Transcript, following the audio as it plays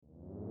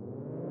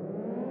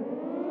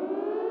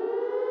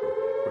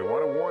We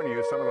want to warn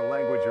you, some of the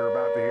language you're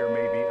about to hear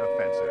may be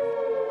offensive.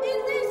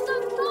 Is this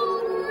a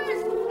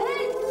glorious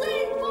and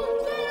sinful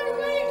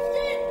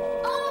generation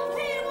of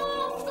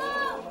people,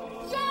 sir?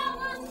 Shall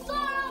the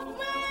Son of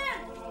Man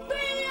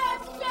be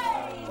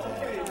ashamed?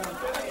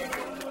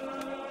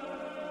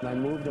 I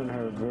moved on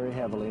her very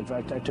heavily. In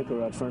fact, I took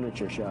her out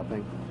furniture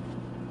shopping.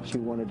 She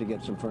wanted to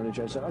get some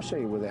furniture. I said, I'll show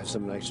you where they have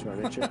some nice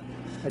furniture.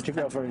 I took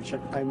her out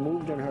furniture. I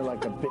moved on her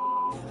like a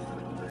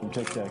bitch.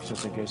 Tic Tacs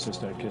just in case I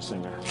start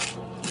kissing her.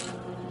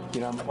 You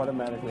know, I'm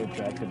automatically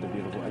attracted to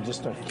beautiful. I just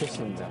start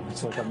kissing them.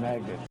 It's like a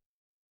magnet.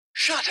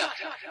 Shut up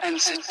and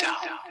sit down.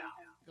 Something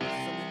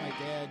my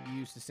dad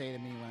used to say to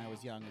me when I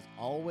was young is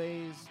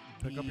always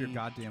Pick up your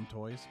goddamn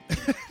toys.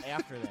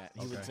 After that,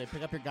 he would say,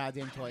 "Pick up your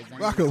goddamn toys." Then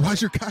Rocco,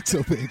 why's your cock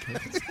so big?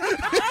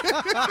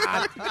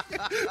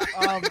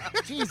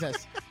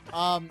 Jesus.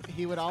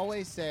 He would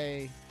always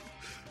say,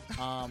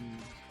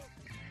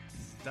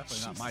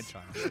 Definitely not my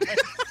child.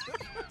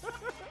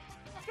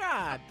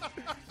 God.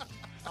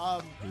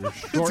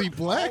 Is he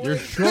black? You're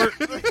short.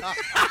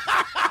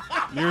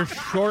 You're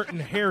short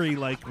and hairy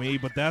like me,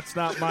 but that's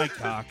not my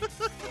cock.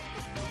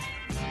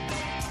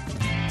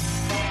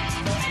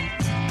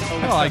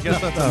 Well, I guess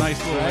that's a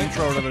nice little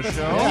intro to the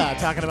show. Yeah,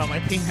 talking about my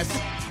penis.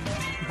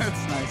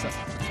 That's nice.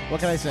 What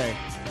can I say?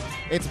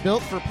 It's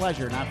built for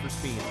pleasure, not for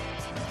speed.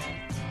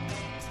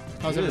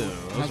 How's it?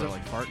 Those are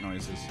like fart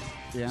noises.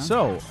 Yeah.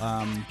 So,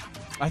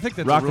 I think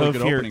that's Rocco, a really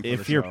good opening for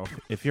the show.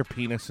 if your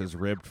penis is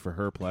ribbed for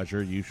her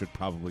pleasure, you should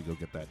probably go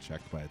get that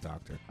checked by a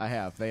doctor. I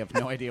have. They have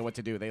no idea what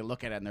to do. They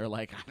look at it and they're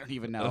like, I don't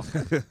even know.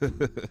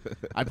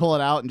 I pull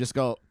it out and just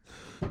go.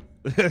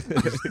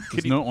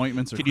 There's no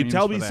ointments or Can you creams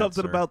tell for me that,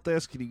 something sir. about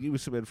this? Can you give me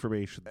some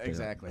information? there?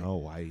 Exactly.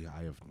 Oh, I've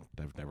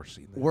never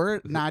seen that. We're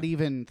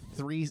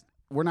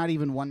not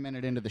even 1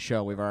 minute into the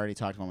show. We've already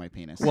talked about my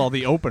penis. Well,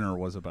 the opener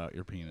was about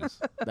your penis,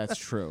 that's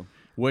true.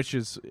 which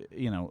is,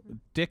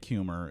 dick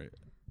humor.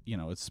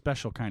 It's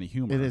special kind of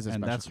humor. It is a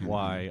and special that's kind of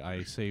why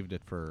I saved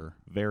it for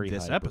Very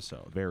this high-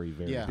 episode. Very,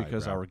 very. Yeah.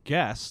 Because highbrow. our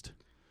guest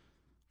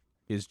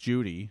is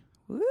Judy,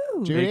 Woo.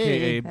 Judy.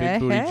 a.k.a. Big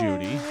Booty Hey.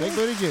 Judy. Big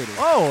Booty Judy.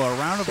 Oh, a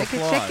round of Chicka,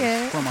 applause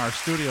chicka. from our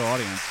studio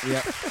audience.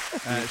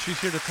 Yep. She's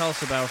here to tell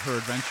us about her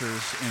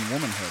adventures in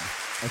womanhood.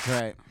 That's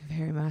right.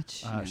 Very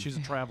much. She's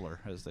a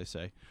traveler, as they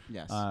say.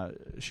 Yes.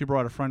 She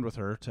brought a friend with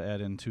her to add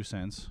in 2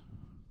 cents.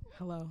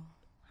 Hello,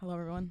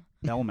 everyone.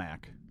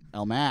 Elmac.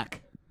 Elmac.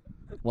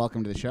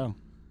 Welcome to the show.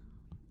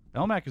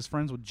 Elmac is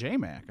friends with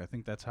J-Mac. I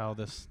think that's how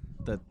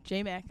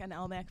J-Mac and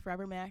L-Mac,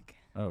 Forever Mac.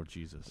 Oh,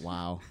 Jesus.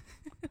 Wow.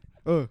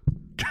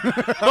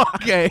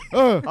 Okay.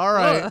 All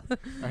right.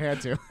 I had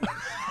to.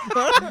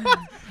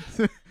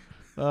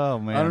 Oh,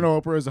 man. I don't know.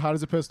 Oprah is hot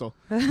as a pistol.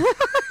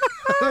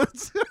 I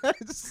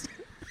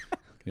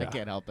Yeah.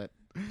 can't help it.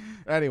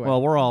 Anyway.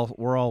 Well, we're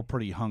all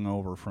pretty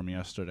hungover from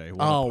yesterday.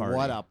 What a party.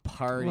 what a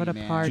party! What a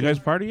man. party. Did you guys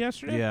party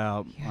yesterday?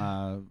 Yeah.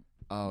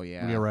 Oh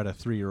yeah. We were at a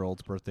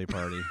 3-year-old's birthday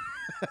party.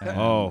 And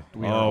Oh,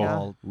 we are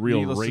all, real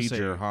needless to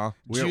rager, say, huh?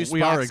 Juice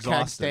we are box, keg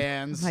exhausted.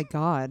 stands. Oh my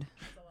God.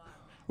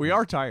 We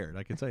are tired.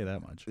 I can tell you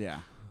that much. Yeah.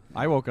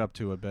 I woke up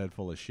to a bed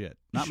full of shit.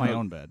 Not my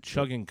own bed.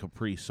 Chugging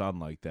Capri Sun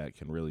like that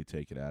can really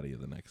take it out of you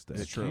the next day.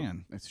 It's true.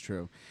 Can. It's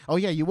true. Oh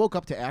yeah, you woke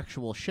up to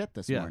actual shit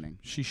this Yeah. morning.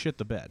 She shit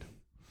the bed.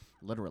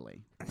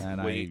 Literally.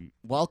 And Wait.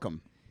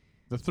 Welcome.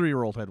 the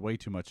 3-year-old had way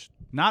too much.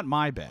 Not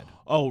my bed.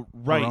 Oh,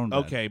 right. own bed.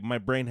 Okay, my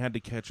brain had to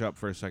catch up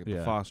for a second. Yeah.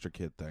 The foster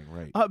kid thing,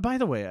 right? By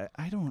the way,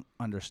 I don't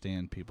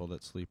understand people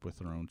that sleep with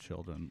their own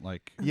children.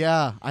 Like,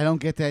 Yeah, I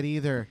don't get that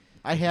either.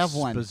 I have It's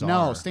one. bizarre.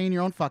 No, stay in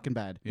your own fucking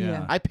bed.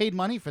 yeah. I paid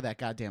money for that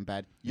goddamn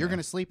bed. You're Yeah.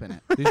 gonna sleep in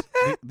it.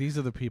 These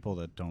are the people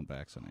that don't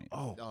vaccinate.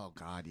 Oh, Oh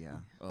God, yeah.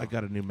 I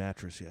got a new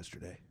mattress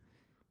yesterday.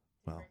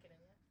 Well,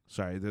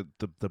 sorry, the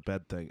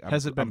bed thing.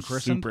 Has it been I'm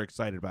christened? super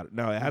excited about it.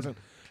 No, it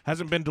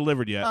hasn't been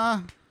delivered yet,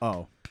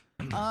 Oh.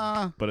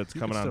 but it's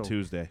coming on still-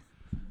 Tuesday.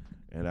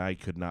 And I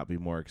could not be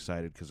more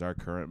excited because our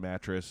current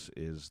mattress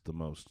is the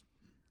most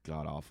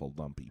god-awful,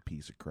 lumpy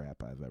piece of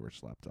crap I've ever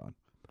slept on.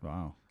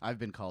 Wow. I've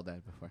been called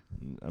that before.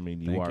 I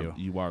mean, Thank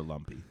you are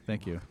lumpy.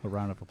 Thank you. A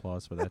round of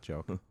applause for that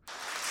joke.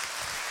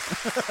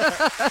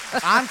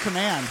 On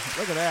command.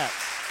 Look at that.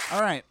 All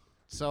right.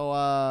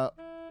 So,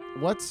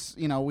 what's,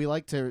 we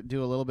like to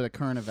do a little bit of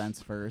current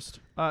events first,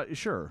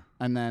 Sure.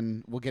 and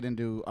then we'll get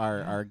into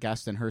our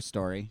guest and her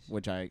story,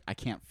 which I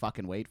can't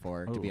fucking wait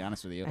for, to be Oh.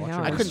 honest with you. I know.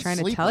 I I was couldn't trying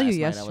to sleep tell you last night.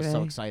 yesterday. I was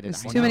so excited.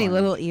 There's I too know. many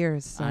little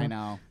ears. So. I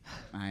know.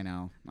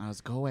 I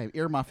was, go away.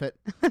 Earmuff it.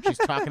 She's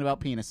talking about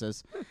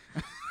penises.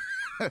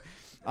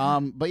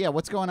 But yeah,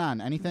 what's going on?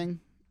 Anything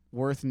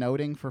worth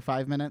noting for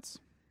 5 minutes?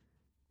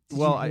 Did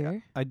Well, you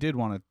hear? I did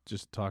want to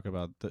just talk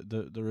about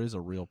there is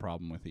a real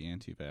problem with the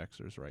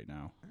anti-vaxxers right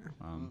now.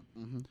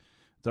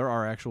 There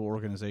are actual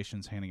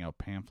organizations handing out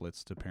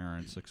pamphlets to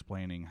parents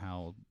explaining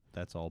how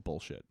that's all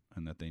bullshit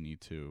and that they need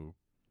to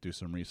do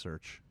some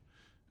research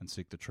and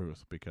seek the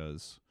truth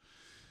because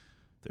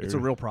it's a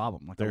real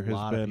problem. Like, there a has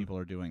lot of been- people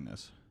are doing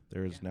this.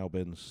 There has now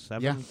been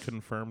 7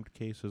 confirmed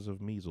cases of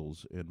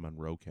measles in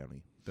Monroe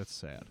County. That's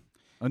sad.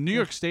 New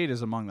York State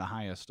is among the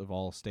highest of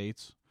all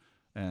states,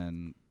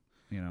 and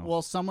You know.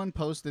 Well, someone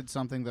posted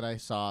something that I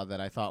saw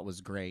that I thought was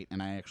great,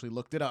 and I actually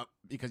looked it up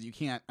because you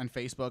can't on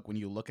Facebook when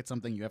you look at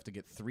something you have to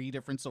get 3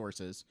 different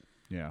sources,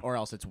 Yeah. or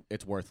else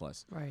it's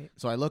worthless. Right.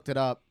 So I looked it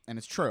up, and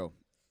it's true.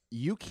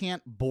 You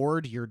can't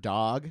board your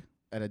dog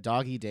at a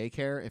doggy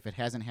daycare if it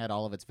hasn't had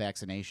all of its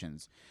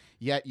vaccinations.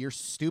 Yet your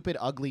stupid,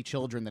 ugly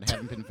children that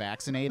haven't been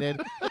vaccinated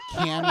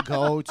can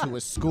go to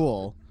a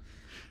school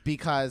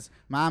because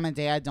mom and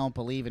dad don't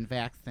believe in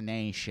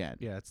vaccination.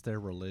 Yeah, it's their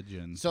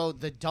religion. So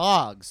the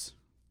dogs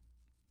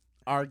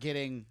are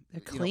getting They're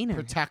cleaner.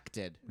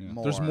 protected Yeah.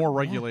 more. There's more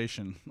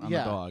regulation on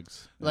Yeah. the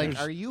dogs. Like,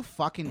 are you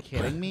fucking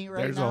kidding me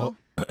right There's now?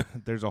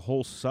 there's a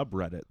whole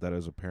subreddit that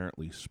has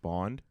apparently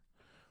spawned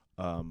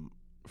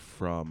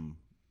from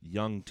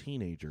young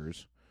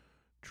teenagers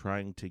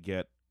trying to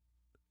get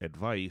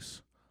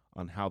advice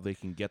on how they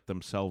can get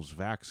themselves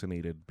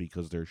vaccinated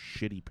because their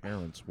shitty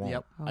parents won't.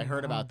 Yep, Oh, I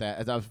heard wow. about that.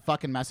 As a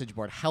fucking message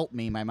board, help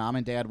me. My mom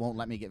and dad won't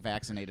let me get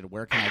vaccinated.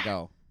 Where can I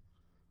go?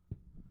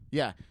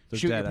 Yeah, They're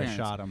shoot dead. your I parents.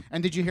 shot 'em.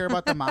 And did you hear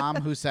about the mom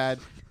who said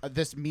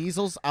this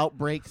measles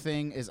outbreak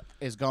thing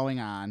is going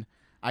on?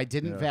 I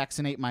didn't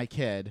vaccinate my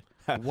kid.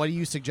 What do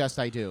you suggest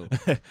I do?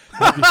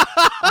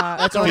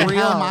 That's a go to real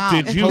hell.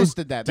 mom Did you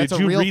posted that. That's Did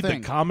a you real read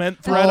thing. the comment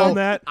thread Oh, on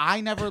that?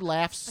 I never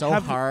laughed so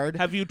Have- hard.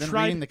 have you than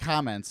tried- reading the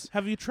comments?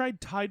 Have you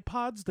tried Tide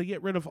Pods? They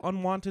get rid of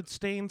unwanted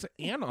stains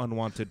and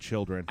unwanted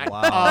children. One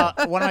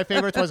of my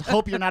favorites was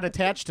 "Hope you're not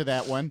attached to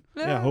that one."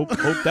 Yeah, hope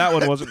that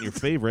one wasn't your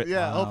favorite.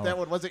 Yeah, hope that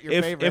one wasn't your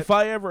if, favorite. If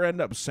I ever end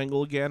up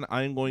single again,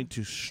 I'm going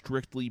to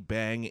strictly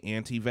bang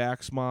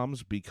anti-vax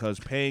moms because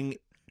paying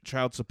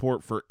child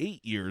support for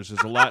 8 years is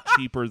a lot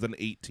cheaper than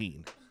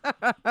 18.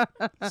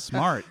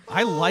 Smart.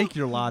 I like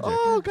your logic.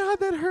 Oh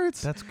God, that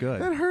hurts. That's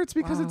good. That hurts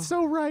because Wow. it's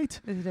so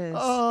right. It is.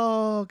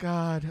 Oh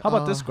God. How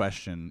about this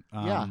question?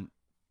 Yeah.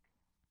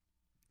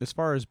 As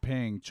far as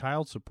paying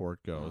child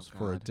support goes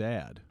for a God.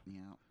 dad,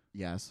 Yeah.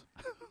 Yes.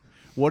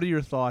 what are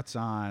your thoughts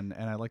on?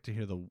 And I'd like to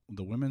hear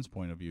the women's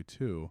point of view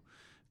too.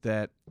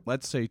 That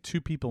let's say 2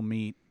 people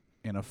meet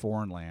in a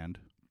foreign land,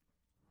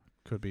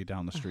 could be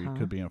down the street, Uh-huh.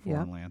 could be in a Yep.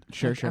 foreign land.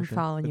 Sure. I'm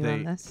following you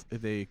on this.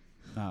 They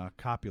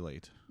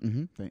copulate.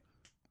 Mm-hmm.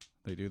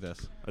 They do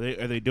this. Are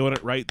they doing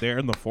it right there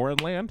in the foreign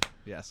land?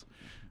 Yes.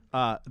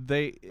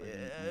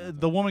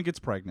 The woman gets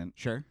pregnant.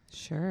 Sure.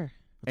 Sure.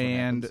 That's what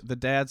And happens. the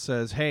dad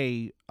says,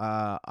 "Hey,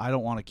 I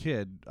don't want a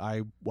kid.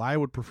 I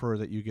would prefer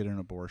that you get an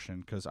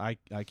abortion because I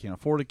can't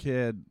afford a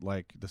kid.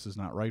 Like this is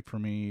not right for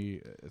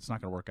me. It's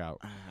not going to work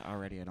out."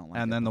 Already, I don't like.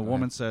 And it, then but the go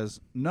woman ahead. says,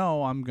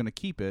 "No, I'm going to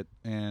keep it,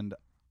 and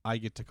I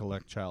get to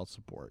collect child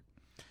support."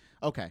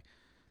 Okay,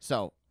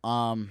 so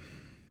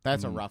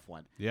that's a rough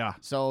one. Yeah.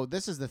 So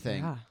this is the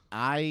thing. Yeah.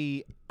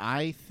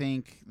 I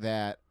think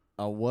that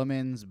a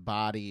woman's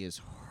body is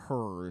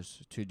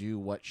hers to do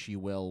what she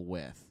will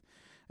with.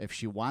 If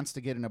she wants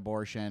to get an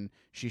abortion,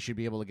 she should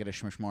be able to get a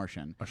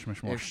schmishmortion. A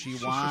schmishmortion. If she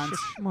wants,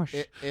 Mush.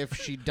 if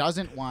she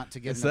doesn't want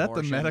to get Is an that the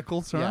abortion,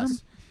 medical term?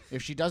 Yes.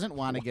 If she doesn't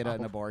want to get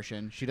an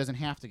abortion, she doesn't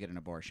have to get an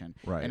abortion.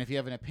 Right. And if you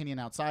have an opinion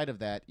outside of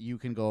that, you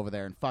can go over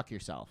there and fuck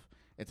yourself.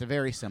 It's a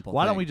very simple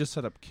Why thing. don't we just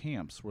set up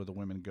camps where the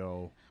women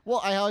go? Well,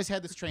 I always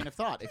had this train of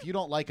thought. If you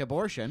don't like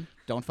abortion,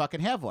 don't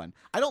fucking have one.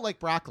 I don't like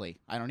broccoli.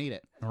 I don't eat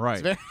it. Right.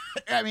 It's very,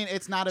 I mean,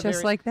 it's not a Just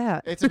very like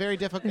that. It's a very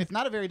difficult. It's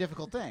not a very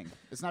difficult thing.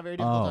 It's not very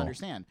difficult Oh. to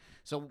understand.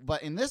 So,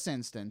 but in this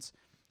instance,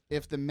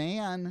 if the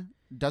man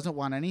doesn't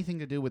want anything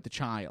to do with the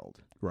child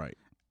Right.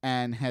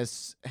 and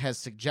has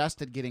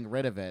suggested getting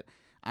rid of it,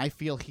 I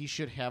feel he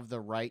should have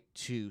the right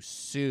to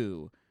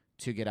sue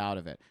to get out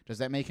of it. Does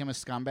that make him a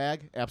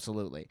scumbag?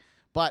 Absolutely.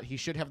 But he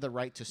should have the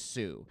right to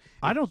sue.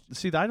 I don't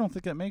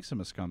think that makes him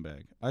a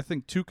scumbag. I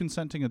think 2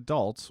 consenting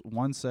adults,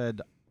 one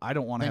said, "I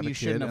don't want to Then have a you kid,"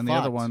 shouldn't have and the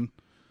other fucked. one,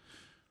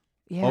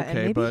 Yeah, okay, and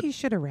maybe but- he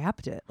should have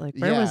wrapped it. Like,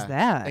 where was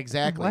that?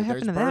 Exactly. What There's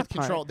happened to birth that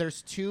part? control.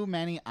 There's too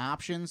many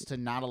options to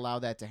not allow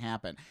that to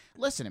happen.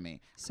 Listen to me.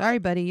 Sorry,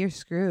 buddy, you're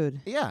screwed.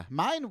 Yeah,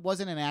 mine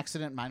wasn't an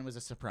accident. Mine was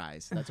a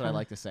surprise. That's what I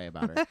like to say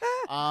about her.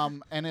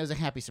 And it was a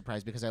happy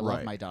surprise because I love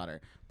Right. my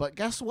daughter. But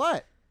guess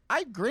what?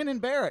 I grin and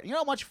bear it. You know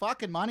how much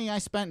fucking money I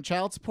spent in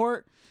child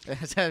support?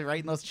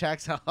 Writing those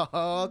checks.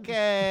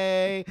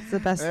 Okay. It's the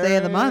best There day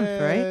of the it month,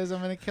 right? is.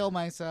 I'm gonna kill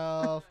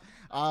myself.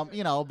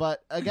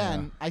 But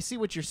again, I see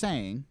what you're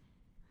saying.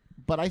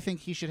 But I think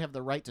he should have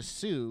the right to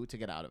sue to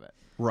get out of it.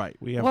 right.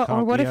 We have Well,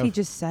 or what we if he have-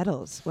 just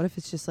settles? What if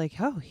it's just like,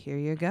 oh, here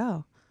you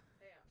go,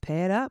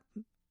 pay it up?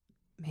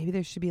 Maybe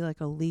there should be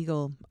like a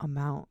legal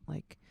amount,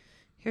 like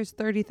here's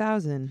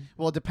 30,000.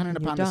 Well, dependent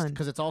And you're upon this, done.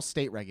 because it's all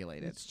state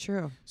regulated. It's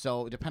true.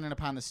 So dependent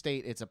upon the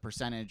state, it's a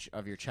percentage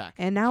of your check.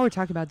 And now we're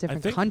talking about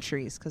different think-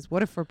 countries. Because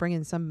what if we're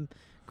bringing some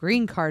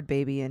green card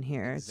baby in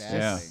here? It's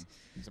Exactly.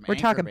 just, Some we're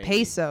anchor talking baby.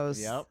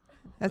 pesos. Yep.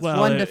 That's Well,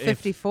 1 to if-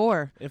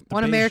 54. if the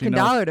One baby- American she knows-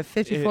 dollar to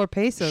 54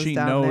 pesos She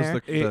down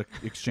knows there. the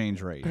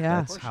exchange rate.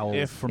 Yeah. That's how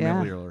If-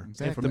 familiar.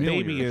 Exactly. if the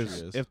familiar baby she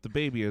is if the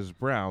baby is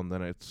brown,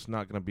 then it's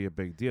not going to be a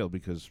big deal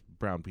because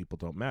brown people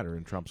don't matter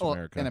in Trump's Well,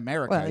 America. in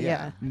America, Well,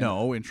 yeah.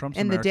 No, in Trump's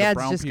And the America, dad's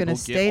brown just people gonna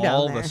get stay down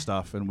all there. the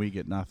stuff, and we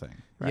get nothing.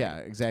 Yeah,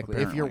 exactly.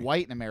 If you're Apparently.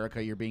 white in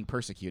America, you're being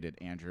persecuted,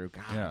 Andrew.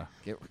 God, Yeah.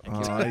 get Oh,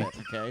 with I- it,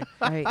 okay?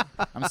 Right.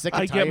 I'm sick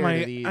and I tired get my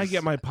of these. I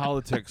get my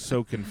politics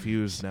so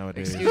confused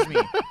nowadays. Excuse me.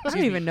 I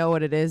don't even know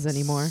what it is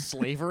anymore.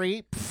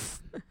 Slavery,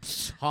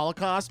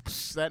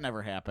 Holocaust, that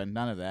never happened.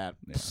 None of that.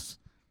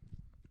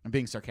 I'm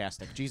being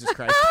sarcastic. Jesus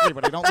Christ,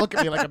 everybody, don't look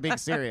at me like I'm being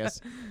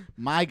serious.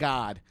 My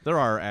God, There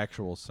are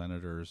actual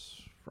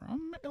senators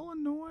from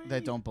Illinois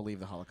that don't believe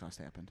the Holocaust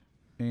happened.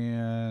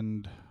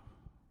 and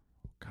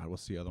God,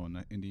 what's the other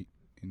one?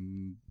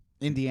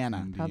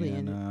 Indiana. Probably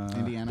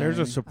Indiana. There's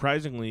a maybe?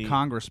 surprisingly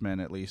congressmen,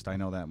 at least I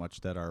know that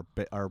much, that are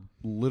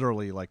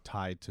literally like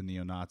tied to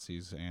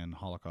neo-Nazis and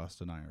Holocaust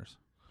deniers.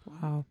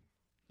 Wow.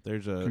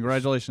 there's a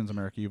Congratulations,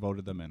 America, you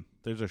voted them in.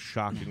 there's a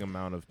shocking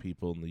amount of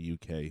people in the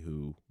UK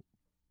who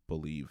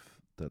believe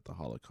that the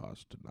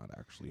Holocaust did not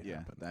actually Yeah,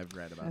 happen. I've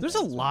read about There's that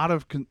a as well. lot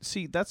of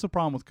see. That's the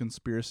problem with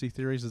conspiracy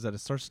theories, is that it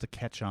starts to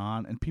catch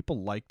on, and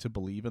people like to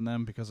believe in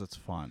them because it's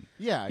fun.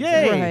 Yeah,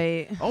 Yay! exactly.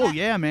 Right. Oh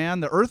yeah, man,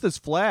 the Earth is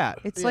flat.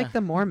 It's Yeah. like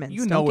the Mormons.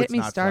 You know Don't get it's me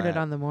not started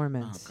flat. on the Oh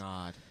Mormons.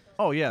 God.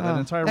 Oh yeah, that Oh,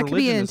 entire that could be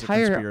religion an is a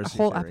entire conspiracy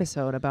whole theory.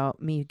 episode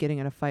about me getting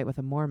in a fight with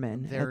a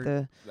Mormon They're at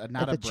the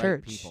not at a the bright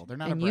church people. They're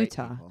not in a bright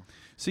Utah. people.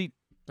 See,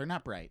 They're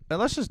not bright.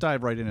 let's just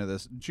dive right into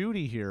this.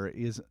 Judy here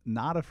is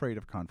not afraid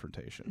of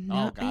confrontation.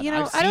 No, Oh, God, you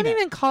know, I've I don't seen it.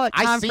 even call it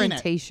I've seen it.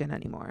 confrontation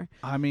anymore.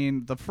 I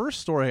mean, the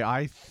first story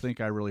I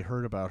think I really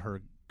heard about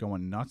her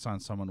going nuts on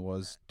someone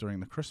was during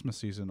the Christmas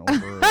season over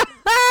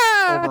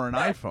over an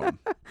iPhone.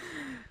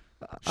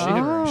 She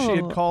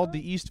had Oh. called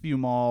the Eastview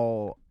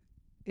Mall.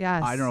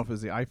 Yes. I don't know if it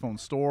was the iPhone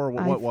store.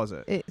 What was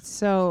it? It's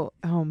so,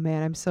 oh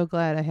man, I'm so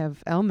glad I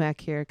have Elmac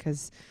here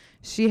because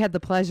she had the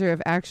pleasure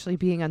of actually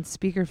being on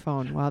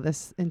speakerphone while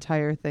this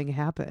entire thing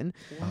happened.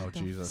 Oh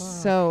Jesus!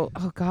 So,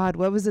 oh God,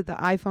 what was it? The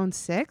iPhone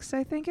 6,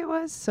 I think it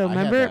was. So I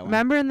had that one.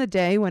 remember in the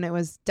day when it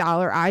was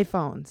dollar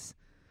iPhones,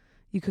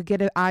 you could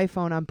get an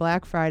iPhone on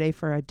Black Friday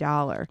for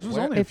 $1. It was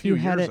only a if few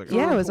you had years it, ago.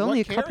 yeah, it was What only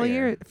a couple carrier?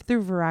 years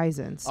through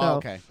Verizon. So, Oh,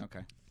 okay.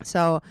 Okay.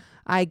 so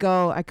I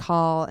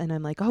call, and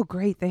I'm like, oh,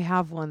 great, they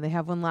have one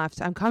left.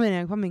 I'm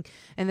coming.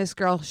 And this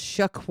girl,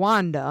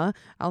 Shaquanda,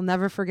 I'll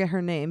never forget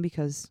her name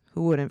because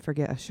who wouldn't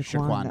forget a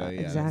Shaquanda? Shaquanda,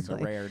 yeah, exactly.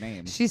 that's a rare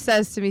name. She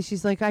says to me,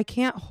 she's like, I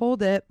can't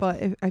hold it,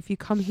 but if you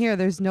come here,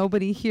 there's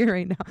nobody here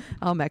right now.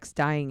 Elmec's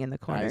dying in the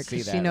corner see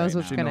because that she knows right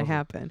what's now. going to She knows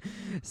happen.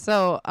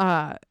 So,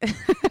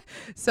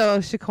 so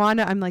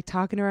Shaquanda, I'm like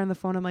talking to her on the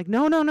phone. I'm like,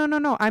 no.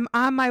 I'm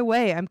on my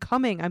way. I'm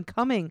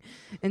coming.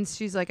 And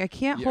she's like, I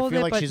can't Yeah, I hold feel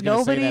it, like but she's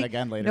gonna say nobody, that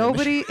again later in the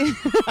nobody.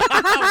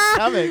 I'm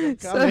coming.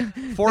 So,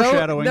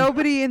 Foreshadowing.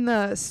 nobody in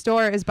the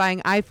store is buying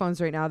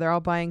iPhones right now. They're all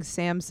buying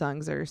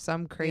Samsungs or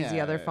some crazy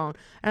Yeah. other phone.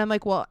 And I'm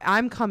like, well,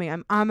 I'm coming.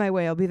 I'm on my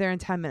way. I'll be there in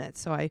 10 minutes.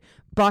 So I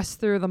bust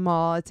through the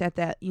mall. It's at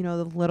that,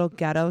 the little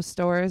ghetto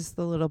stores,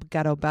 the little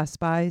ghetto Best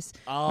Buys.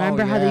 Oh,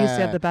 Remember how they used to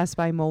yeah. have the Best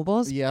Buy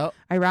mobiles? Yep.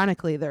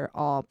 Ironically, they're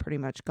all pretty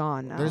much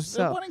gone now. There's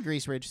so one in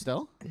Grease Ridge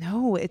still.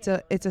 no, it's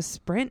a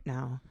Sprint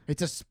now.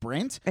 It's a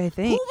Sprint. I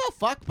think. Who the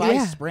fuck buys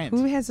Yeah, Sprint?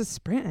 who has a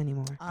Sprint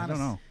anymore? I don't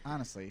know.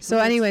 Honestly. So, Who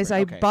gets anyways,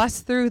 Sprint? I Okay.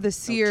 bust through the trash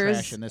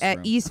Sears in this at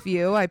room.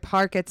 Eastview. I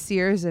park at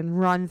Sears and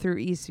run through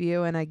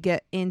Eastview, and I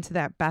get into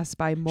that Best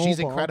Buy mobile. She's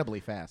incredibly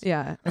fast.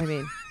 Yeah, I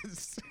mean,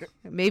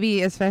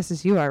 maybe as fast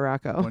as you are,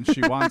 Rocco. When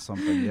she wants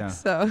something, yeah.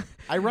 So,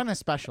 I run a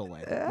special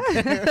way.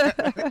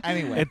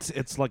 Anyway.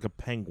 It's like a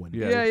penguin.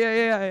 Yeah.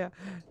 yeah.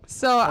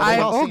 So they've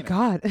all oh seen it.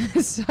 God,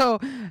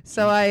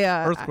 so I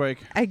Earthquake.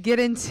 I get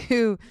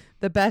into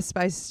the Best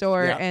Buy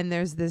store Yeah. and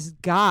there's this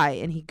guy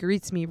and he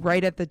greets me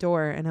right at the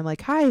door and I'm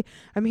like, hi,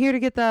 I'm here to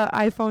get the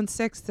iPhone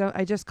 6. So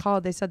I just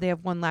called. They said they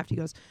have one left. He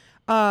goes,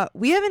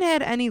 we haven't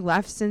had any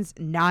left since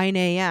 9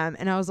 a.m.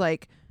 And I was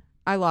like,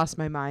 I lost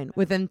my mind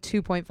within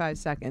 2.5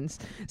 seconds.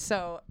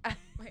 So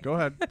Go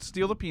ahead.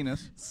 Steal the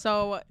penis.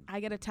 So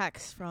I get a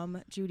text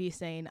from Judy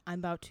saying I'm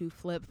about to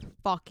flip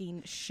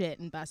fucking shit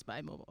in Best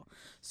Buy Mobile.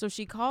 So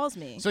she calls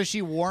me. So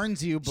she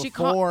warns you She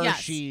before yes.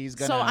 she's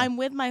gonna. So I'm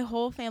with my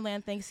whole family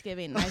on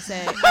Thanksgiving. And I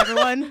say,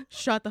 everyone,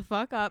 shut the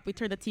fuck up. We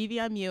turn the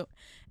TV on mute,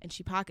 and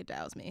she pocket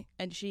dials me,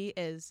 and she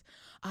is,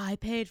 I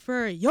paid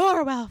for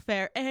your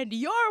welfare and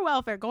your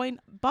welfare, going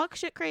buck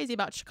shit crazy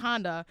about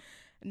Shaquanda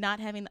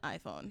not having the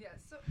iPhone.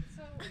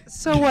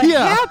 So what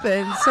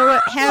happened? So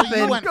what happened?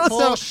 you went full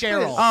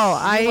Cheryl.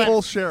 I went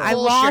full Cheryl. I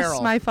full lost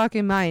Cheryl. my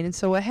fucking mind. And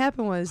so what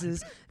happened was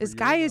this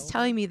guy is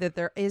telling me that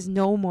there is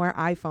no more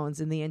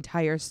iPhones in the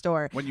entire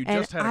store. When you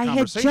and just had a I had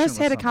conversation just with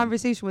had a someone.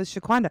 conversation with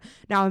Shaquanda.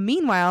 Now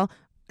meanwhile,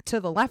 to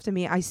the left of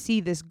me, I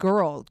see this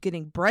girl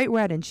getting bright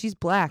red, and she's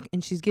black,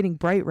 and she's getting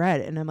bright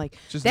red, and I'm like,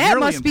 Just that nearly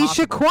must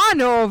impossible. be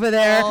Shaquanda over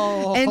there.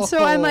 Oh. And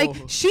so I'm like,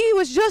 she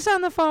was just on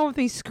the phone with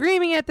me,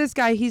 screaming at this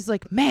guy. He's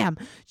like, ma'am,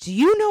 do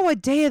you know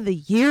what day of the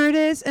year it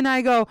is? And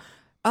I go,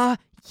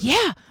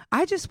 yeah,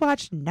 I just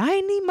watched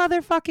 90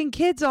 motherfucking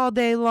kids all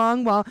day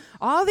long while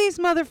all these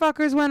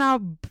motherfuckers went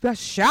out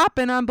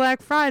shopping on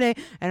Black Friday,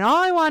 and all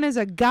I want is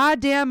a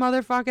goddamn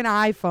motherfucking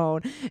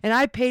iPhone, and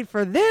I paid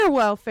for their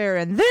welfare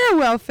and their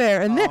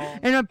welfare and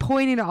and I'm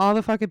pointing to all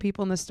the fucking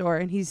people in the store,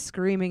 and he's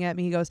screaming at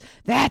me. He goes,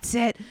 "That's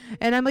it,"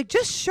 and I'm like,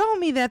 "Just show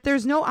me that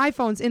there's no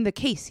iPhones in the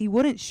case." He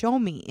wouldn't show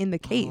me in the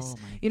case.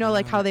 You know,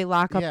 like how they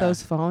lock up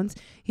those phones.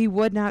 He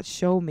would not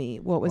show me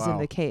what was in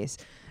the case.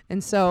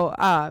 And so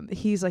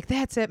he's like,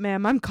 "That's it,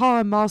 ma'am. I'm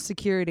calling mall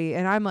security."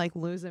 And I'm like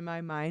losing my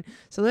mind.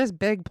 So this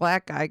big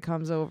black guy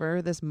comes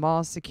over, this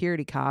mall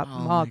security cop,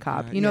 mall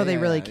cop. God. You know, Yeah, they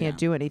really yeah, can't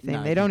yeah. do anything.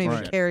 No, they don't you even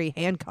can't. carry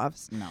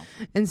handcuffs. No.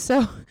 And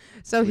so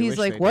We he's wish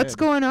like, they "What's did.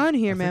 going on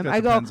here, I think ma'am?" that I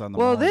go, depends on the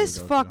 "Well, mall you this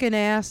go to." fucking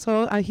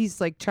asshole." He's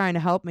like trying to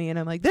help me. And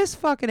I'm like, "This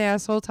fucking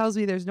asshole tells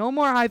me there's no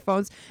more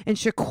iPhones. And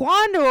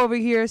Shaquanda over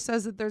here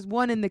says that there's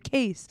one in the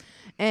case.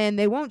 And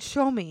they won't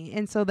show me."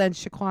 And so then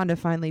Shaquanda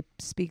finally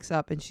speaks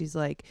up and she's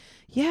like,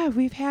 "Yeah,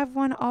 we've had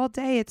one all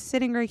day. It's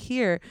sitting right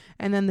here."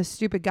 And then the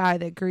stupid guy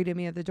that greeted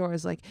me at the door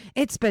is like,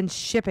 "It's been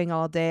shipping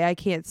all day. I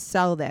can't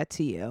sell that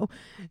to you."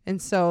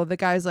 And so the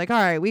guy's like,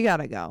 "All right, we got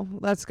to go.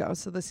 Let's go."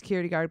 So the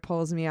security guard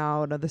pulls me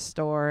out of the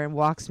store and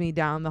walks me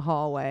down the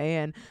hallway.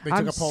 And They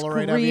I'm took a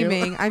Polaroid of you?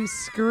 screaming. I'm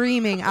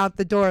screaming out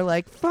the door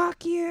like,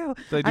 "Fuck you."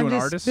 They do I'm an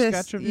just artist pissed.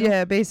 sketch of you?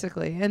 Yeah,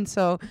 basically. And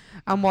so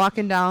I'm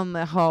walking down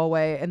the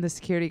hallway and the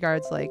security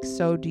guard's like,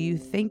 "So do you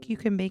think you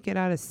can make it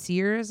out of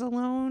Sears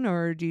alone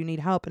or do you need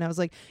help?" And I was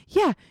like,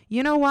 "Yeah,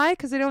 you know why?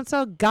 Because they don't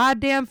sell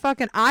goddamn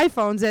fucking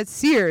iPhones at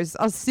Sears.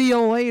 I'll see you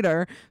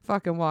later."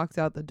 Fucking walked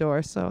out the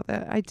door. So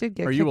that I did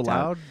get Are you kicked out.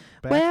 allowed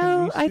back in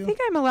Well, I Eastview? think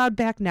I'm allowed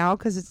back now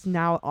because it's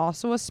now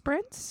also a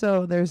Sprint,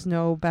 so there's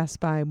no Best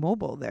Buy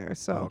Mobile there.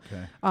 So,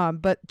 Okay.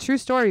 but true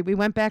story, we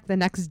went back the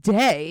next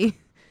day,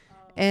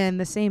 and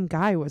the same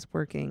guy was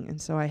working,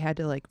 and so I had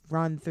to like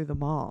run through the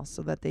mall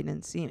so that they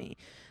didn't see me.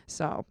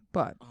 So,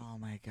 but Oh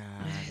my God.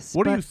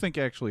 What do but you think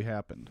actually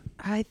happened?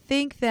 I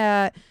think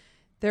that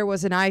there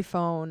was an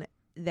iPhone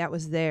that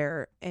was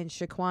there, and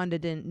Shaquanda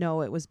didn't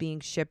know it was being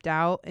shipped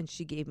out, and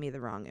she gave me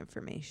the wrong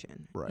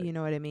information. Right. You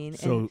know what I mean?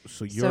 So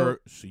And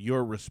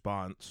your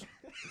response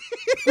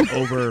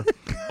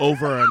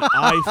over an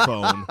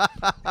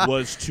iPhone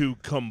was to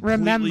completely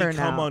Remember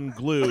come now.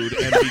 unglued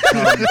and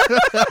become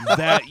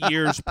that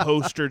year's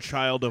poster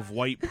child of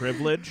white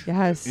privilege.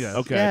 Yes. Yes.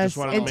 Okay, I Yes. just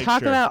wanted to And make talk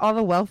sure. about all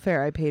the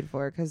welfare I paid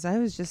for because I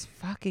was just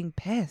fucking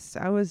pissed.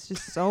 I was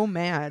just so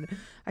mad.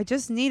 I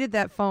just needed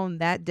that phone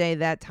that day,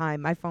 that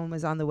time. My phone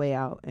was on the way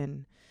out,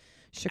 and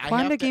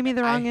Shaquanda gave me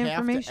the wrong I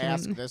information.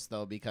 have to ask this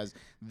though because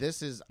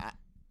this is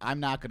I'm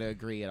not going to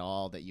agree at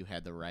all that you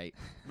had the right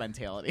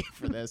mentality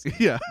for this.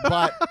 Yeah.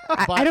 But,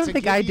 I don't to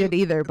think give I you- did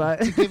either,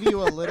 but To give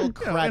you a little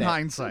credit,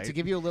 hindsight. to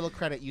give you a little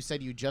credit, you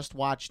said you just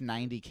watched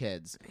 90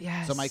 Kids.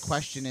 yes. So my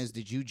question is,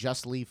 did you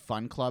just leave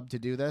Fun Club to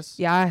do this?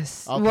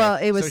 yes. Okay. Well,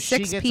 it was So she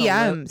 6 gets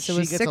p.m. So it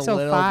was she gets a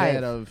little 6:05.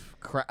 bit of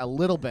a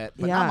little bit,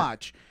 but Yeah. not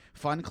much.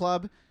 Fun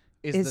Club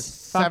is the Is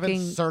seventh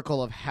fucking-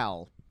 circle of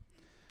hell.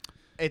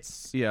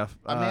 It's Yeah.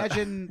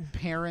 imagine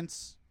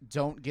parents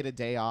don't get a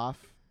day off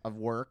of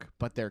work,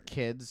 but their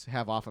kids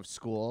have off of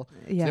school.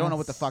 So they don't know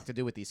what the Yes. fuck to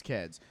do with these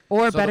kids.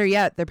 Or So better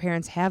yet, their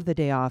parents have the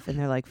day off, and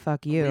they're like,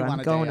 "Fuck you, We I'm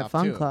want a going day to off,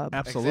 Fun too. Club."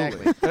 Absolutely.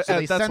 Exactly. So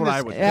they That's send what this,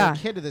 I would. their Yeah.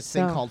 kid to this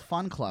thing So- called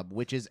Fun Club,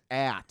 which is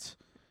at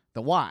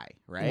the Y,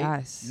 right?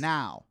 Yes.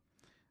 Now,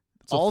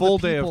 It's a all full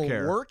the day of people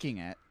care. working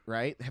it,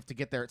 right, have to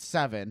get there at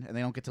 7, and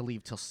they don't get to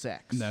leave till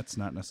 6. That's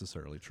not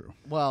necessarily true.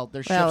 Well,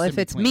 there's Well, shifts if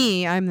in it's between.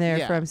 me, I'm there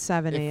Yeah. from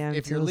 7 If- a.m.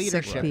 If your till 6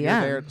 leadership, you're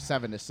p.m. there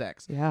 7 to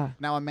 6. Yeah.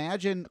 Now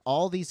imagine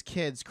all these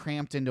kids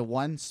cramped into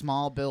one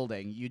small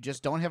building. You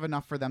just don't have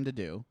enough for them to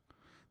do.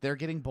 They're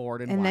getting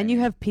bored and And then you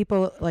whining. have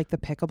people like the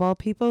pickleball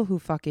people who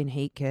fucking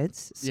hate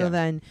kids. So Yeah.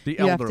 then The you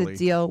have elderly. to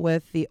deal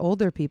with the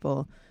older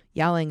people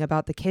yelling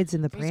about the kids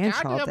in the These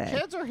branch all goddamn day.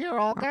 kids are here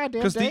all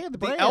goddamn Because day the, in the the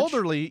branch.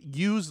 elderly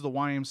use the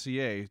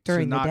YMCA to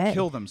During the not day.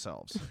 kill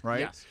themselves, right?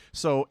 Yes.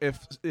 So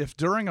if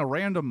during a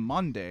random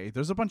Monday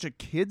there's a bunch of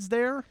kids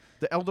there,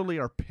 the elderly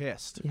are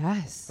pissed.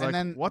 Yes. And Like,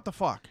 then- what the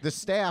fuck? The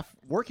staff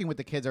working with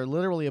the kids are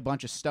literally a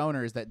bunch of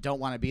stoners that don't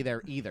want to be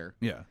there either.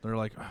 Yeah, they're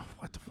like, oh,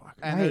 what the fuck?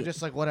 And they're Right.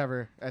 just like,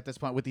 whatever, at this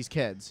point with these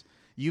kids.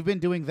 You've been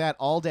doing that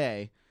all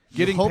day. You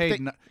Getting hope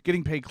paid, that-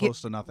 getting paid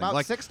close to nothing, about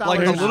like $6 like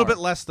a an little hour. bit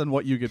less than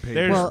what you get paid.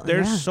 There's for. Well,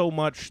 there's yeah.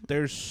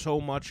 so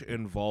much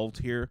involved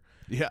here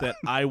Yeah. that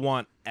I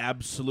want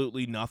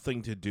absolutely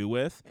nothing to do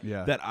with.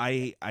 Yeah. That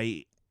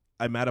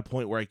I'm at a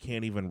point where I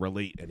can't even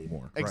relate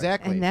anymore.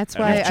 Exactly. And that's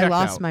And why you've I checked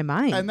lost out. my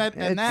mind. And then-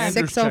 and then- it's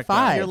Andrew's checked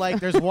out. 6:05. You're like,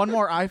 there's one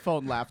more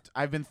iPhone left.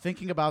 I've been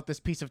thinking about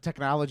this piece of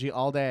technology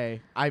all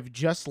day. I've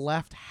just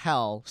left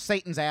hell,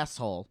 Satan's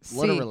asshole, See.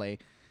 literally.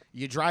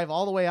 You drive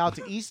all the way out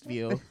to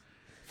Eastview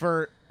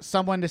for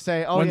someone to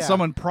say, oh, when yeah,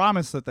 someone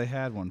promised that they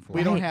had one for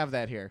we you. don't Right. have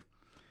that here.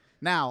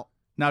 Now,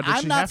 Now, did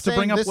I'm she not have to bring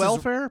saying up this is-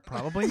 welfare?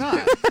 Probably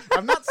not.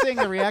 I'm not saying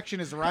the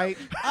reaction is right.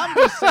 I'm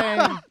just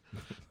saying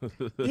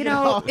You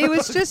know, it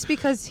was just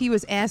because he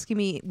was asking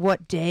me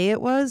what day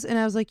it was, and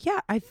I was like, yeah,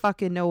 I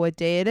fucking know what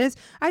day it is.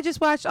 I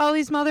just watched all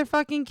these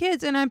motherfucking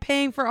kids, and I'm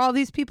paying for all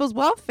these people's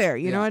welfare.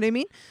 You know what I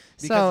mean?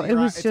 So it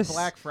was it's just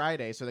Black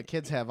Friday, so the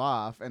kids have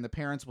off, and the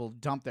parents will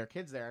dump their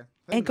kids there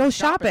and go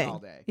shopping all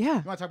day. Yeah.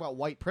 You want to talk about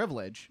white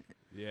privilege?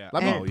 Yeah.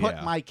 Let me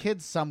put my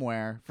kids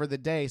somewhere for the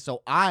day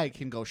so I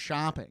can go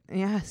shopping.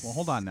 Yes. Well,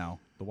 hold on now.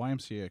 The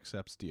YMCA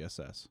accepts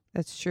DSS.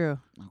 That's true.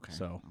 Okay.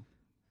 So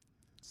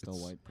Still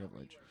white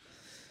privilege.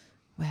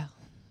 Well,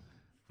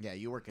 yeah,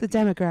 you work the at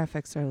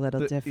demographics are a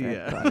little different.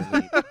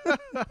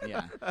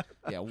 Yeah. But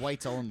yeah,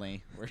 whites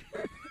only.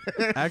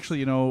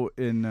 Actually,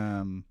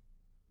 in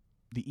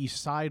the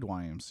East Side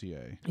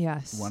YMCA,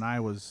 yes. when I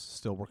was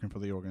still working for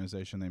the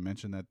organization, they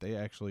mentioned that they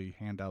actually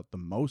hand out the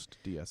most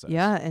DSS.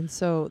 Yeah, and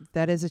so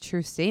that is a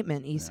true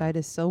statement. Eastside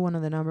is still one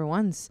of the number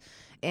ones.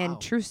 And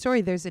true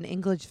story, there's an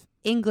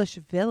English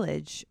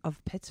village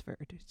of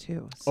Pittsford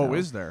too. So, Oh,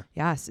 is there?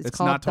 Yes, it's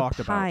not called talked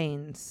the about.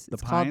 Pines. The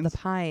It's called the Pines?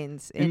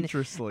 Pines. And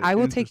Interesting. I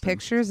will take Interesting.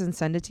 pictures and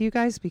send it to you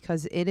guys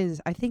because it is.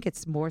 I think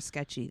it's more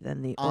sketchy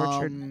than the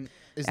Orchard.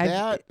 Is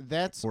I've-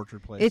 that's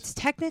Orchard Place. It's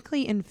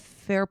technically in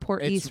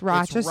Fairport East, it's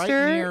Rochester. right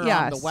near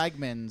yes. the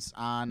Wegmans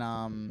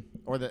on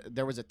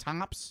there was a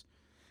Tops.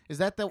 Is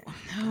that the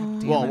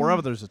well,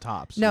 wherever there's a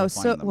Tops. No, you'll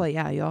so find them. well,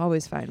 yeah, you'll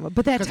always find one.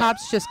 But that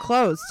Tops just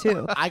closed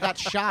too. I got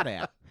shot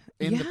at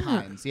in the Yeah.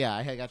 Pines. Yeah,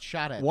 I got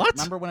shot at. What?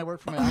 Remember when I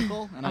worked for my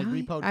uncle and I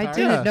repoed I cars?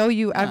 didn't know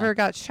you Yeah. ever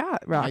got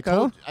shot,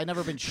 Rocco. I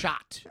never been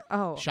shot.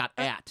 Oh. Shot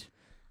at.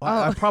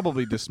 Well, I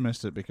probably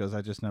dismissed it because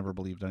I just never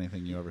believed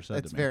anything you ever said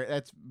That's to me.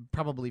 that's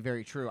probably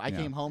very true. I Yeah.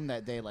 came home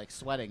that day like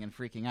sweating and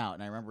freaking out,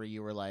 and I remember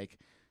you were like,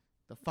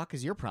 "The fuck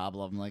is your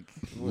problem?" Like,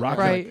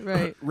 Rocco,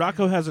 Right.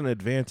 Rocco has an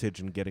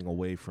advantage in getting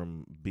away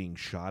from being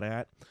shot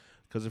at,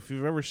 because if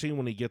you've ever seen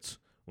when he gets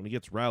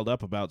riled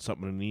up about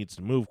something and needs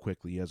to move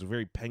quickly, he has a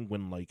very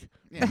penguin-like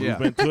Yeah.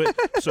 movement to it.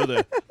 So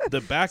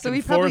the back So he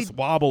and forth probably-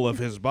 wobble of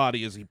his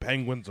body as he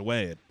penguins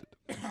away, it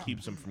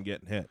keeps him from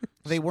getting hit.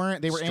 They were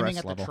aiming Stress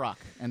at level. the truck,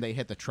 and they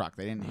hit the truck.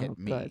 They didn't hit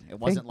me. good. It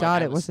wasn't Thank like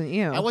God I it was- wasn't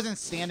you. I wasn't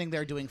standing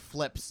there doing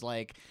flips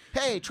like,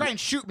 "Hey, try and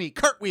shoot me,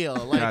 cartwheel,"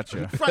 like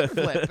Gotcha. front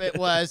flip. It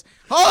was,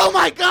 "Oh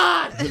my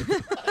God!"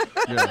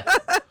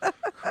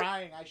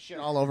 Crying, I shit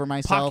all over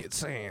myself. Pocket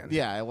sand.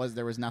 Yeah, it was.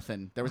 There was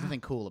nothing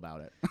cool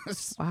about it.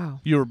 Wow.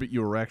 You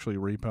were actually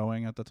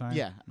repoing at the time.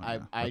 Yeah, I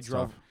that's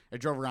drove. tough. I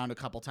drove around a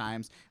couple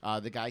times.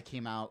 The guy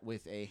came out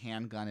with a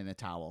handgun and a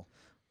towel.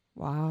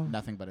 Wow.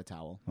 Nothing but a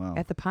towel. Wow.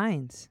 At the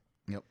Pines.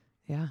 Yep.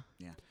 Yeah.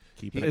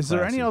 Keep it Is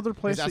there any classy. other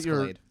place His that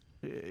Escalade.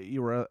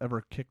 you were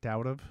ever kicked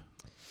out of?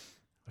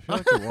 I feel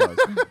like there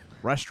was.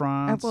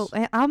 Restaurants. Well,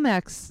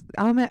 Almex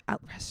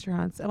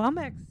restaurants.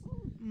 Almex.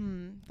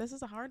 This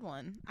is a hard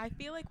one. I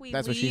feel like we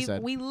That's what she leave.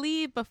 said. We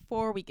leave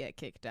before we get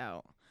kicked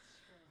out.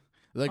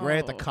 Like right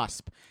at the Oh,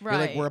 cusp. You're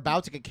like, right. we're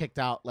about to get kicked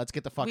out. Let's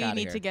get the fuck We out of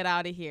need here. to get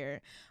out of here.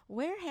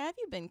 Where have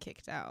you been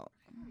kicked out?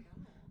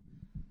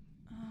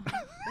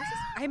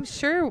 I'm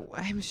sure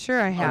I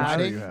A have.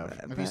 wedding? you have.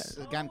 Have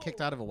you gotten kicked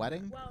out of a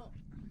wedding? Well,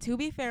 to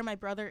be fair, my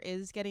brother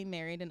is getting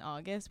married in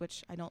August,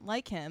 which I don't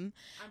like him.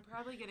 I'm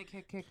probably gonna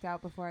get kicked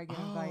out before I get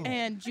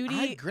And I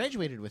Judy,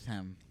 graduated with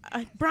him.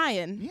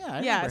 Brian. Yeah, I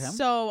remember him.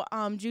 So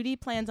Judy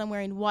plans on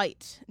wearing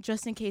white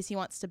just in case he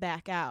wants to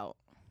back out,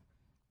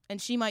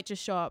 and she might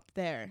just show up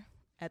there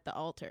at the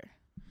altar.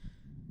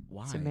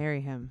 Why? to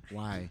marry him.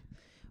 Why?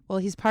 Well,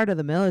 he's part of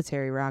the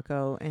military,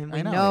 Rocco, and I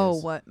we know know he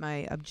is. what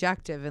my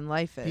objective in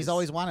life is. He's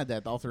always wanted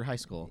that all through high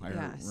school. I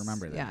Yes,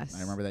 remember that. yes.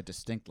 I remember that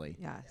distinctly.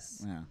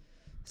 yes. Yeah.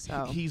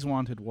 So He's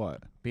wanted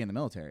what? Be in the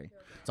military.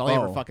 It's all he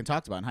ever Oh. fucking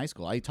talked about in high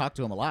school. I talked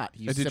to him a lot.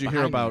 He used to Did sit you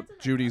hear behind me. about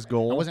Judy's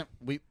goal? I wasn't.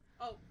 We.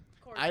 Oh,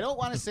 I don't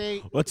want to say.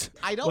 What's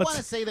I don't what's- want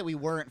to say that we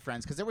weren't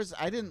friends because there was.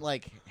 I didn't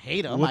like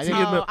hate him. What's I he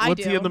didn't, in the I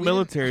What's he do. in the We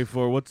military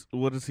for?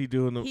 What is he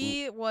doing?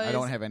 he was. I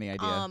don't have any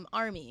idea.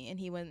 Army, and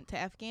he went to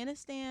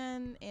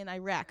Afghanistan and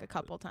Iraq a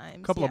couple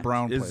times. couple of yeah.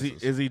 brown Is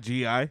places. he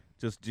GI?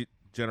 Just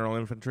general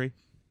infantry?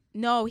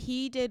 No,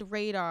 he did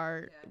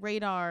radar,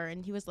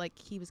 and he was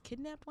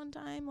kidnapped one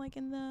time, like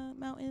in the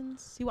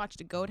mountains. He watched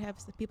a goat have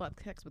people have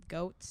sex with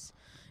goats.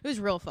 It was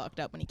real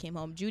fucked up when he came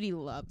home. Judy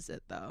loves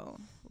it though,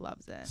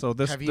 loves it. So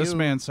this Have this you-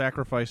 man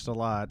sacrificed a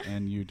lot,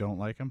 and you don't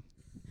like him?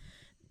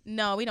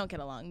 No, we don't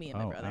get along, me and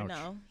my Oh, brother. ouch.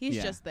 No, he's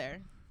Yeah. just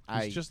there.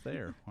 He's just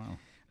there. Wow.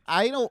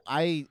 I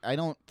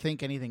don't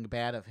think anything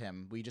bad of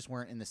him. We just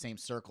weren't in the same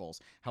circles.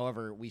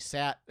 However, we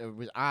sat. It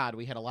was odd.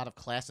 We had a lot of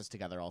classes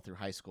together all through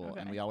high school,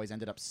 and Okay. we always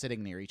ended up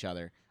sitting near each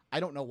other. I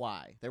don't know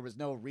why. There was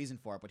no reason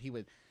for it, but he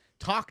would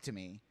talk to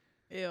me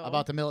Ew.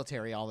 about the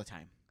military all the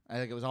time. I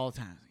think it was all the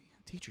time.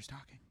 Teacher's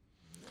talking.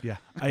 Yeah.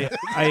 I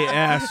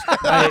asked.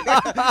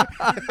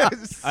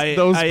 I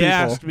Those I people.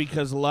 asked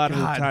because a lot of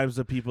the God. times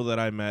the people that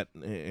I met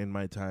in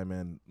my time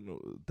and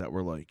that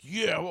were like,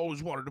 "Yeah, I've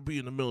always wanted to be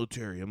in the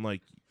military." I'm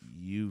like,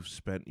 "You've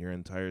spent your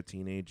entire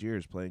teenage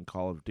years playing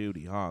Call of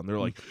Duty, huh?" And they're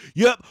like,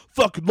 "Yep,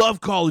 fucking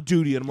love Call of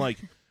Duty." And I'm like,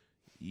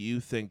 "You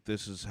think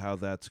this is how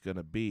that's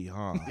gonna be,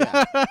 huh?"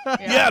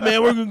 Yeah,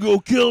 man, we're gonna go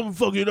kill them,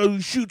 fucking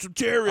shoot some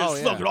terrorists. Oh,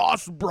 yeah. Fucking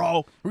awesome,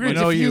 bro. We're You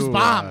gonna know defuse you,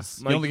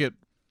 bombs. you only get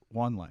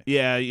One life.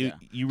 Yeah, Yeah.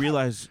 you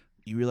realize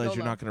you're YOLO.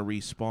 not going to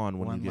respawn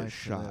when One you get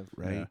life to shot, live.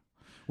 right? Yeah.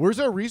 Where's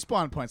our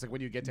respawn points? Like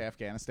when you get to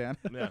Afghanistan?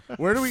 Yeah.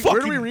 Where do we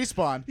Fucking-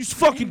 respawn? These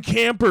fucking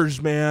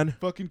campers, man.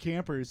 Fucking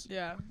campers.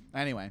 Yeah.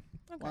 Anyway.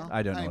 Okay. Well,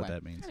 I don't know anyway. what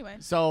that means. Anyway.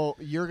 So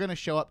you're gonna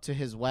show up to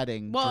his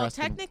wedding. Well, dressed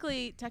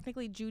in-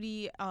 technically,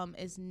 Judy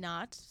is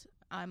not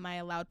my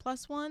allowed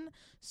 +1,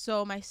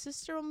 so my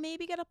sister will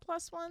maybe get a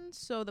 +1.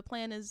 So the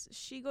plan is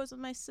she goes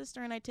with my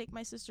sister and I take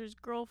my sister's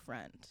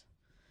girlfriend.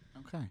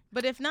 Okay.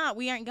 But if not,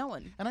 we aren't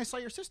going. And I saw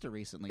your sister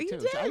recently You too.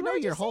 did? I know Where'd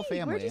you your whole see?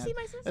 family. Where'd you see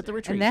my sister? At the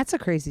retreat. And that's a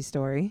crazy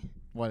story.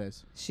 What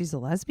is? She's a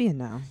lesbian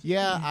now.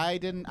 Yeah, I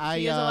didn't.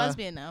 She is a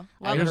lesbian now.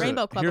 Love Here's the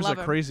Rainbow Club. I Here's love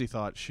a her. crazy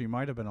thought. She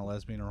might have been a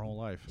lesbian her whole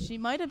life. She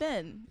might have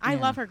been. I Yeah.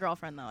 love her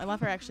girlfriend though. I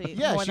love her actually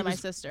Yeah, more she than my was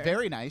sister.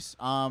 very nice.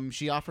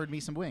 She offered me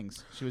some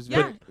wings. She was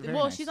yeah. very, very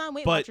Well, nice. she's on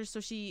Weight But- Watchers, so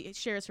she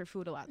shares her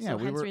food a lot. Yeah, so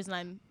we hence were- the reason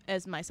I'm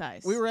as my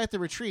size. We were at the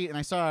retreat, and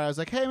I saw her. I was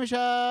like, "Hey,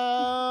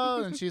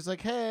 Michelle," and she's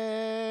like,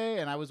 "Hey,"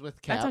 and I was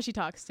with Kat. That's how she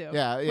talks too.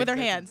 Yeah, With her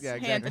exactly. hands. Yeah,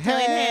 Hands. exactly.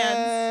 Italian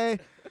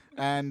hands. Hey!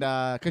 And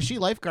because she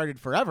lifeguarded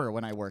forever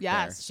when I worked there,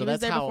 Yes, so she was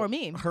that's there how before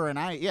me. Her and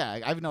I, yeah,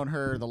 I've known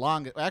her the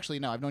longest. Actually,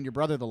 no, I've known your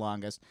brother the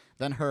longest,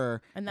 then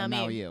her, And now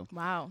now me. you.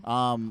 Wow.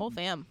 Whole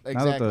fam. Now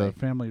Exactly. that the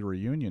family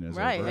reunion is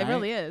Right. over. It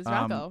really is. Um,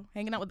 Rocco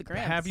hanging out with the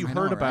Gramps. Have you I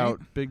heard know, about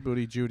right? Big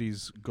Booty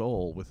Judy's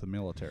goal with the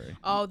military?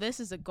 Oh, this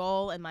is a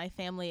goal, and my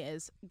family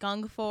is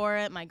gung for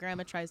it. My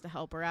grandma tries to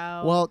help her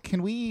out. Well,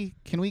 can we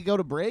go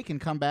to break and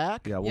come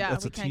back? Yeah, well, yeah,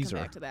 that's we a can teaser.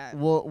 come back to that.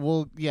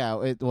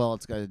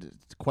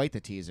 It's quite the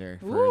teaser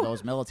for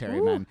those military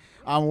men.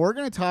 We're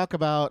going to talk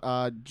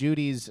about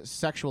Judy's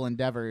sexual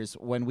endeavors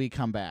when we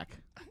come back.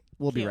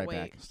 We'll be Can't right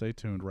wait. back. Stay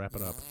tuned. Wrap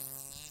it up.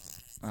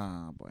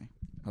 Oh boy,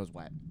 that was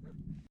wet.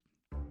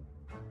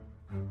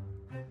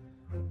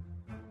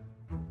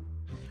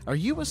 Are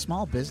you a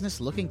small business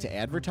looking to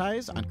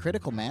advertise on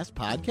Critical Mass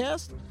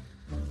Podcast?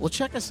 Well,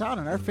 check us out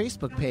on our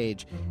Facebook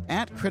page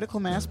at Critical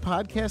Mass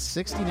Podcast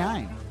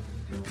 69.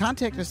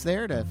 Contact us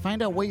there to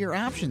find out what your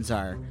options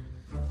are.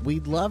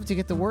 We'd love to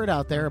get the word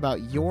out there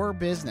about your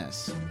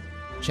business.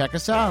 Check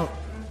us out.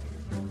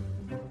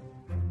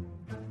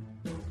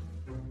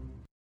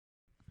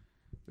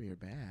 We're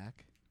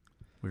back.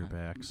 We're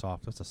back.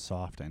 Soft. That's a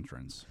soft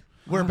entrance.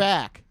 We're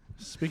back.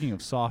 Speaking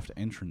of soft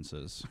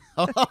entrances,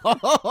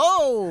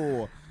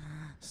 Oh,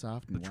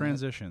 soft and the wet.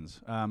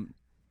 transitions.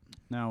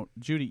 Now,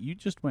 Judy, you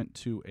just went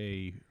to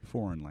a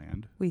foreign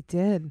land. We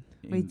did.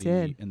 We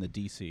did. In the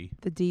DC.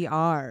 The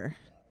DR,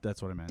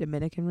 That's what I meant.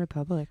 Dominican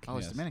Republic. Oh,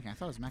 it's Yes. Dominican. I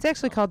thought it was It's Mexico.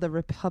 actually called the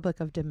Republic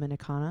of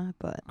Dominicana,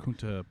 but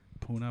Punta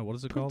Puna. What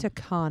is it called? Punta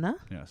Cana.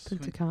 Yes.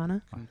 Punta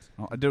Cana.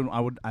 Oh, I don't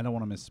want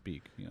to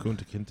misspeak. You know.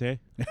 Kunta Kinte.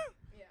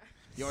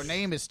 Your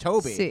name is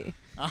Toby. See.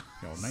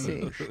 Your See.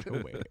 name is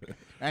Toby.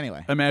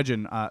 Anyway.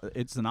 Imagine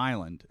it's an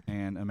island,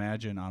 and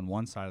imagine on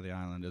one side of the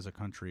island is a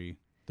country,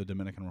 the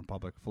Dominican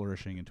Republic,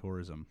 flourishing in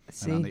tourism,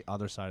 and on See. the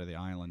other side of the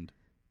island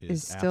Is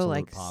is still absolute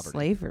like poverty.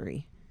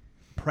 Slavery.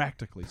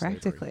 Practically slavery.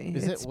 Practically.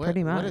 Is it's it what,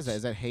 pretty much. What is that?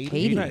 Is that Haiti?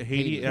 Haiti. Isn't that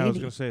Haiti? Yeah, I was Haiti.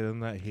 going to say, isn't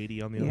that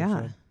Haiti on the Yeah.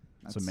 other side?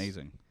 It's That's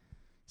amazing.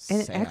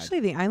 And sad. actually,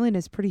 the island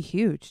is pretty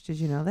huge. Did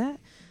you know that?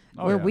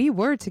 Oh, Where yeah. we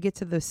were to get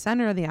to the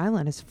center of the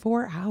island is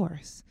 4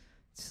 hours.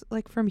 It's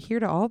like from here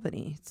to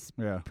Albany. It's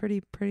Yeah.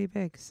 pretty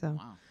big. So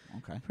Wow.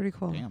 Okay. pretty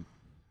cool. Damn.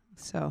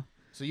 So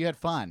So you had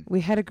fun. we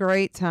had a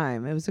great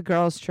time. It was a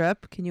girls'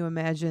 trip. Can you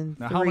imagine?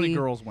 Now, 3? how many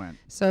girls went?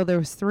 So there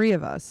was 3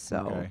 of us. So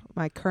Okay.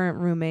 my current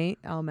roommate,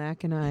 Al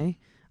Mac, and I,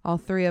 all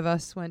 3 of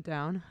us went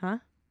down. Huh?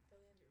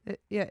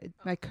 Yeah,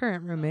 my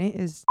current roommate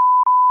is.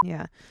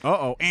 Yeah.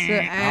 Uh-oh. So,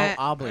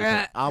 I'll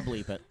bleep it. I'll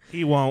bleep it.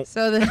 He won't.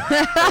 So the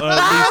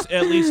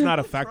at least not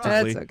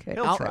effectively. That's okay.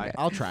 I'll It's try. okay.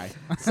 I'll try.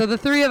 So the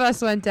 3 of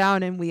us went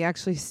down, and we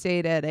actually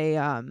stayed at a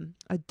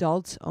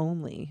adults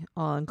only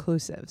all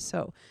inclusive.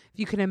 So if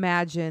you can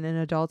imagine an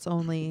adults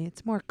only,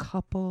 it's more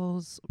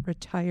couples,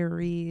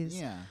 retirees.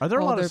 Yeah. Are there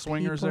a lot older of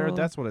swingers there? people.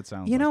 That's what it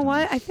sounds like. You know to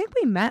what? me. I think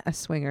we met a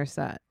swinger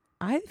set.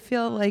 I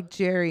feel like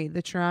Jerry,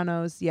 the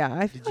Torontos. Yeah,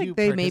 I feel Did you like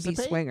they may be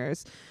participate?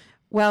 swingers.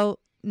 Well,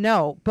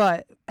 no,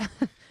 but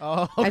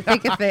Oh. I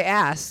think if they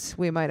asked,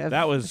 we might have.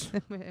 That was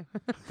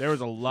there was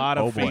a lot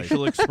of Oh, boy.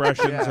 facial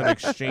expressions Yeah. and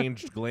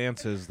exchanged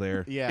glances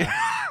there. Yeah.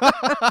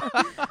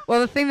 Well,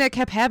 the thing that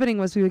kept happening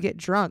was we would get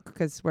drunk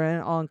because we're in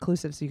all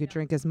inclusive, so you could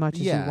drink as much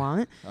as Yeah. you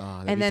want. Oh,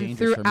 that'd And be then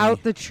dangerous for throughout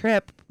me. the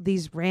trip,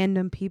 these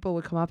random people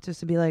would come up to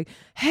us and be like,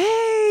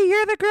 "Hey,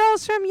 you're the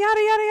girls from yada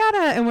yada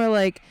yada," and we're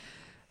like,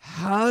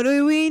 "How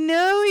do we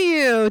know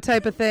you?"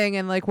 type of thing,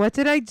 and like, "What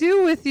did I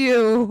do with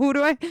you? Who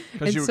do I?" Because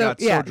And you so- got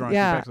so yeah, drunk,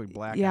 yeah, you actually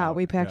blacked Yeah, out.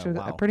 we packed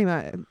wow. pretty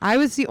much. I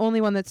was the only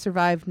one that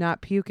survived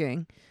not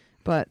puking,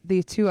 but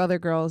the 2 other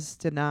girls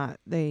did not.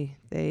 They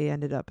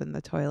ended up in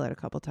the toilet a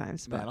couple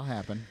times. But That'll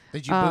happen.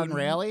 Did you boot and Um,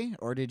 rally,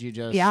 or did you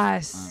just?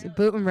 yes,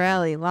 boot and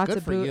rally, lots Good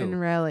of for boot you. and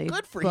rally.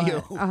 Good for but,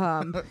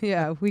 you.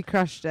 Yeah, we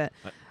crushed it.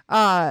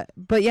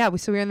 But yeah,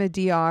 so we were in the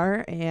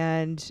DR,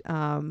 and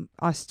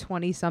us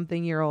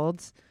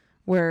 20-something-year-olds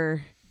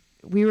were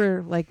we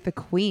were like the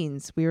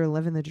queens. We were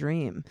living the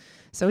dream.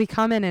 So we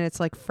come in and it's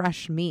like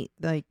fresh meat.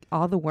 Like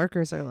all the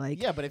workers are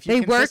like, Yeah, but if they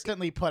you work.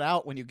 consistently put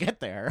out when you get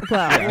there.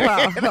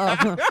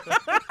 Well,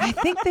 I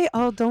think they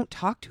all don't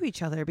talk to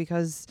each other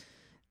because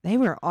they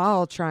were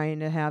all trying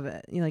to have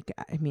it. Like,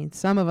 I mean,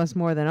 some of us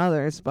more than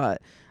others,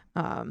 but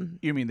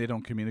You mean they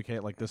don't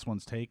communicate like this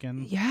one's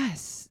taken?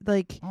 yes,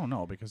 like Oh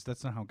no, because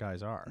that's not how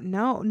guys are.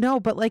 no,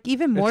 but like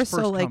even more It's so,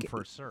 first come, like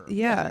first serve.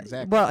 yeah,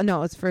 exactly. well,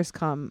 no, it's first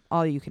come,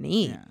 all you can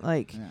eat. Yeah,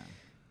 Like, yeah.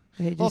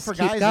 they Well, just for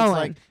keep guys, going. it's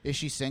like, is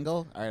she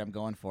single? All right, I'm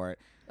going for it.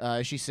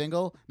 Is she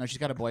single? No, she's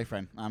got a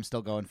boyfriend. I'm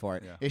still going for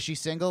it. Yeah. Is she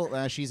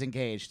single? She's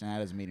engaged. That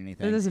doesn't mean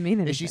anything. That doesn't mean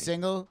anything. Is she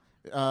single?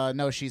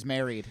 No, she's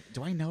married.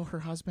 Do I know her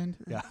husband?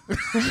 Yeah.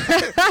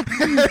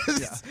 And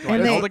I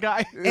know they- the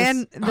guy.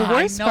 and the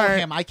worst I know part,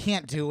 him. I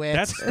can't do it.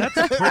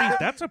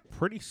 That's a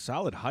pretty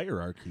solid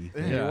hierarchy.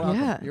 You're Yeah. welcome.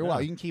 Yeah. You're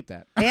welcome. You can keep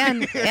that.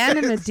 and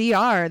in the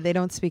DR they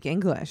don't speak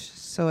English,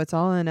 so it's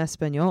all in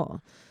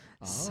Espanol.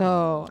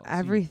 So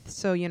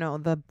so you know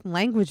the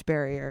language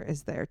barrier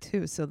is there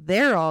too. So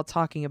they're all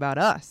talking about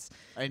us.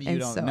 And you And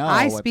don't so know.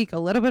 I what- speak a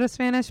little bit of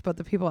Spanish, but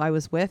the people I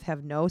was with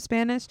have no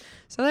Spanish.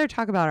 So they're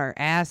talking about our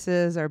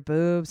asses, our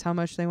boobs, how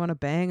much they want to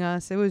bang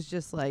us. It was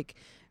just like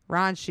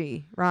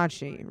raunchy,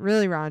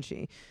 really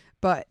raunchy.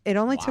 But it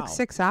only took Wow.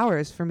 6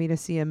 hours for me to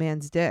see a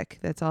man's dick.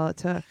 That's all it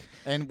took.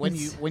 And when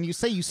you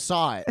say you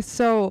saw it,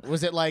 So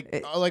was it like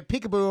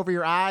peekaboo over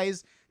your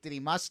eyes? Did he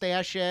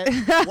mustache it?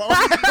 The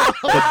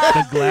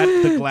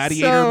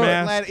gladiator So-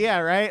 mask. Yeah,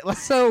 right.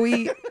 so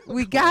we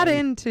got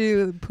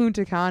into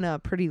Punta Cana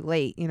pretty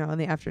late, you know, in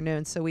the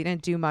afternoon. So we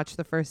didn't do much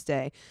the first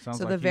day. Sounds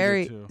so like the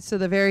you did too.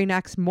 the very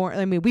next morning,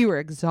 I mean, we were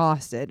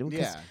exhausted because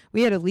Yeah.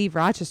 we had to leave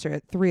Rochester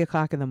at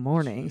 3:00 in the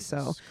morning. So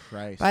Jesus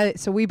Christ.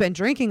 so we've been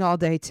drinking all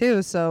day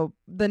too. So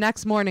the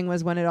next morning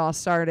was when it all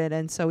started,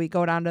 and so we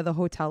go down to the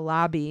hotel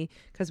lobby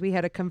because we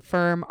had to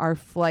confirm our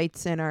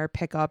flights and our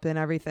pickup and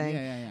everything,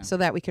 Yeah. so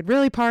that we could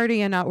really party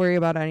and not worry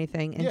about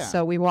anything. And Yeah.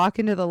 so we walk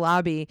into the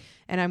lobby,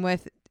 and I'm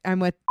with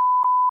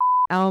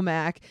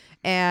Elmac,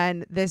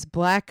 and this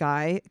black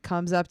guy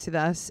comes up to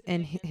us,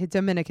 and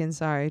Dominican,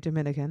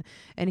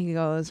 and he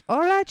goes,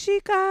 "Hola,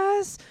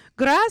 chicas,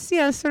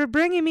 gracias for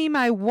bringing me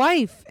my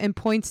wife," and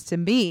points to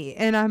me,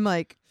 and I'm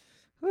like,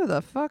 "Who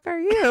the fuck are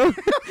you?"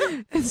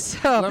 And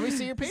so Let me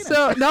see your penis.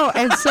 So no,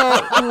 and so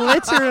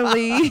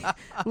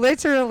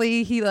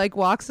literally, he like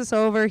walks us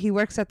over. He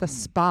works at the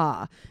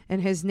spa,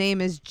 and his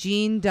name is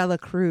Gene Dela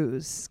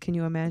Cruz. Can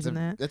you imagine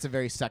that? That's a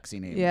very sexy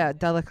name. Yeah,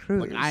 Dela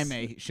Cruz. Like I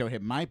may show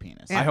him my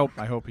penis. I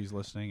hope he's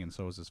listening, and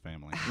so is his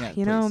family. Yeah,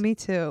 You know, please. me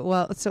too.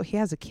 Well, so he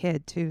has a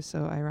kid too.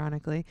 So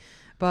ironically,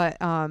 but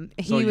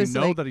he So was you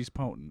know like, that he's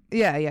potent.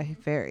 yeah,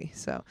 very.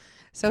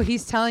 So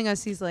he's telling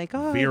us, he's like,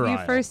 "Oh, you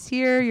Virile. first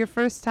here, your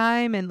first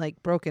time," and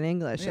like broken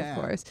English, Yeah.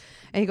 of course.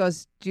 And he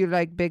goes, "Do you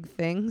like big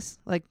things?"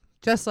 Like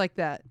just like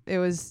that. It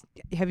was,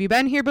 "Have you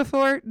been here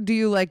before? Do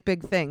you like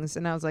big things?"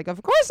 And I was like,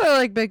 "Of course I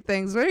like big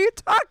things. What are you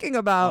talking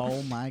about?"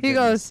 Oh my He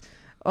goodness. goes,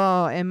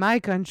 "Oh, in my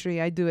country,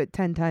 I do it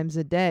 10 times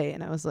a day."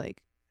 And I was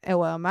like,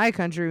 well, in my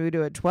country, we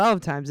do it 12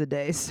 times a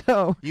day.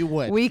 So You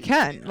would. we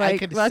can. I Like,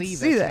 could let's see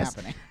see this this.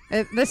 happening.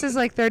 This is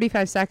like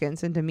 35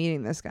 seconds into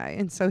meeting this guy.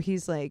 And so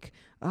he's like,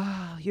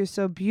 "Oh, you're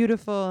so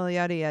beautiful,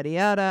 yada, yada,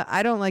 yada."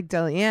 I don't like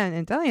Delianne.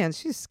 And Delianne,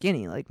 she's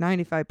skinny, like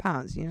 95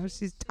 pounds. You know,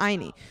 she's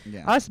tiny.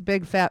 Yeah. Us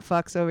big fat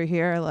fucks over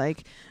here are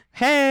like,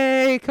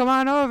 "Hey, come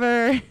on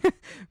over.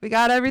 We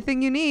got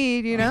everything you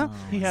need," you know?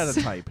 He had a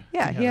type.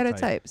 Yeah, he had a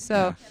type.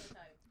 So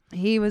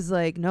he was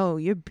like, "No,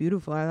 you're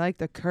beautiful. I like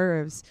the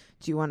curves.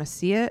 Do you want to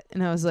see it?"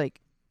 And I was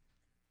like,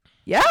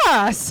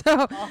 "Yeah."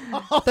 So,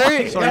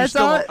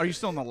 Are you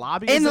still in the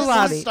lobby? In the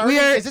lobby.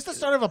 Is this the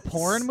start of a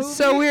porn movie?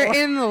 So we're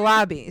in the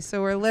lobby.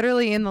 So we're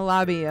literally in the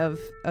lobby of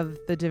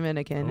the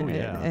Dominican Oh,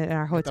 yeah. in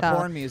our With the hotel.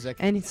 porn music.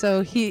 And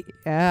so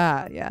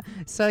yeah.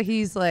 So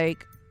he's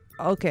like,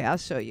 "Okay, I'll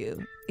show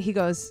you." He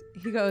goes,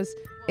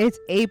 "It's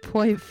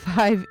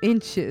 8.5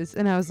 inches."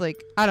 And I was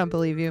like, "I don't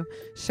believe you.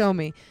 Show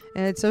me."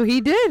 And so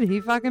he did.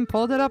 He fucking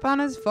pulled it up on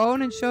his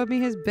phone and showed me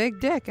his big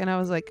dick. And I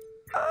was like,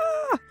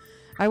 "Ah."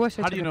 I wish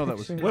I How took do you a know that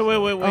was picture. his? Wait.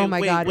 Oh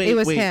my God. It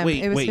was him.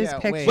 It was his Yeah,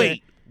 picture.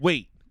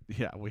 Wait.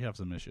 Yeah, we have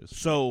some issues.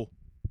 So,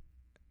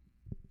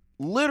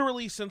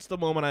 literally since the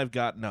moment I've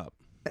gotten up,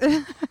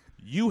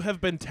 you have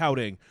been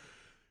touting,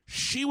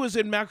 "She was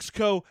in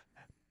Mexico,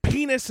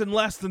 penis in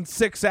less than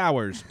 6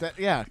 hours."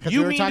 Yeah. 'cause we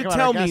You were mean talking to about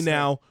tell our me guest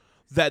now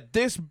that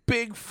this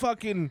big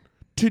fucking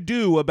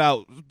to-do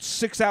about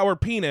 6-hour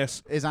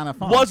penis is on a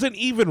phone. wasn't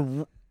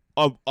even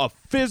a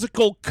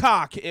physical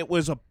cock, it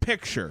was a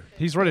picture.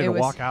 He's ready It to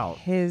was walk out.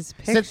 His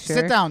picture.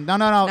 Sit down. No.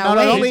 Now Don't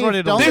wait. leave. He's ready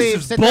to Don't leave. leave.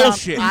 This is Sit down.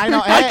 bullshit. I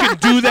know. I can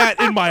do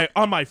that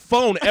on my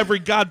phone every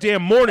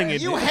goddamn morning.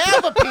 You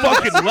have a penis.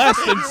 fucking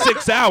less than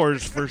 6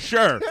 hours for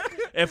sure.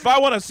 If I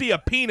want to see a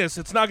penis,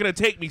 it's not going to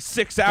take me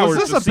 6 hours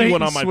Was to this a see bait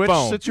one and on my switch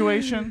phone.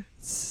 situation?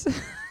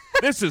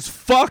 This is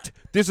fucked.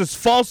 This is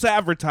false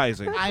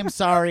advertising. I'm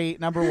sorry.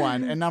 Number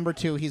one, and number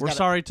two, We're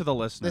sorry to the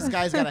listener. This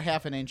guy's got a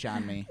half an inch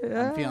on me.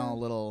 I'm feeling a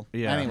little.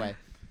 Yeah. Anyway,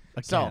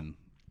 Again. So-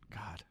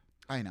 God.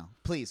 I know.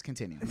 Please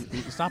continue.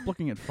 Stop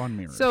looking at fun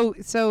mirrors.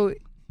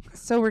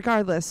 So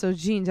regardless, so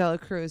Gene Dela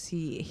Cruz,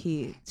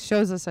 he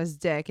shows us his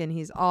dick and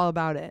he's all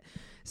about it.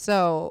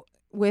 So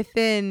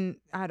within,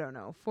 I don't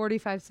know,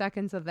 45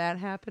 seconds of that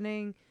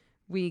happening,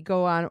 we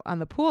go on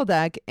the pool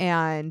deck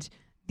and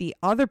the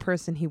other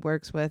person he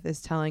works with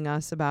is telling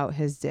us about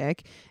his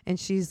dick. And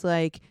she's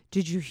like,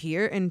 did you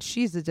hear? And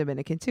she's a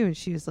Dominican too. And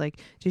she was like,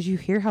 did you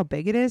hear how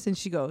big it is? And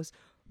she goes,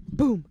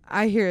 boom,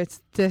 I hear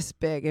it's this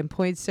big, and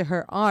points to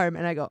her arm.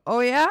 And I go, oh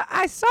yeah,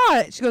 I saw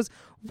it. She goes,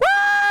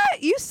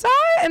 what? You saw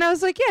it? And I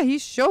was like, yeah, he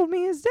showed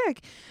me his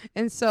dick.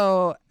 And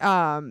so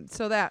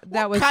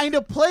that was kind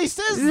of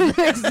places.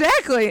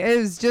 Exactly. It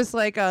was just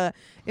like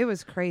it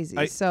was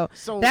crazy. So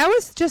that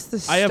was just the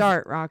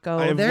start,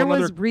 Rocco. There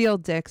was real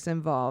dicks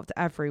involved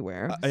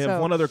everywhere. I have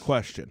one other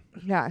question.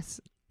 Yes.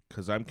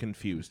 Because I'm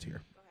confused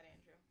here. Go ahead,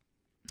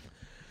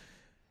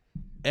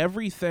 Andrew.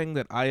 Everything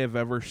that I have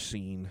ever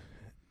seen,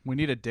 we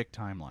need a dick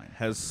timeline.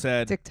 Has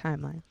said dick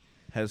timeline.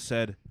 Has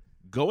said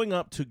going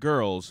up to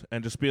girls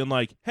and just being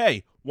like,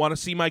 "Hey, want to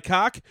see my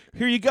cock?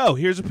 Here you go.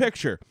 Here's a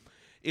picture,"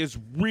 is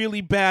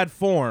really bad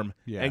form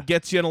and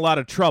gets you in a lot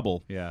of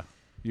trouble. Yeah,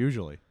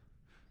 usually.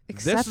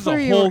 Except this is for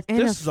a you're whole. in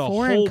This a is a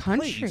foreign whole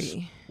country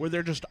place where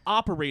they're just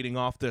operating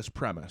off this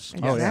premise.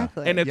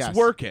 Exactly. And it's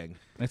working.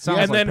 It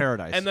sounds like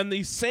paradise. And then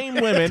these same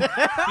women,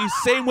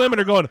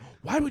 are going,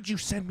 "Why would you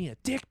send me a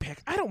dick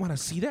pic? I don't want to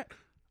see that."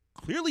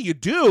 Clearly you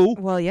do.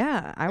 Well,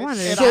 yeah, I wanted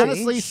It to see.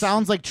 honestly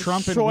sounds like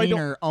Trump and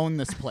Weiner own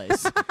this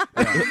place.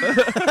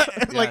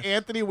 Like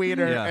Anthony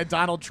Weiner and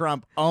Donald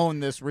Trump own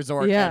this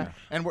resort. Yeah.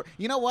 And we're,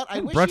 you know what?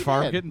 I wish Brett he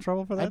Favre did. get in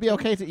trouble for that? I'd be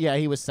okay. Yeah,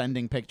 he was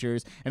sending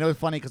pictures. And it was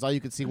funny because all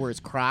you could see were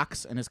his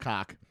Crocs and his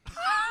cock.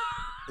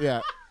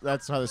 Yeah,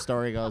 that's how the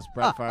story goes.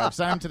 Brett Favre.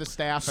 Sent him to the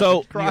staff.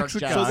 So, at the New York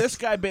Jets. so this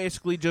guy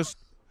basically just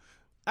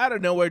out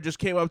of nowhere just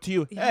came up to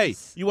you. Yes.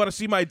 Hey, you want to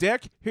see my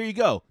dick? Here you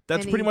go.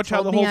 That's And pretty he much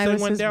how told the me whole I thing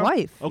was went his down.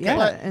 wife. Okay,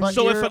 Yeah, and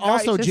so if you're it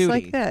also just Judy,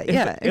 like that. If-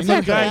 Yeah, if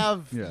exactly.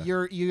 you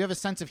have you have a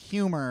sense of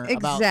humor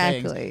about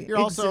Exactly, things. You're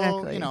also,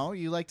 exactly. you know,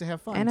 you like to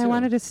have fun. And too. I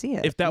wanted to see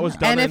it. If that was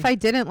done, and in, if I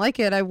didn't like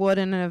it, I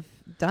wouldn't have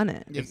done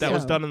it. if that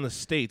was So, done in the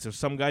States, if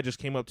some guy just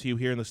came up to you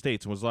here in the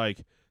States and was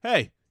like,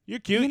 "Hey, you're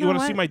cute. You, know want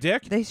to see what? my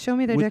dick?" They show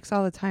me their Would- dicks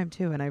all the time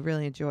too, and I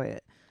really enjoy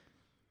it.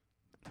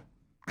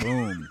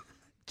 Boom.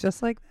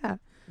 Just like that.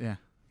 Yeah.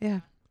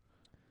 Yeah.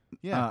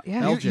 Yeah.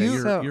 Yeah.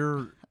 LJ, So-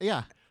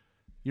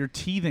 you're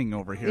teething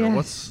over here.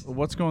 Yes.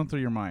 What's going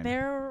through your mind?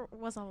 There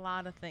was a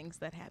lot of things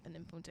that happened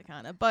in Punta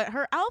Cana, but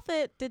her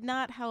outfit did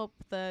not help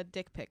the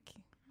dick pic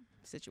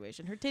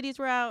situation. Her titties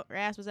were out, her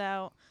ass was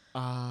out.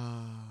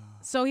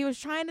 So he was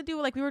trying to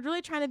do, like, we were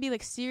really trying to be,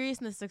 like, serious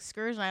in this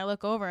excursion. I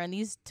look over, and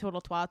these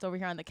total twats over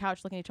here on the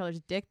couch looking at each other's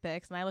dick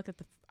pics, and I looked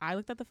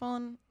at the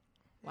phone.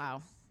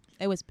 Wow.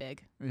 It was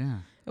big. Yeah.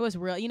 It was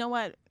real. You know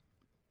what?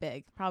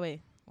 Big.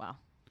 Probably. Wow.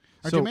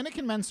 Are So-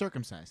 Dominican men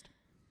circumcised?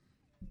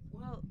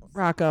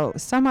 Rocco,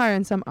 some are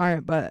and some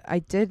aren't, but I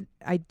did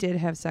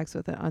have sex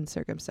with an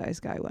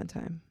uncircumcised guy one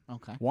time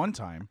Okay. One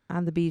time.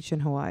 on the beach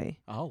in Hawaii.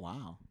 Oh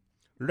wow.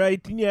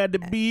 Right near the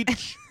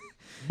beach,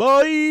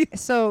 boy.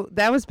 So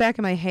that was back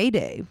in my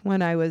heyday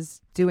when I was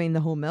doing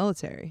the whole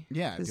military.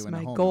 Yeah, Because doing the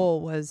my whole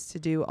goal was to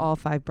do all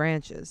 5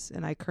 branches,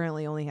 and I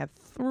currently only have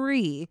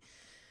 3.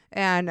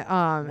 And What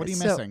are you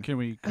missing? Can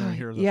we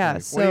hear the yeah,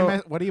 three?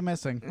 so What are you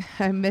missing?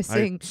 I'm I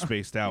missing.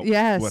 spaced out.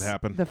 Yes, What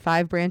happened? the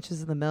 5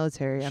 branches of the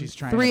military. I'm She's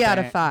trying 3 to out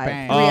bang- of 5.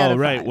 bang. 3 out Oh, of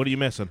right. 5. What are you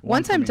missing?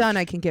 Once from I'm each. done,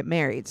 I can get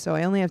married. So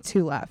I only have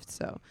 2 left.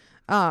 So,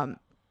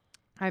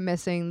 I'm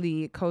missing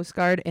the Coast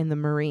Guard and the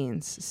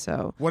Marines.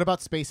 So What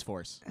about Space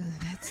Force?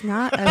 that's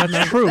not.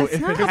 That's true. That's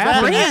If not it a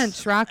happens,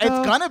 branch, Rocco.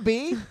 It's gonna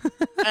be,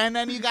 and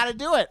then you got to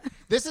do it.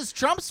 This is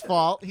Trump's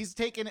fault. He's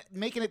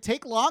making it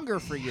take longer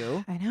for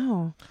you. I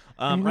know.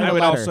 I Write a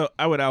would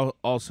letter.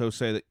 also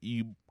say that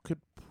you could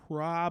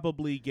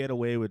probably get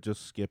away with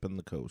just skipping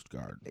the Coast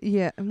Guard.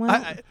 Yeah.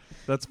 Well,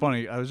 That's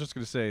funny. I was just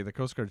going to say the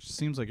Coast Guard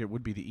seems like it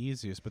would be the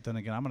easiest, but then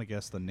again, I'm going to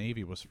guess the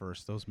Navy was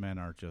first. Those men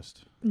are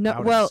just no. out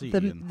at Well, sea the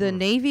and- the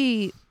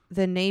Navy.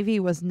 The Navy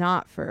was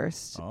not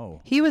first. Oh.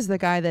 He was the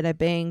guy that I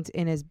banged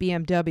in his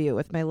BMW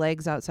with my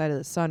legs outside of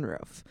the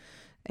sunroof,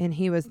 and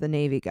he was the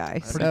Navy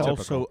guy.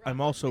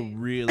 I'm also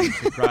really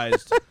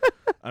surprised.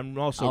 I'm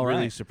also All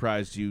really right.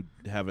 surprised you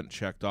haven't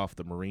checked off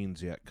the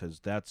Marines yet,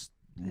 because that's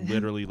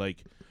literally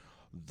like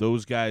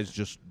those guys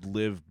just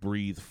live,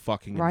 breathe,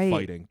 fucking, Right. and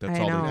fighting. That's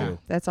I all know. they do.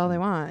 That's all they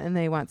want, and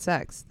they want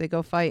sex. They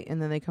go fight,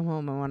 and then they come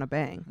home and want to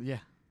bang. Yeah,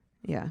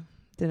 Yeah,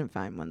 didn't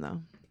find one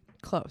though.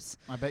 Close.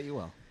 I bet you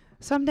will.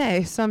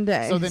 Someday. So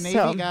the Navy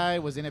So, guy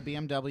was in a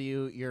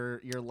BMW.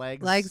 Your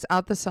legs. legs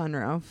out the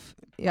sunroof.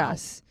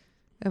 Yes,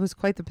 it was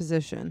quite the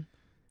position.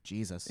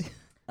 Jesus.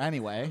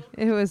 Anyway,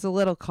 It was a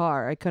little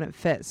car. I couldn't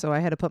fit, so I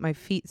had to put my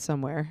feet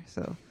somewhere.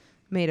 So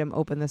made him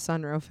open the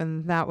sunroof,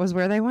 and that was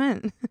where they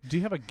went. Do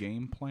you have a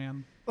game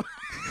plan?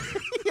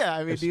 yeah.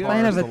 I mean, As do you far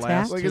Plan as of the attack?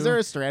 last like? two? Is there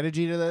a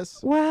strategy to this?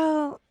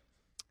 Well,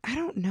 I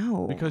don't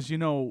know. Because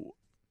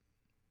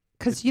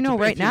Because if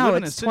right you now live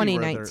in a it's city where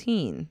they're-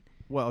 2019.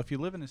 Well, if you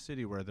live in a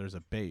city where there's a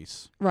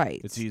base,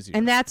 Right. it's easier.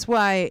 And that's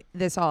why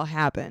this all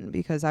happened,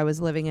 because I was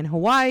living in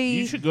Hawaii.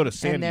 You should go to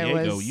San and there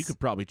Diego. was- You could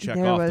probably check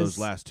there off was- those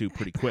last two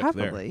pretty quick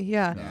Probably, there.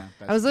 yeah. Yeah,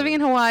 I was living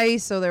in Hawaii,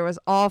 so there was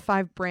all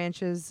 5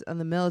 branches of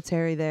the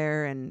military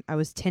there, and I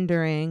was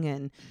Tindering,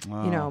 and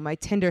my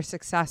Tinder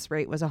success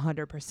rate was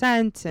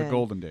 100%. the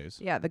golden days.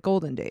 Yeah, the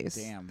golden days.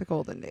 Damn. The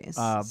golden days.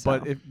 But So,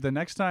 if the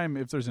next time,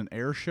 if there's an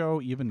air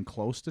show even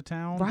close to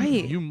town,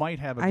 Right. you might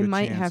have a I good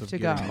might chance have of to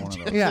go. getting one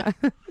of those. Yeah.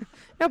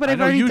 No, but I I've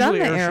know already done usually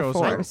the Air shows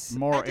Force. are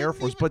more Air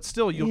Force, but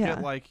still you'll Yeah.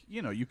 get like,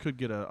 you could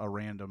get a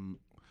random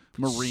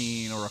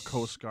Marine or a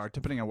Coast Guard,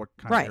 depending on what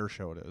kind Right. of air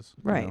show it is.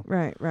 Right.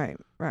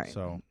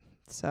 So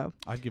So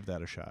I'd give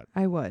that a shot.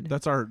 I would.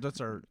 That's our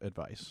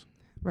advice.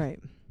 Right.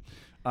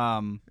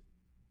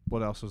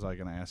 What else was I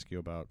going to ask you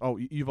about? Oh,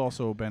 you've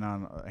also been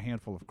on a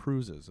handful of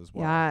cruises as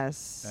well.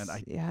 Yes. And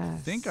I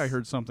yes. think I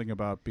heard something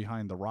about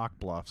behind the rock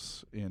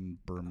bluffs in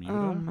Bermuda.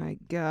 Oh my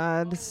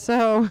God.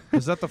 So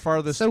Is that the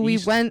farthest So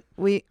east? Wow.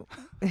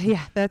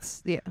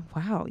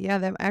 Yeah,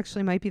 that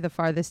actually might be the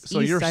farthest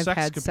So east your I've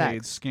had sexcapades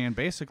sex. scan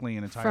basically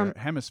an entire From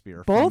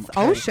hemisphere. Both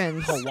from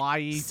oceans.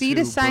 Hawaii sea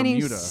to to shining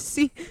Bermuda.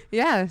 sea.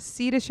 Yeah,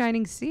 sea to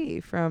shining sea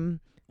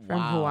from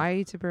Wow.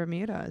 Hawaii to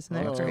Bermuda. Isn't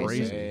that That's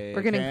crazy? crazy.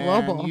 We're getting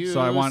global. Can So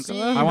I want you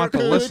I want the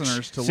see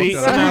listeners to See,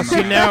 look that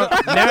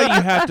up. now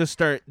you have to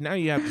start. Now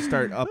you have to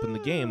start up in the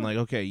game. Like,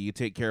 okay, you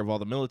take care of all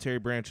the military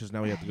branches.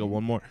 Now we have to go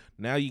one more.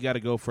 Now you got to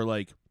go for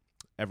like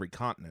every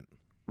continent.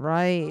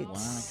 Right.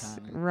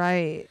 continent.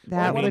 Right. Well,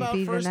 That what would about be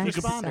the first next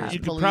responders? step. You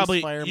could Police,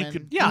 probably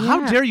firemen. Yeah,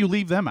 how Yeah. dare you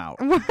leave them out?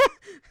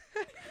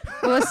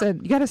 Well,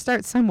 listen, you got to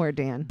start somewhere,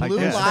 Dan. I Blue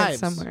guess. Start lives.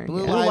 somewhere.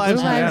 Blue yeah.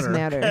 lives matter.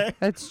 matter.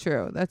 That's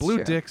true. That's Blue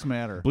true. dicks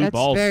matter. Blue That's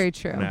balls very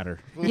true. matter.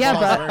 Blue Yeah,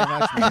 balls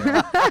but- very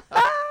much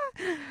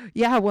matter.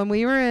 Yeah, when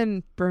we were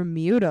in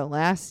Bermuda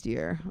last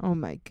year, oh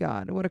my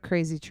God, what a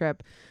crazy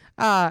trip.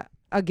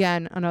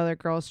 Again, another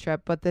girls'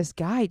 trip, but this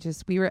guy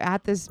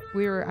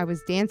I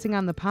was dancing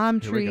on the palm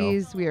Here we go.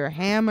 trees. We were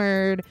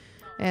hammered.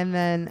 And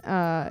then,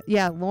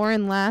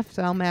 Lauren left,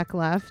 Elmac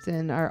left,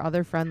 and our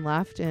other friend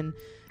left. And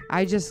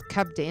I just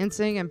kept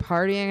dancing and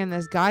partying. And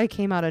this guy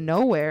came out of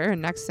nowhere.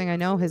 And next thing I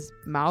know, his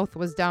mouth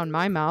was down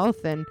my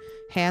mouth and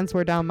hands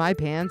were down my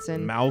pants.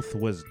 And Mouth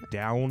was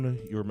down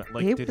your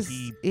like. it Did was,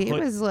 he? it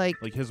put, was like,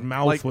 his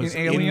mouth Like was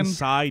in Alien?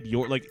 inside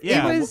your like. It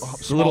Yeah, was-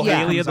 the little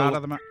yeah. alien. Comes out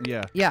of the mouth.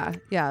 Yeah.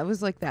 yeah, it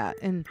was like that.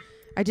 And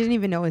I didn't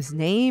even know his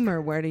name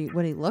or what he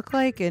looked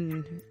like.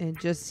 And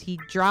just, he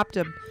dropped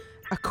a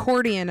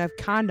accordion of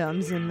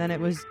condoms. And then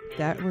that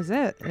was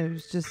it. It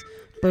was just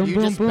boom, You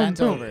boom, just boom, bent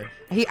boom. over.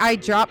 I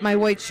dropped my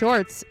white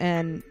shorts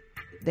and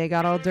they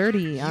got all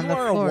dirty on You the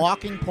are floor. a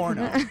walking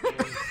porno.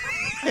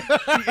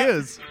 He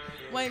is.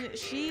 When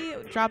she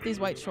dropped these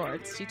white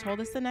shorts, she told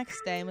us the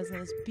next day and was in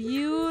this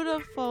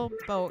beautiful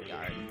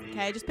boatyard.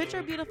 Okay, just picture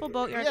a beautiful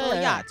boatyard full of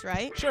Yeah. yachts,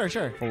 right? Sure.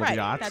 Full Right, of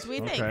yachts. that's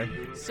what we okay.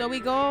 think. So we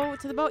go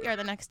to the boatyard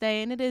the next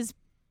day, and it is.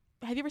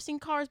 Have you ever seen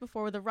cars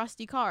before with the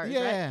rusty cars?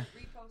 Right? Yeah.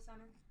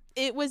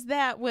 It was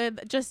that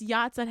with just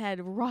yachts that had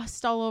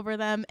rust all over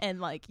them,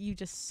 and like you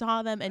just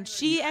saw them. And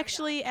she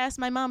actually asked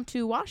my mom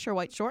to wash her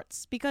white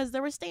shorts because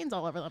there were stains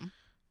all over them.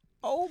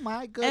 Oh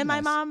my goodness. And my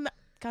mom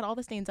got all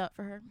the stains up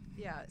for her.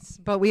 Yes,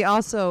 but we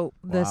also,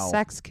 the Wow.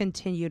 sex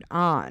continued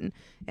on,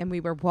 and we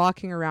were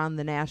walking around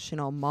the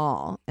National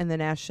Mall and the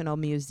National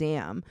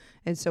Museum,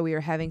 and so we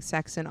were having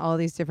sex in all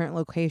these different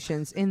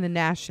locations in the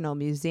National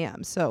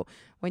Museum. So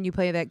when you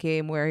play that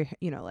game where,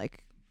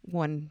 like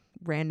one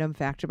random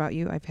fact about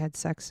you, I've had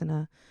sex in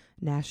a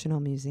National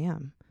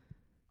Museum.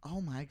 Oh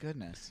my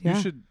goodness.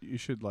 Yeah. You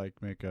should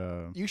like make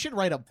a. You should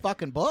write a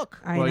fucking book.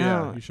 I Well, yeah,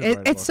 know. you should write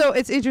a It's book. so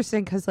it's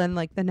interesting because then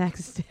like the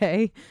next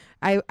day,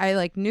 I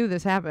like knew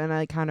this happened.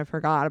 I kind of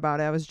forgot about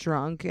it. I was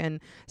drunk, and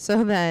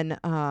so then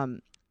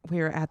we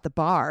were at the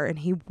bar, and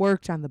he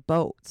worked on the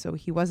boat, so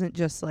he wasn't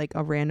just like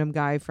a random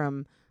guy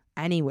from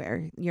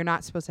anywhere. You're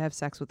not supposed to have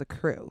sex with the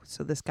crew,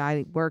 so this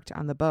guy worked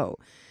on the boat,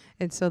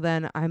 and so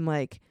then I'm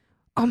like,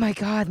 oh my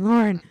God,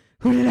 Lauren,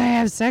 who did I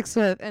have sex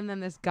with? And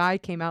then this guy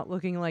came out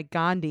looking like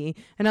Gandhi,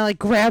 and I like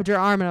grabbed her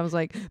arm, and I was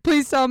like,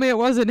 please tell me it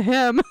wasn't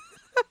him.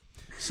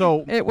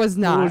 So It was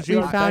not. Who's We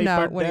your found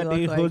diaper out what he daddy?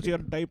 looked like. Who's your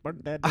diaper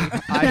daddy?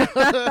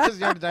 This is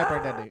your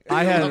diaper daddy.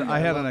 I had love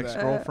an that.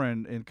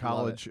 ex-girlfriend in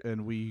college,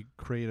 and we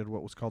created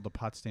what was called the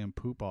Potsdam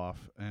Poop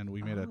Off, and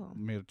we made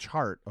a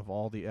chart of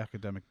all the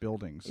academic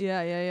buildings.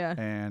 Yeah.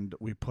 And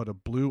we put a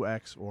blue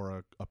X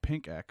or a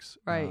pink X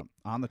Right.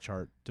 on the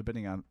chart,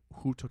 depending on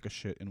who took a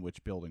shit in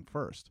which building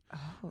first. Oh,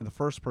 And the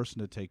first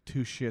person to take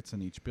 2 shits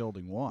in each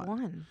building won.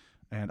 one.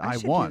 And I I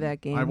should do won. that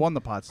game. I won the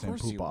Of Potsdam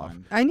course Poop you Off.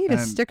 won. I need a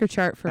And- sticker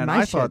chart for and my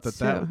I thought shits,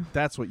 that too.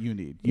 that's what you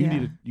need.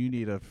 Yeah. You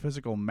need a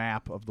physical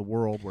map of the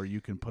world where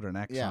you can put an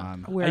X Yeah.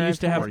 on Where I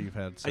used to I've have- where you've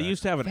had sex. I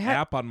used to have an That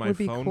app on my would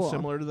be phone cool.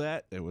 similar to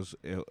that. It was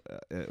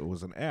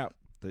an app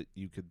that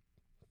you could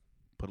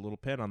put a little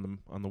pin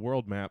on the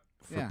world map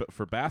for, Yeah.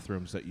 for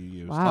bathrooms that you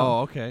used. Wow.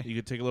 Oh, okay. You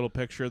could take a little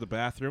picture of the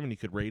bathroom and you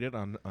could rate it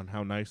on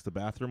how nice the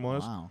bathroom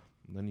was. Wow.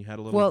 Then you had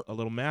a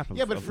little map of,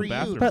 Yeah, but of for the you,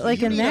 bathroom. But, like,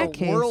 you in need that a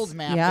case, world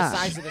map yeah. the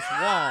size of this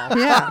wall.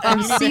 Yeah, And from you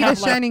need to sea to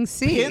have, like, shining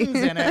sea. pins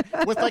in it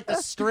with like the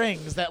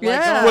strings that like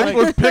Yeah. go, With- like,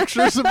 with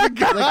pictures of the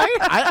guy. like,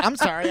 I'm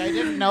sorry, I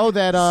didn't know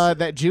that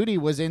that Judy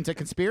was into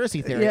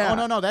conspiracy theory. Yeah.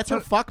 Oh no, that's her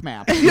fuck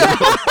map.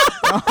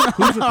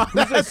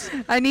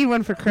 I need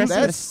one for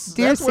Christmas.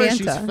 Dear that's where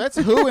Santa. that's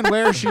who and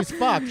where she's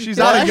fucked. She's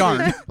out of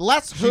yarn.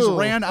 Less She's who.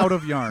 ran out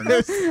of yarn.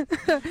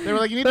 They were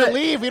like, you need to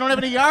leave. We don't have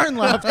any yarn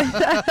left.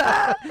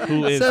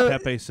 Who is So-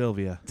 Pepe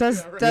Silvia?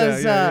 Does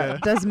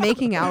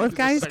making out with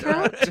guys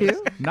count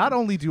too? Not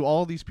only do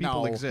all these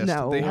people No. exist,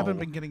 No. they haven't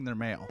been getting their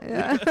mail. All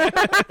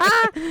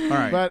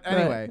right. But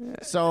anyway,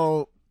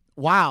 so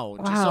wow.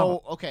 Wow.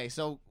 So okay,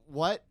 so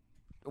what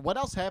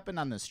else happened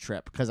on this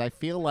trip? Because I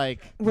feel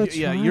like Which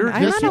yeah, one? you're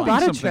I'm this on a one. lot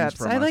Some of things trips.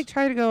 from I us. like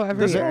try to go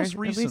every This year. most at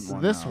recent least-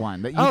 one. this now.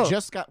 one that you Oh.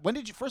 just got. When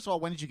did you? First of all,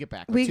 when did you get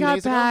back? Like We 2 got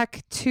days ago?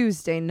 back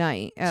Tuesday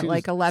night at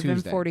like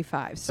Tuesday.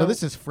 11:45. So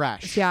this is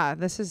fresh. yeah.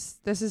 This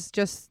is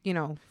just and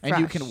you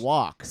fresh. can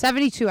walk.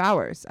 72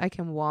 hours. I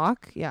can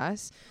walk.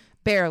 Yes,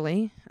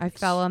 barely. I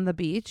fell on the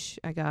beach.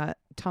 I got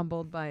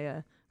tumbled by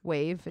a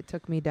wave. It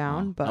took me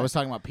down. But I was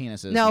talking about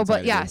penises. no, inside but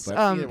of you, yes. but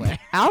either way.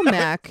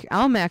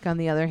 Almac on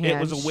the other hand, It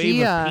was a wave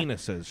she, of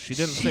penises. She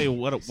didn't say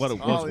what it was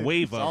all these-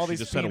 wave all of. She these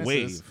just said a penises.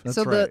 wave. That's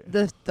so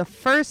right. the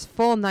first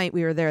full night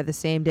we were there, the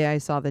same day I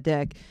saw the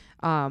dick,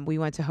 we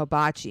went to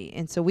Hibachi,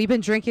 and so we've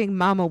been drinking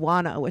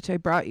Mamawana, which I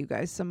brought you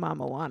guys some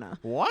Mamawana.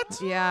 What?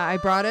 Yeah, I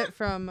brought it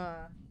from.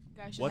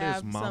 Guys should What is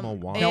have Mama some-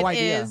 Wanda? No It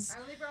idea. is-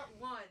 only brought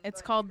one.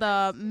 It's called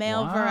the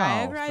male Wow,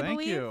 Viagra, I thank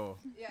believe. you.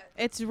 Yeah,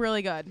 It's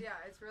really good. yeah,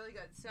 it's really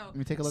good. So. Let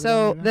me take a look.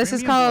 So at it. this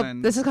is Premium called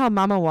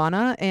blend.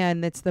 Mamawana,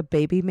 and it's the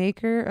baby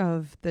maker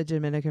of the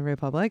Dominican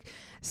Republic.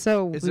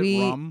 So Is it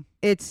rum?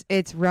 It's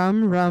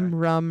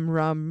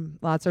rum,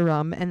 lots of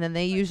rum, and then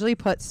they usually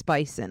put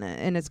spice in it,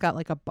 and it's got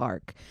like a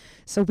bark.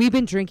 So we've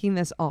been drinking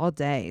this all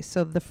day.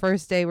 So the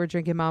first day we're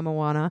drinking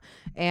Mamawana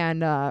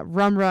and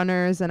rum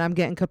runners, and I'm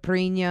getting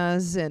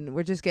Caprinas, and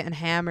we're just getting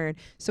hammered.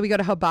 So we go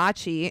to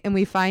Hibachi, and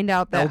we find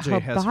out that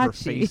LJ has her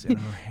Hibachi, face in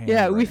her hand.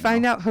 yeah, we right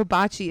find now. out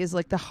Hibachi is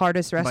like the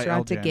hardest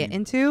restaurant to LJ, I get mean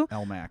into.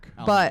 Elmac.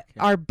 But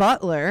yeah. our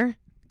butler,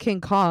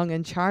 King Kong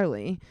and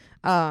Charlie,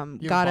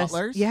 got us.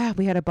 butlers? Yeah,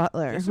 we had a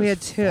butler. This we is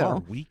had two. far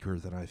weaker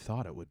than I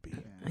thought it would be.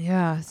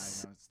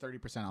 Yes. I know,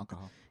 it's 30%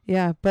 alcohol.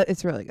 Yeah, but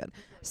it's really good.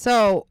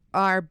 So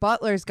our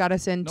butlers got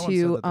us one into said that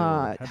they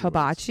were heavyweights.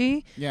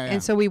 Hibachi. Yeah, yeah.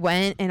 And so we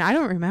went, and I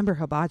don't remember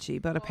Hibachi,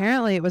 but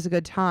apparently it was a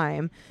good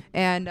time.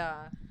 And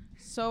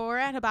So we're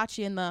at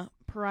Hibachi in the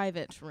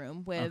private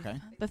room with Okay.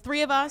 the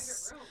three of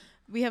us.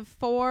 We have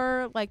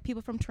 4 like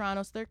people from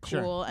Toronto, so they're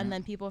Sure, cool, and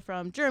then people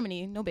from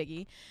Germany, no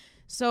biggie.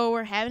 So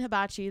we're having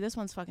hibachi. This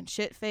one's fucking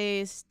shit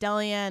faced.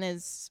 Delianne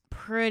is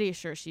pretty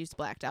sure she's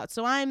blacked out.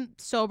 So I'm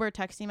sober,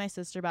 texting my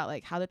sister about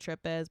like how the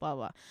trip is, blah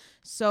blah.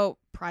 So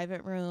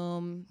private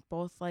room,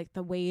 both like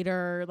the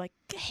waiter, like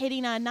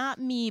hitting on not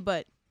me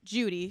but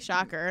Judy,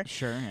 shocker.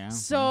 Sure, yeah.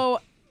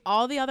 So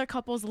all the other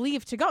couples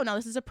leave to go. Now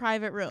this is a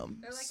private room.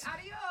 they're like,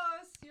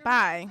 adios.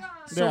 Bye.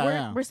 So Yeah, we're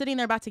yeah. we're sitting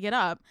there about to get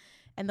up,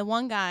 and the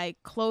one guy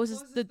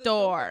closes the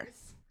door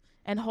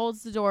and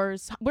holds the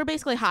doors. We're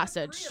basically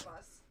hostage.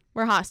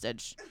 We're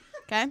hostage.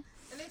 Okay. And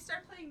they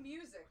start playing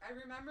music. I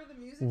remember the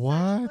music.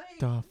 What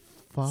the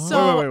fuck?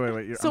 So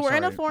wait. so I'm we're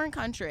in a sorry. foreign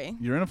country.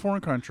 You're in a foreign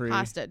country.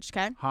 Hostage.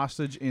 Okay.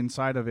 Hostage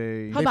inside of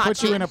a. They put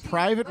Hibachi. you in a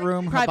private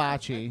room, Private-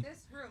 hibachi,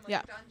 This room, like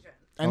Yeah. a dungeon.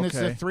 and it's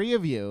the Okay. 3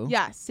 of you.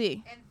 Yeah.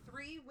 See. And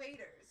 3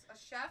 waiters, a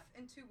chef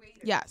and 2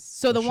 waiters. Yes.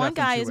 So the chef one and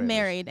guy 2 is waiters.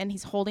 married and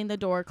he's holding the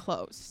door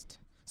closed,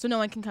 so no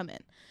one can come in.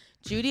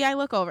 Judy, I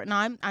look over.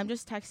 Now I'm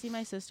just texting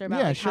my sister about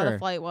Yeah, like how sure. the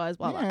flight was.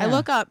 Blah blah. I Yeah.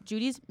 look up.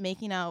 Judy's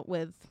making out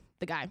with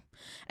the guy,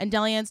 and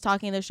Delianne's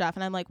talking to the chef,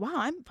 and I'm like, wow,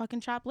 I'm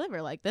fucking chopped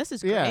liver. Like this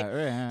is great.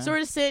 Yeah. So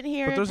we're just sitting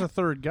here. But there's a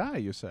third guy.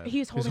 You said.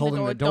 He's He's holding,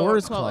 holding the the door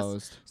doors closed.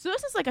 closed. So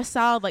this is like a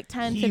solid like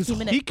 10, 15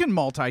 minutes. He can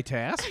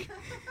multitask.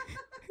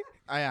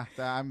 Yeah,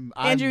 I'm.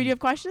 Andrew, do you have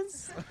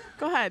questions?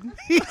 Go ahead.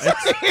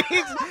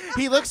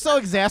 He looks so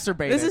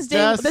exacerbated. This is day.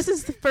 Just- This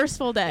is the first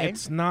full day.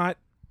 It's not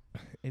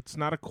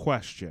a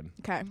question.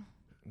 Okay.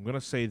 I'm going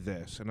to say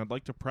this, and I'd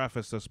like to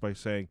preface this by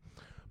saying,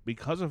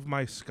 because of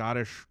my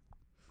Scottish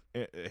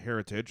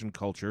heritage and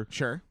culture,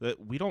 Sure.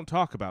 that we don't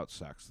talk about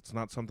sex. It's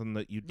not something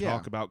that you Yeah.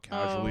 talk about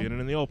casually Oh. and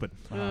in the open.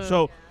 Uh,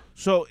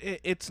 So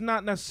it's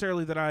not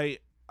necessarily that I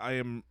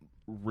am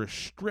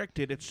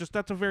restricted. It's just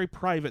that's a very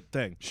private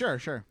thing. Sure.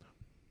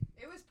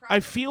 It was I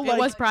feel It like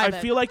was private.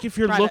 I feel like if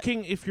you're Private.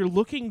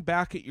 looking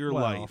back at your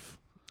Well. life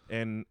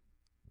and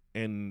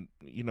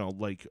you know,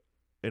 like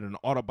in an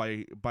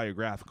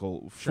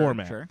autobiographical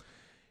format, Sure.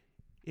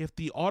 if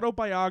the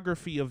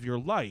autobiography of your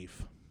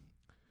life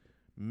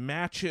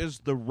matches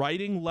the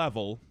writing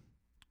level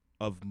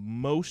of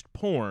most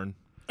porn,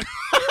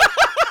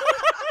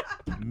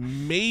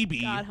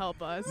 maybe God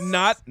help us.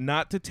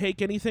 not to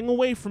take anything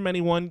away from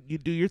anyone, you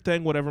do your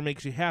thing, whatever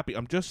makes you happy.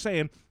 I'm just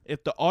saying,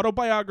 if the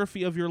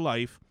autobiography of your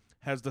life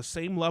has the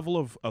same level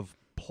of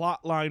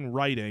plotline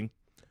writing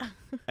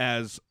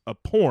as a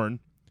porn,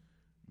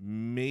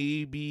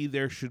 maybe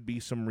there should be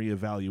some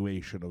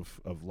reevaluation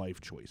of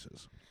life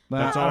choices.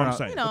 That's I all don't I'm know.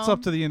 saying. It's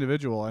up to the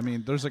individual. I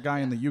mean, there's a guy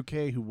in the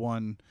UK who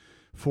won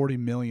 $40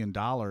 million,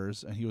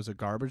 and he was a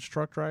garbage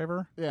truck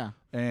driver. Yeah.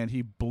 And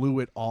he blew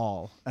it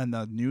all. And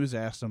the news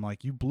asked him,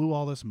 like, you blew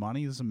all this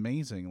money? This is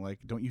amazing. Like,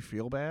 don't you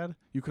feel bad?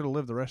 You could have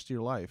lived the rest of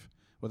your life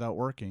without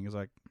working. He's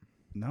like,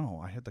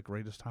 no, I had the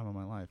greatest time of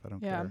my life. I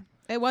don't care.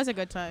 It was a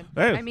good time.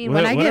 Hey, I mean,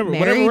 when I get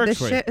whatever married, works this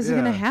for you. shit isn't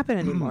gonna happen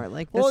anymore.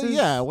 Like, this Well, is,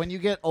 yeah, when you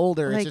get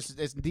older, like- it's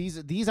just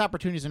these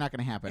opportunities are not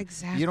going to happen.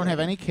 Exactly. You don't have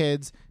any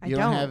kids. I You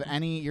don't don't. have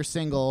any. You're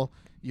single.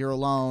 You're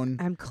alone.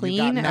 I'm you got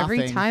clean every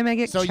nothing. time I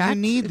get So checked.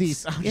 you need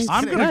It's- these. it's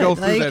I'm going to good. go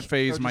through Like- that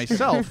phase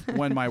myself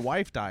when my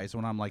wife dies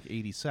when I'm like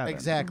 87.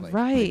 Exactly.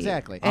 Right.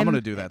 Exactly. I'm And- going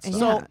to do that stuff.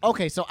 So Yeah.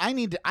 okay, so I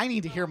need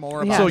to hear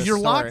more Yeah. about So this you're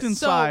story. locked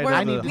inside So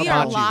of the we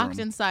are hibachi locked room.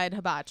 inside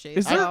hibachi.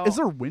 Is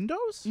there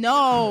windows?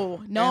 No.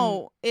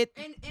 It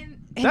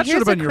And That here's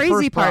should've the been your crazy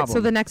first part. So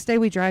problem. the next day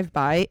we drive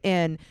by,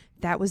 and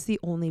that was the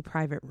only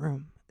private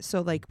room.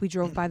 So like we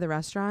drove by the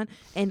restaurant,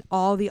 and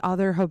all the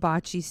other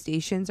hibachi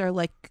stations are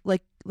like a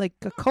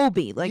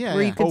Kobe, like Yeah,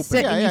 where yeah. you could Open.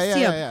 sit Yeah, and you yeah,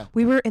 see yeah, them. yeah.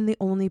 We were in the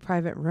only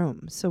private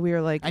room, so we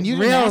were like And you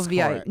real didn't ask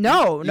VIP. for it.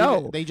 No, You no,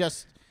 didn't- They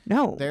just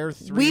no. they're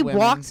three We women.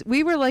 walked.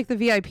 We were like the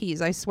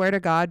VIPs. I swear to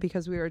God,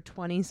 because we were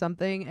 20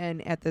 something,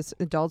 and at this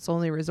adults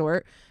only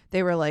resort,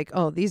 they were like,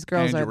 "Oh, these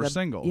girls And are you were the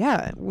single.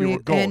 Yeah, You were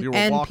gold. and You were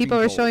and walking people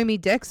were gold. showing me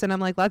dicks, and I'm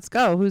like, "Let's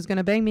go. Who's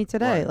gonna bang me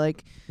today?" Right.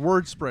 Like,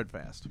 Word spread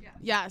fast.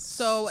 Yeah,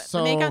 so the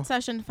makeout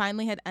session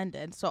finally had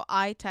ended. So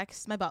I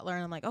text my butler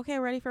and I'm like, okay,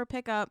 ready for a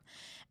pickup.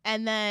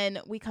 And then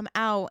we come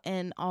out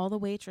and all the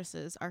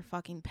waitresses are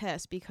fucking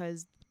pissed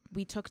because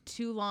we took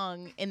too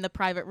long in the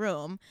private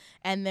room.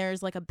 And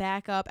there's like a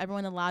backup.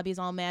 Everyone in the lobby is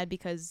all mad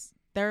because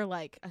they're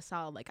like a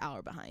solid like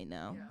hour behind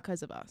now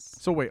because of us.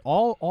 So wait,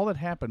 all that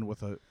happened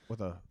with a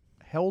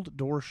held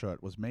door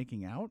shut was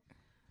making out?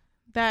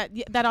 That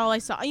all I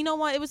saw. You know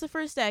what? It was the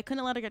first day. I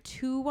couldn't let her get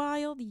too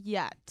wild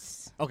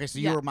yet. Okay, so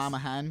you were Yes. Mama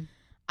Hen.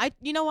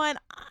 You know what?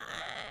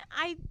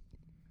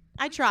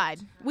 I tried.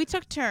 We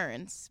took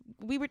turns.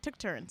 Took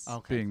turns.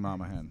 Okay. Being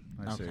Mama Hen.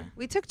 I see.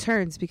 we took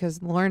turns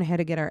because Lauren had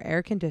to get our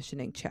air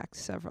conditioning checked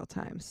several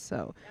times.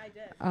 So,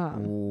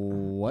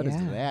 What does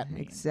yeah, that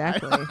mean?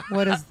 Exactly.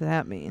 What does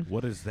that mean?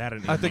 What is that?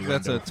 I think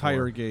that's a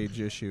tire gauge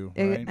issue,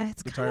 right?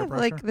 It's The kind tire of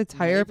pressure? like the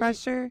tire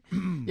pressure.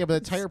 Yeah,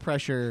 but the tire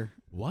pressure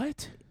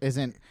What?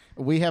 isn't.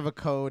 We have a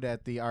code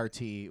at the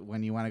RT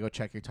when you want to go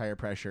check your tire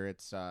pressure.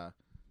 It's to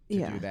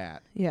Yeah. do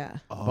that. Yeah.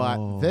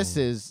 But this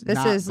is This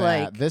not is that.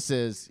 like- This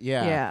is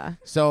Yeah.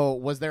 So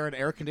was there an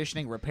air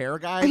conditioning repair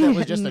guy that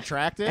was just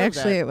attractive?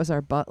 Actually, that- it was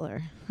our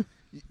butler.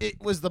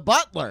 it was the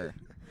butler.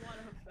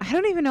 I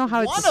don't even know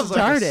how it One of them.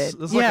 started.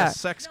 It's yeah. like a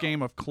sex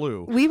game of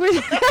Clue. We were.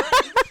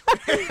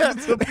 I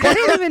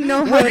don't even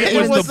know how Wait, it it It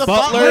was was the the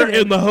butler butler.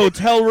 in the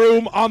hotel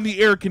room on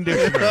the air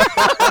conditioner.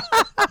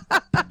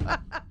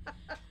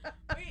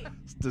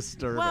 It's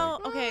disturbing.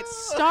 Well, okay, it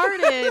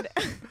started.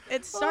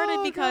 It started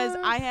Oh, because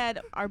God. I had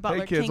our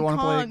butler hey kids, King want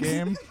to play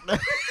a Kong. game?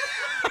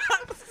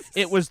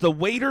 It was the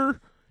waiter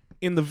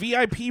in the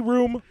VIP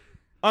room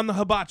on the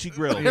hibachi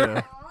grill.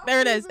 Yeah. There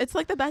it is. It's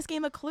like the best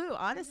game of Clue.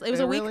 Honestly, it was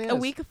It a week. really A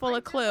is. week full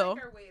of Clue.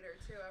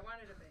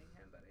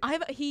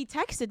 He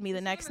texted me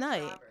the next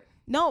night.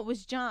 No, it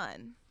was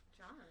John.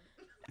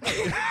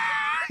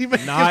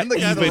 Not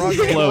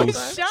even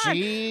close. John.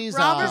 Jeez,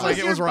 Robert like was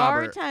it your was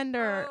Robert.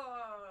 bartender.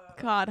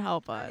 God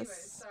help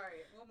us.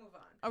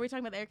 Are we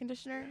talking about the air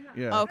conditioner?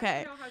 Yeah.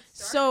 Okay.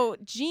 So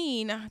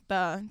Gene,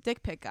 the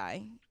dick pic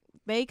guy,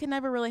 they could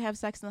never really have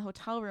sex in the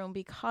hotel room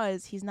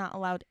because he's not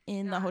allowed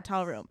in the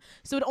hotel room.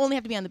 So it'd only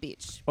have to be on the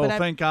beach. Oh, But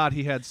thank God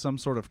he had some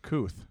sort of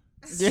couth.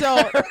 so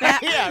that,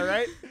 yeah,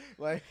 right.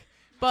 Like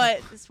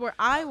but it's where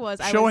I was.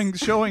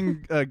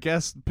 Showing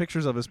guests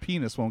pictures of his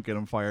penis won't get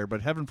him fired,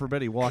 but heaven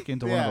forbid he walk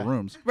into one of Yeah. the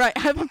rooms. Right.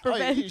 Heaven oh,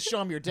 forbid. you show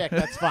him your dick.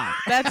 That's fine.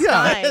 That's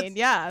fine.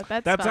 Yeah,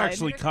 that's That's fine.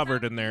 actually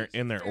covered in their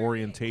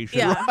orientation.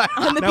 Yeah,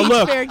 on the Now beach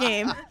look. fair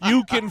game.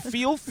 You can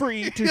feel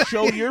free to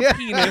show your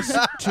penis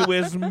to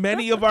as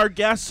many of our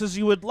guests as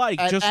you would like.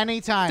 At just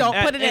any time. Don't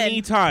at put it any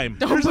in. time.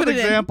 Don't Here's put an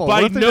it example.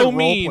 By What if they no did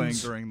role-playing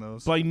means. during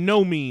those? By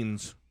no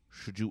means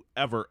should you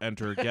ever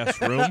enter a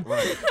guest room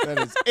That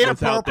is without their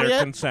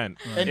inappropriate consent.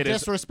 and It is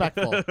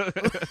disrespectful. in.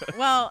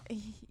 Well,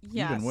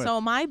 yeah. been whipped.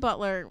 So my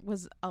butler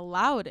was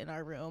allowed in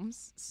our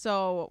rooms,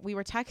 so we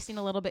were texting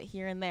a little bit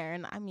here and there,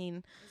 and I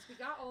mean, We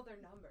got all their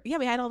numbers. yeah,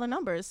 we had all the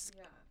numbers.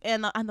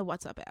 And on the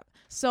WhatsApp app.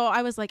 So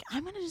I was like,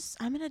 I'm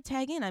gonna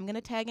tag in. I'm gonna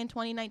tag in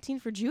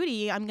 2019 for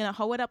Judy. I'm gonna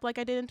hoe it up like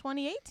I did in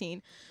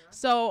 2018.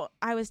 So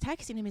I was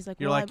texting him. He's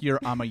like, You're well, like,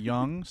 I'm a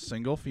young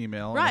single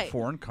female in Right. a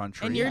foreign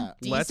country. And you're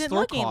Let's decent throw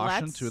looking.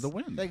 caution Let's- to the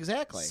wind.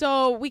 Exactly.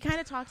 So we kind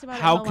of talked about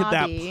How it in the could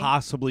that lobby.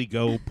 possibly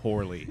go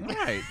poorly?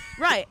 Right.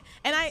 Right.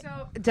 And I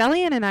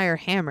Delian and I are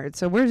hammered,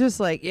 so we're just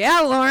like,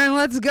 yeah, Lauren,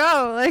 let's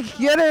go. Like,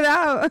 get it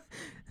out.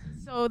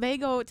 So they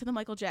go to the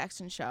Michael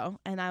Jackson show,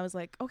 and I was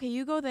like, okay,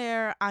 you go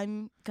there.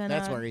 I'm gonna.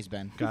 That's where he's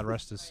been. God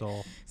rest his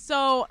soul.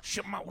 So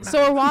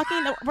we're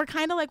walking. We're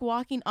kind of like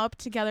walking up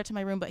together to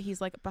my room, but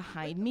he's like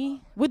behind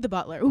me with the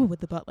butler. Ooh, with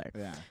the butler.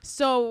 Yeah.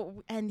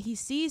 So and he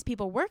sees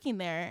people working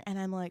there, and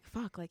I'm like,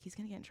 fuck, like he's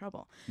gonna get in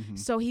trouble.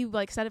 So he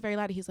like said it very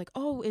loud. He's like,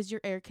 oh, is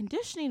your air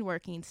conditioning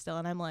working still?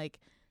 And I'm like,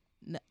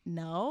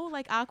 no,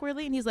 like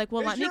awkwardly. And he's like,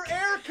 well, let me.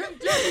 air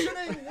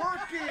conditioning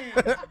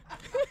working?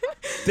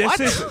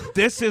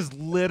 This is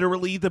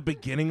literally the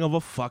beginning of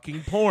a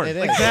fucking porn. It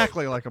is.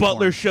 Exactly like a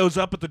Butler porn. shows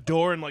up at the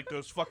door in like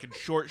those fucking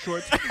short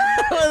shorts.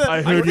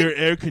 I heard your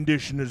air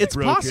conditioner's It's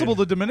broken. possible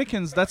the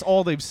Dominicans, that's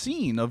all they've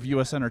seen of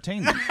U.S.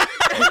 entertainment.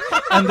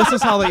 And this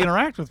is how they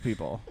interact with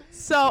people.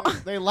 So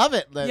They love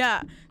it.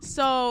 yeah.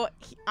 So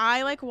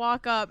I like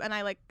walk up and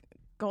I like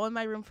go in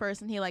my room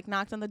first, and he like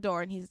knocked on the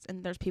door, and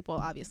there's people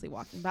obviously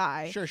walking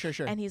by. Sure.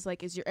 And he's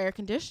like, is your air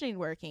conditioning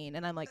working?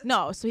 And I'm like,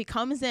 no. So he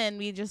comes in,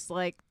 we just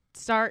like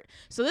start.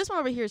 So this one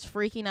over here is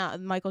freaking out at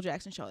the Michael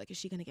Jackson show. Like, is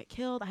she gonna get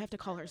killed? I have to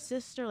call her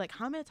sister. Like,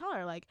 how am I gonna tell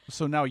her? Like,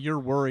 So now you're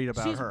worried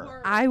about she's her.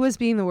 worried. I was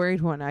being the worried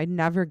one. I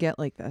never get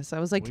like this. I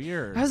was like,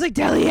 Weird.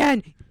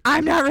 Delianne,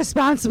 I'm not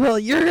responsible.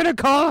 You're gonna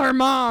call her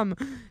mom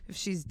if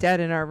she's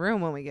dead in our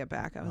room when we get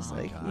back. I was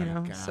like, you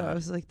know. So I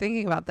was like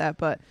thinking about that,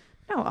 but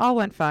no, all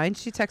went fine.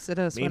 She texted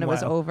us when it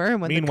was over,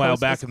 and when Meanwhile, the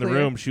coast back was in the clear.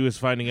 room, she was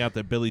finding out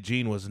that Billie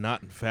Jean was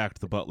not, in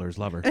fact, the butler's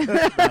lover.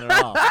 Not at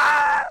all.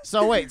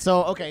 So wait.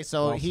 So okay.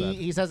 So Well said.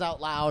 he says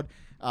out loud.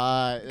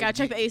 Gotta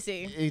check the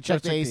AC. He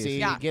checked the AC.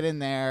 Yeah. Get in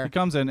there. He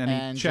comes in and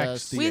And he checks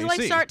just- the We AC.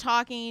 like start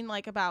talking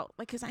like about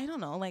like, cause I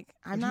don't know, like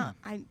I'm not,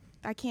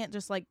 I can't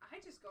just like,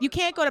 you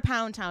can't go to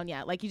Pound Town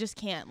yet. Like you just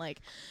can't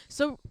like,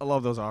 so I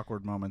love those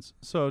awkward moments.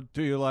 So would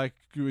you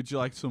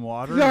like some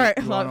water? Right.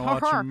 You want to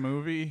Like, watch a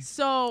movie?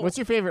 so What's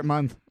your favorite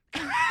month?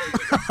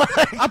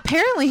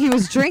 Apparently, he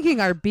was drinking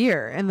our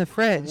beer in the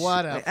fridge.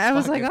 What a I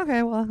was like, fucking-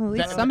 okay, well, at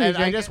least That- somebody and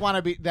I drank. just want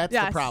to be. That's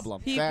Yes. the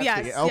problem. He- That's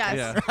yes, the, okay.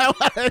 yes. I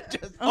wanna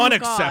just- Oh, God.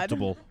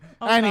 Unacceptable.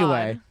 Oh,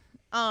 Anyway.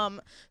 God.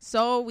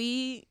 So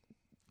we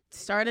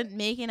started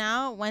making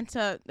out. Went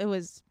to it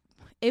was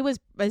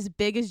as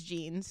big as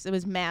jeans. It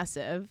was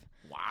massive.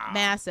 Wow.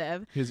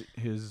 Massive.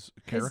 His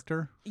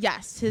character?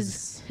 Yes,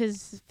 his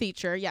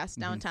feature. Yes,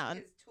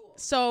 downtown.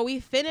 So we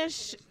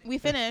finish,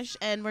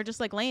 and we're just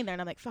like laying there,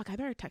 and I'm like, "Fuck, I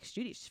better text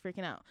Judy. She's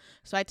freaking out."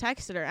 So I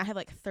texted her. I had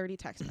like 30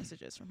 text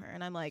messages from her,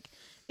 and I'm like,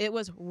 "It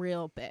was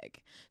real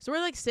big." So we're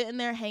like sitting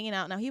there hanging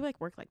out. Now he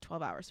like worked like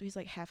 12 hours, so he's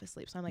like half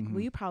asleep. So I'm like,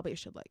 "Well, you probably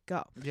should like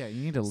go." Yeah,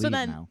 you need to leave So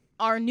then now.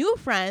 our new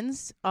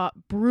friends,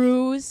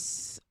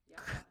 Bruce,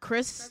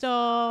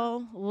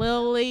 Crystal,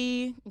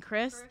 Lily, and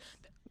Chris,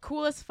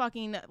 coolest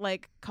fucking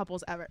like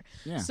couples ever.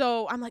 Yeah.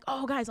 So I'm like,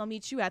 oh guys, I'll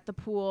meet you at the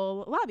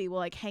pool lobby. We'll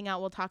like hang out.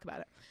 We'll talk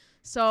about it.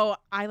 So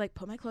I like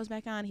put my clothes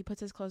back on. He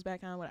puts his clothes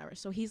back on, whatever.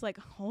 So he's like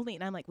holding,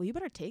 and I'm like, well, you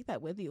better take that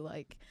with you,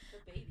 like.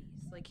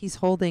 Like he's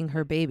holding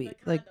her baby,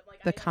 like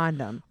the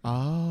condom.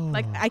 Oh.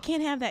 Like I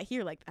can't have that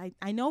here. Like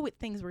I know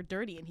things were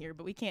dirty in here,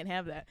 but we can't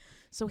have that.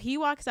 So he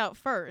walks out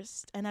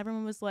first, and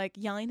everyone was like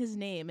yelling his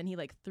name, and he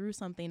like threw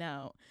something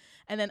out,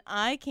 and then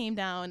I came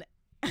down.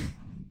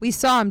 We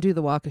saw him do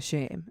the walk of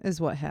shame, is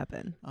what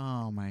happened.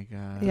 Oh my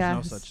god. Yeah.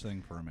 There's no such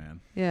thing for a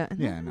man. Yeah.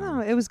 Yeah, No, no.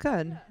 it was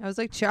good. I was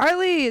like,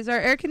 Charlie, is our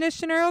air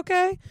conditioner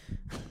okay?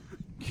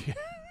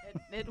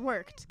 It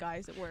worked,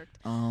 guys. It worked.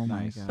 Oh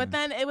my Nice. god. But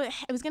then it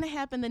was gonna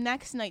happen the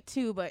next night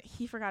too, but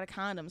he forgot a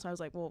condom, so I was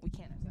like, well, we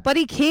can't have that. But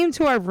he came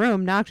to our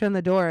room, knocked on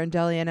the door, and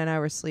Delianne and I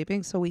were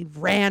sleeping, so we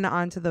ran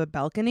onto the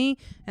balcony,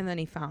 and then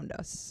he found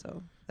us.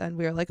 So then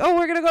we were like, oh,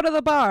 we're going to go to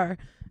the bar.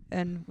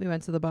 And we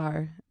went to the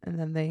bar, and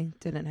then they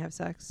didn't have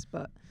sex,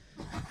 but...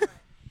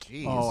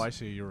 Jeez. Oh, I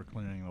see. You were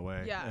clearing the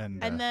way. Yeah.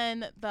 And, And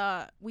then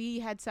we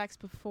had sex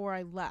before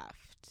I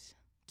left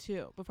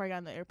too, before I got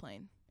on the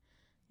airplane.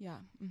 Yeah.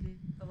 Mm-hmm.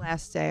 The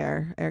last day,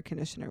 our air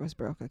conditioner was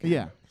broke again.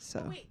 Yeah.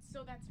 So Wait,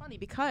 so that's funny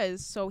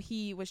because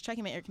he was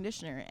checking my air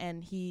conditioner,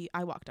 and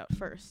I walked out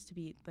first to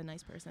be the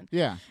nice person.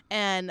 Yeah.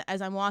 And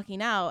as I'm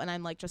walking out, and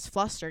I'm like just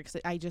flustered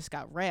because I just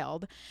got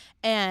railed,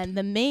 and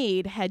the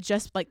maid had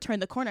just like turned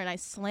the corner, and I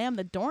slammed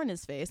the door in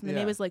his face, and the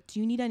maid Yeah. was like,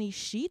 "Do you need any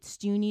sheets?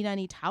 Do you need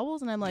any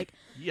towels?" And I'm like,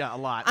 yeah, a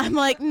lot. "I'm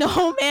like,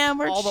 no, ma'am,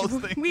 we're All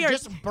those things. we are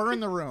Just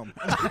burn the room.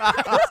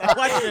 I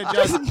want you to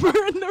just.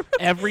 burn the room."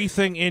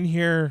 Everything in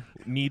here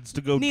needs to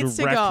go Needs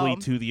to directly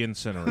go. to the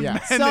incinerator. Yeah.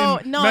 So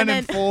no, men and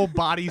in then full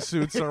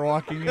bodysuits are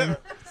walking in.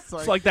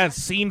 It's like that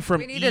scene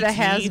from we needed a E.T.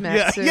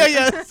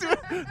 hazmat suit.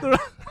 They're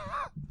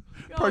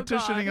oh,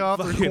 partitioning God.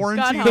 off or Fucking- God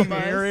quarantining help the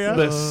us. area.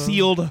 The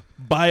sealed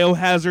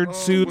biohazard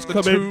suits with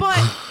come the in. tube.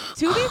 But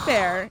to be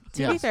fair,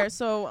 Yes.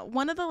 so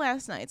one of the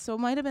last nights, so it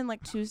might have been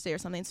like Tuesday or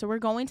something. So we're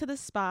going to the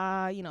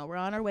spa, we're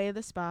on our way to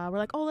the spa. We're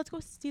like, oh, let's go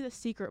see the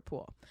secret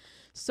pool.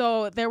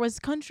 So there was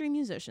country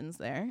musicians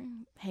there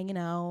hanging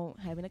out,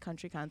 having a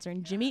country concert.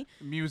 And Jimmy,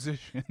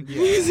 Musician.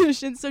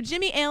 musicians. So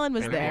Jimmy Allen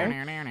was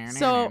there.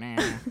 So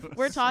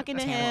we're talking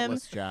to him.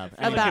 Talentless job.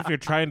 I think about- if you're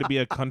trying to be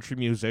a country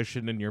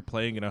musician and you're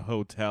playing in a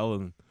hotel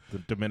in the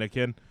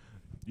Dominican,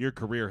 your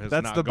career has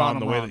That's not the gone bottom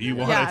the way rung. that you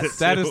wanted Yes. it to.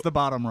 That is the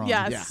bottom rung.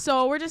 Yes. Yeah.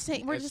 So we're just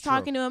we're It's just true.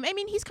 talking to him. I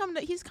mean, he's come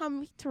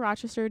to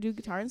Rochester to do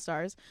Guitar and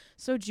Stars.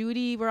 So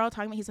Judy, we're all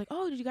talking about. He's like,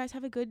 "Oh, did you guys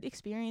have a good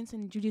experience?"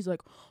 And Judy's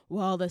like,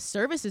 "Well, the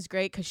service is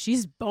great because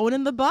she's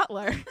boning the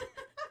butler."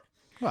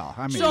 Well,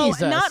 I mean, So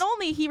Jesus. not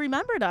only he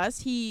remembered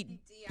us, he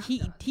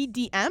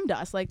DM'd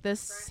us like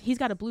this. He's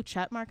got a blue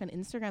check mark on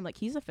Instagram, like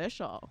he's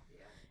official.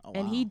 Oh,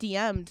 And wow. he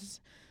DM'd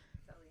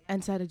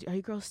and said, "Are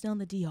you girls still in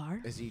the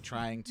DR?" Is he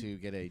trying to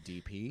get a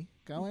DP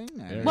going?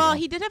 There Well, you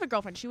go. he did have a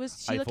girlfriend. She looked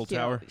Eiffel cute.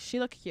 Tower. She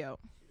looked cute.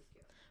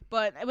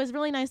 But it was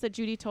really nice that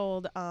Judy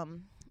told a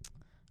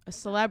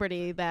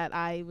celebrity that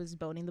I was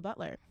boning the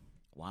butler.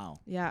 Wow.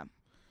 Yeah.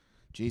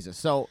 Jesus.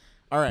 So,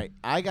 all right,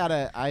 I've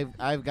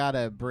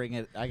gotta bring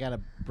it. I gotta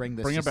bring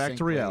this. bring it back to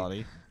succinctly.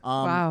 reality.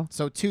 Wow.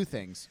 So 2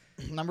 things.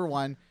 Number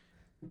 1,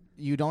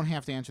 you don't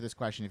have to answer this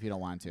question if you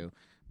don't want to.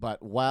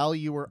 But while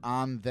you were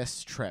on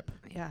this trip,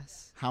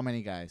 Yes. how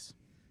many guys?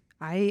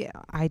 I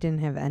didn't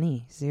have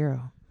any.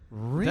 0.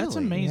 Really? That's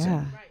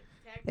amazing.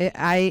 Yeah.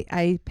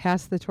 I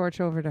passed the torch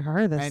over to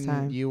her this And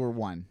time. you were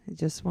 1.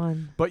 Just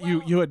one. But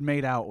you had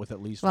made out with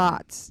at least one.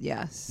 Lots.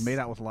 Yes. Made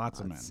out with lots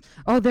of men. Lots.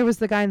 Oh, there was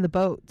the guy in the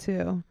boat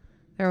too.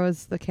 There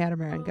was the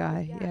catamaran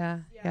guy.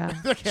 Yeah.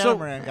 The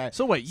catamaran guy.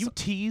 So wait, you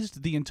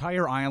teased the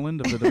entire island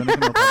of the Dominican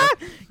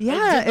Republic?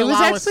 Yeah, didn't it was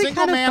allow a actually single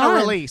kind of man fun. a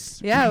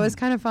release. Yeah, it was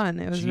kind of fun.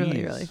 It was really,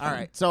 Jeez. really fun. All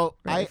right, so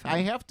Really I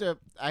fun.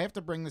 have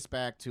to bring this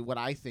back to what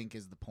I think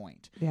is the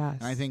point. Yes.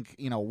 And I think,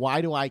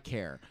 why do I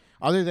care?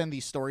 Other than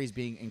these stories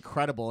being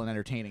incredible and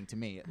entertaining to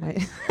me, at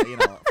least,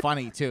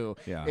 funny too,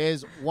 Yeah.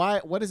 is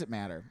what does it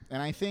matter?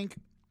 And I think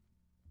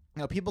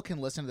people can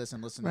listen to this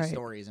and listen to Right.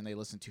 stories, and they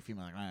listen to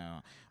female like,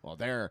 well,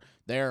 they're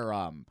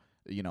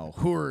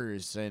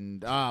whores and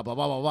blah blah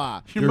blah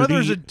blah. Your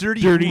mother's a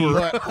dirty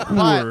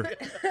whore.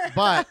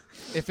 But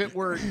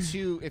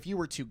if you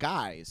were 2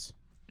 guys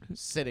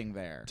sitting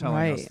there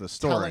Telling us Right. the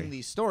story. telling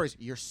these stories,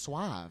 you're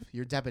suave,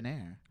 you're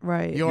debonair,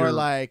 Right. you're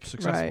like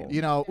successful.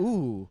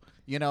 Right.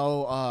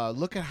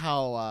 look at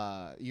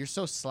how you're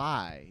so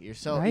sly, you're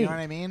so, Right. you know what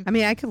I mean? I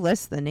mean, I could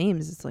list the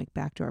names. It's like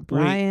Backdoor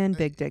Brian,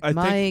 Big Dick I think-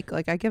 Mike.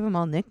 Like I give them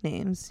all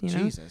nicknames. You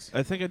know. Jesus,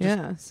 I think I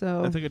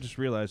just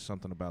realized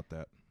something about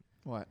that.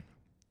 what?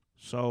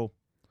 So,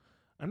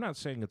 I'm not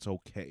saying it's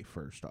okay.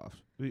 First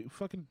off,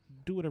 fucking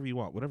do whatever you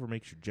want, whatever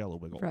makes your jello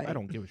wiggle. Right. I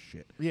don't give a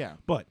shit. Yeah,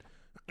 But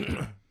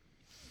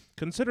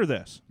consider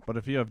this But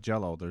if you have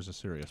Jello, there's a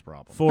serious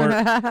problem.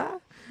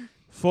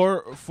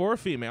 for a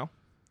female.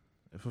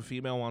 If a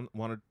female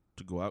wanted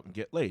to go out and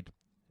get laid,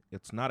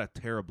 it's not a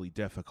terribly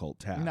difficult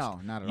task. no,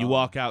 not at You all.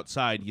 walk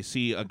outside, you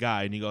see a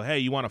guy, and you go, "Hey,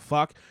 you want to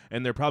fuck?"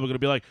 And they're probably going to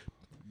be like,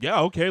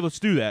 "Yeah, okay, let's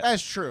do that."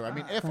 That's true. I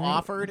mean, if Right.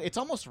 offered, it's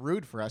almost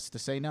rude for us to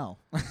say no.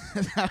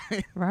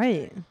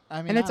 Right.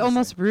 I mean, And it's honestly.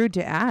 almost rude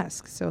to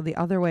ask. So the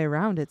other way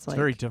around, it's It's like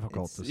very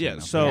difficult to it's- say. Yeah, no.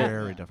 so-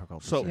 very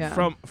difficult. To So say.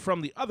 Yeah.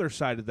 from the other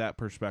side of that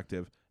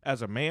perspective,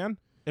 as a man,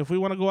 if we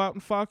want to go out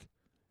and fuck,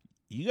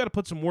 you got to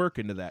put some work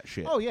into that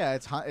shit. Oh yeah,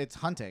 it's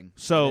hunting.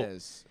 So- it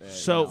is.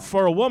 So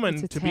for a woman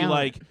It's a to be talent.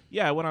 like,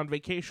 "Yeah, I went on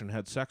vacation,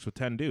 had sex with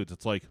 10 dudes,"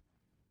 it's like,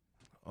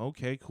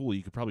 okay, cool.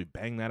 You could probably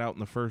bang that out in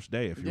the first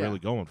day if you're Yeah. really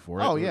going for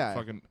it. Oh, or yeah.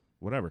 fucking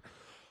whatever.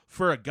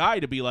 For a guy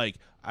to be like,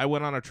 "I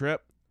went on a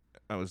trip,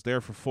 I was there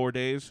for 4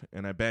 days,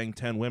 and I banged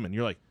 10 women,"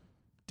 you're like,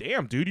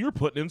 "Damn, dude, you're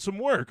putting in some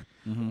work."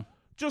 Mhm.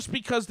 Just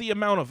because the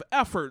amount of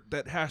effort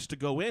that has to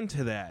go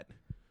into that.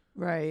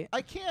 Right.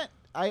 I can't.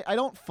 I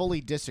don't fully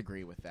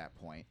disagree with that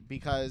point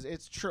because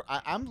it's true.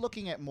 I'm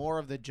looking at more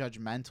of the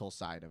judgmental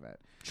side of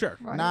it, Sure.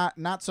 Right.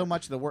 not so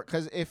much the work.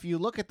 Because if you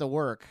look at the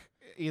work,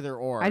 either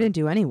or, I didn't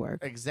do any work.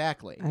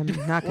 exactly. I'm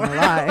not gonna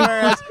lie.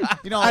 Whereas,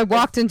 I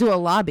walked into a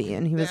lobby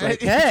and he was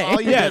like, "Hey."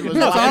 all you Yeah, did was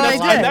That's walk all in I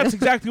the did. That's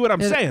exactly what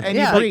I'm And- saying. and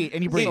Yeah. you breathe,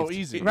 and you breathe. So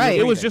easy. Right.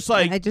 It was just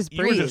like I just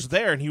you were just breathed.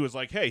 there, and he was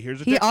like, "Hey, here's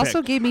a He dick also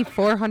pic." gave me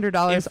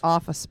 $400 If-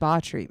 off a spa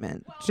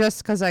treatment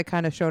just because I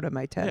kind of showed him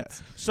my Yeah.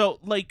 tits. So,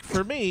 like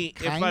for me,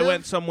 if Kind I of?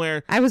 went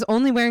somewhere, I was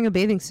only wearing a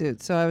bathing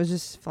suit, so I was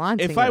just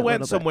flaunting. if it I a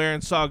went little bit. somewhere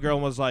and saw a girl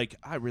and was like,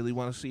 "I really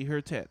want to see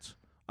her tits.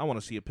 I want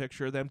to see a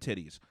picture of them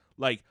titties."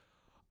 Like,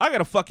 I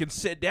gotta fucking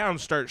sit down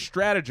and start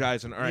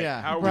strategizing. All right,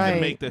 Yeah. how are we gonna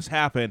Right. make this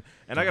happen?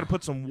 And I gotta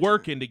put some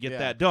work in to get Yeah.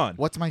 that done.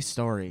 What's my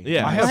story?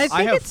 Yeah. I have, I think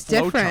have it's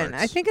flow different.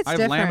 charts. I think it's I have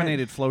different.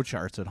 laminated flow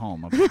charts at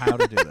home of how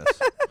to do this.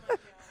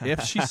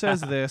 If she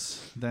says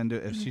this, then do.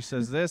 If she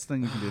says this,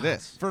 then you can do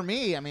this. For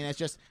me, I mean, it's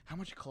just how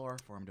much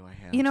chloroform do I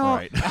have? You know, All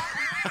right.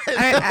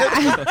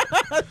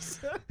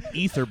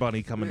 Ether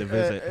bunny coming to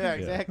visit. Yeah,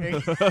 exactly.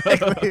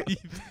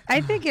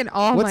 I think in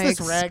all What's my this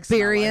rag smell like?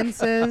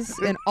 experiences,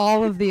 in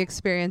all of the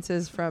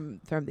experiences from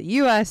the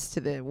U.S.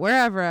 to the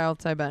wherever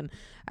else I've been,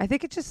 I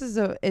think it just is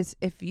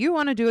if you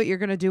want to do it, you're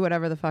gonna do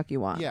whatever the fuck you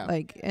want. Yeah.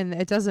 Like, and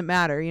it doesn't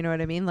matter. You know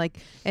what I mean? Like,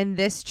 in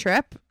this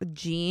trip,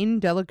 Gene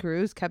Dela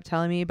Cruz kept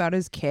telling me about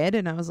his kid,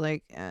 and I was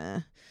like,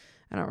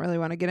 I don't really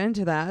want to get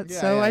into that. Yeah,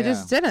 so yeah, I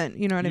just didn't.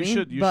 You know what I mean?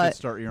 You should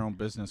start your own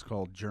business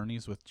called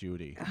Journeys with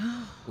Judy.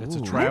 It's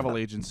a travel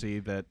agency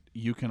that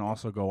you can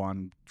also go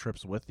on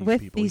trips with these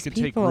With people. these You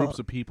can take people. groups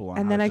of people on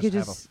And how then to I could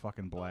have just- a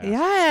fucking blast.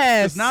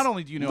 Yes. Because not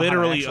only do you know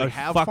Literally how to a actually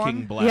have fucking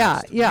fun,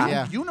 blast. Yeah.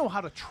 Yeah. you know how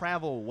to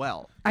travel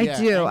well. I Yeah,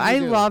 do. and I you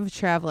do. love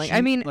traveling.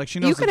 I mean, like she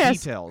you knows could the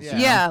ask, details. Yeah.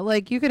 Yeah,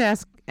 like you could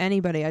ask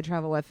anybody I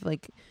travel with.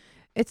 Like,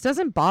 it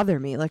doesn't bother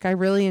me. Like, I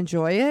really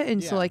enjoy it,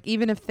 and so Yeah. like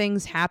even if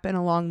things happen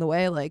along the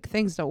way, like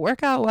things don't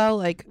work out well,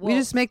 like we Well,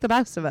 just make the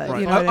best of it.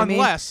 Right. You know what I mean?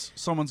 Unless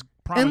someone's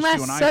promised Unless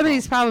you an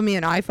somebody's iPhone. probably me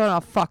an iPhone, I'll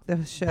fuck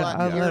this shit. But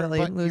I'll your- literally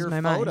but lose your my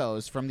mind.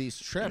 photos from these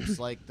trips,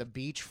 like the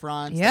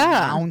beachfronts, Yeah.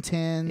 the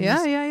mountains,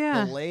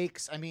 Yeah. the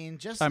lakes. I mean,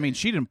 just I mean,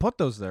 she didn't put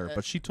those there,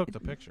 but she took the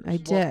pictures. I well,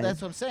 did.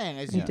 that's what I'm saying.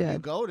 Is I you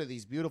did. go to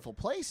these beautiful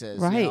places,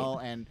 Right. You know,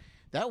 and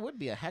that would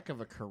be a heck of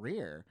a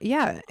career.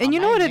 Yeah, and On you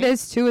know my what it name-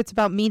 is too. It's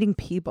about meeting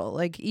people.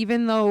 Like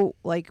even though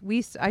like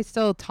I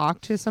still talk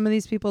to some of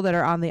these people that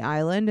are on the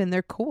island, and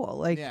they're cool.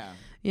 Like Yeah.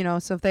 you know,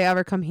 so if they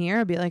ever come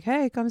here, I'd be like,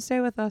 hey, come stay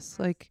with us.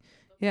 Like,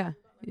 yeah.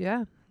 There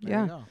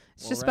you go.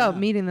 It's Well, just right about on.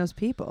 meeting those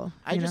people.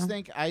 I you just know?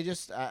 think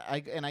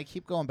I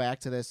keep going back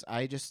to this.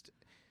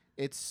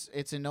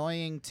 It's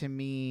annoying to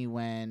me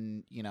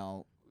when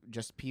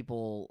just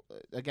people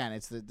again.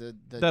 It's the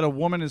that a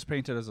woman is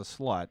painted as a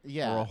slut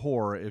Yeah. or a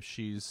whore if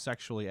she's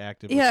sexually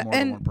active Yeah, with more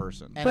than and- one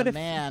person. and But a if-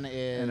 man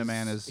is And a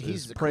man is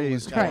he's the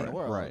praised coolest guy in for the it.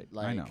 world. Right, I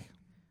Like, know.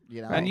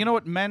 You know, And you know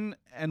what? Men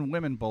and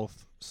women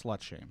both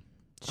slut shame.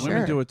 Women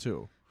Sure. do it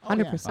too.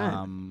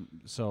 100%.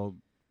 So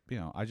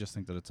I just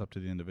think that it's up to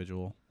the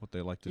individual what they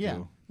like to Yeah.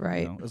 do.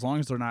 Right. You know, as long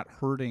as they're not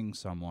hurting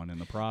someone in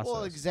the process.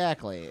 Well,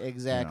 exactly,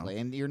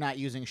 and you're not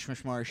using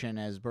schmishmartian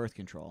as birth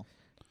control.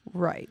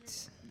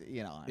 Right.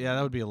 You know, Yeah,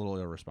 that would be a little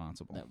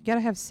irresponsible. That-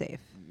 Gotta have safe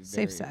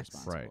very sex.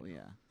 irresponsible, Right.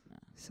 Yeah.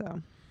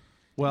 So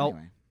Well,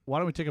 Anyway. why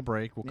don't we take a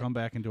break? We'll Yep. come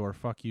back into our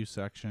fuck you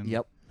section.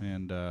 Yep.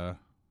 And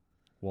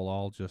we'll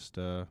all just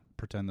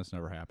pretend this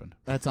never happened.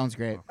 That sounds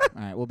great. All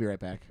right, we'll be right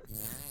back.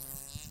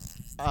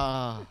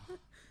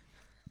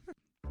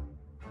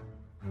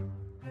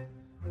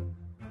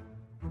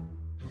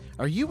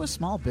 Are you a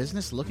small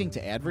business looking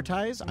to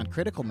advertise on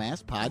Critical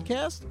Mass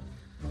Podcast?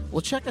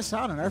 Well, check us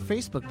out on our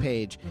Facebook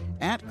page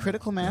at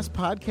Critical Mass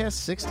Podcast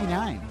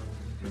 69.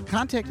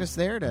 Contact us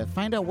there to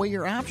find out what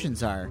your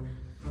options are.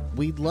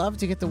 We'd love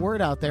to get the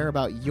word out there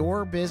about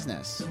your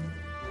business.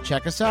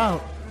 Check us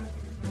out.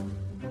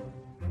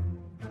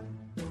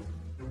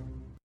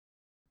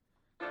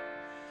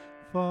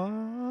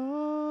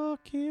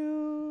 Fuck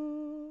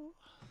you.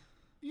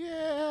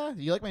 Yeah.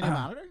 You like my new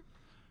monitor?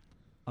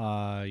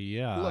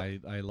 Yeah,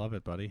 Look. I love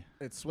it, buddy.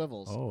 It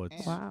swivels. Oh,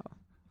 it's wow.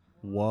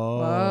 whoa.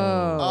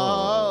 Whoa.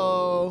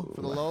 Oh,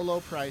 for the low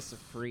price of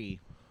free.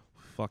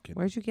 Fucking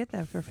Where'd you get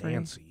that for free?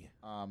 fancy.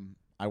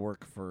 I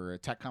work for a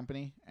tech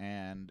company,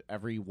 and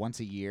every once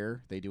a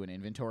year they do an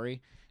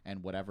inventory,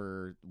 and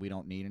whatever we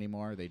don't need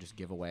anymore, they just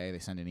give away. They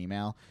send an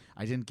email.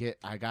 I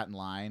got in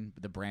line.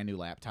 The brand new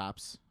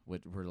laptops,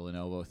 which were the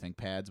Lenovo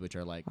ThinkPads, which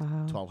are like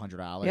Wow.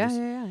 $1,200.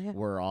 Yeah.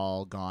 Were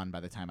all gone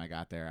by the time I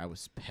got there. I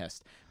was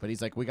pissed. But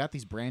he's like, we got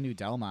these brand new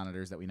Dell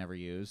monitors that we never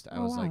used. I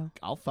Oh, was like, wow.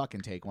 I'll fucking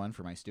take one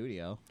for my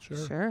studio.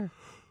 Sure.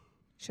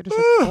 Should have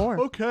took 4.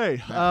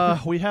 Okay.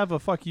 We have a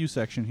fuck you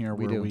section here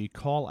We where do. we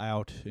call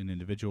out an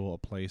individual, a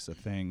place, a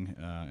thing,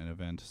 an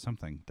event,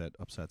 something that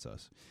upsets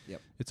us.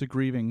 Yep. It's a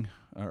grieving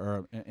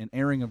or an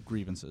airing of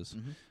grievances.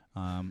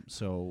 Mm-hmm.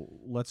 So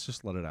let's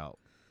just let it out.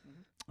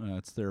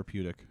 It's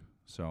therapeutic.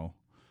 So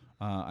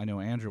I know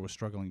Andrew was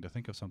struggling to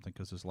think of something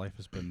because his life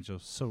has been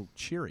just so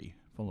cheery,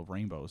 full of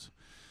rainbows.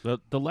 The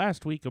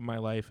last week of my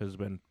life has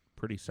been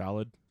pretty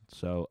solid,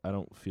 so I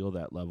don't feel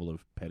that level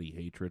of petty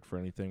hatred for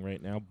anything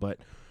right now. But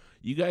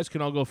you guys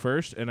can all go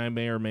first, and I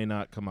may or may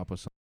not come up with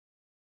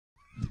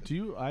something. Do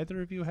you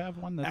either of you have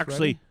one that's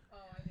Actually,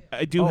 ready?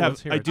 I do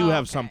let's hear it. have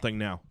Okay. something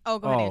now, Oh,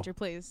 go ahead, Oh. Andrew,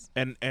 please.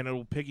 and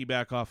it'll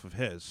piggyback off of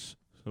his,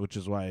 which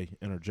is why I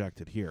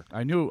interjected here.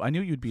 I knew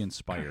you'd be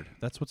inspired.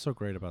 That's what's so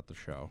great about the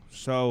show.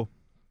 So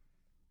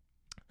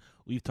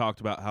we've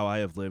talked about how I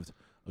have lived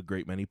a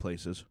great many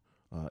places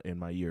in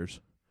my years.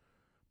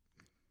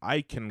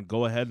 I can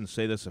go ahead and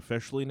say this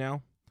officially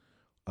now.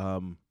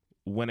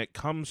 When it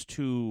comes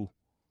to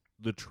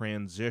the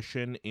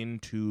transition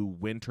into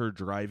winter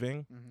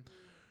driving,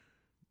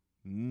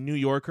 New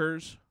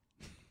Yorkers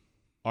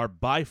are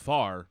by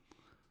far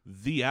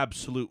the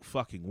absolute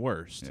fucking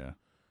worst.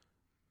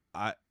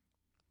 Yeah.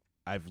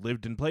 I've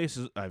lived in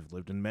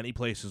many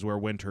places where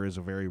winter is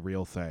a very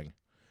real thing.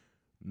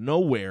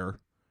 Nowhere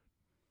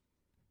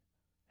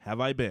have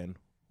I been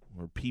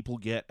where people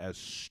get as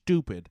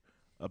stupid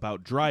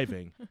about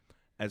driving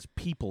as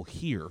people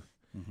here.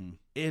 Mm-hmm.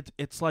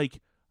 It's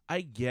like,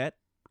 I get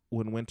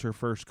when winter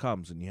first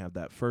comes and you have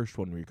that first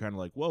one where you're kind of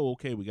like, whoa,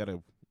 okay, we got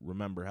to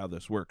remember how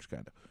this works,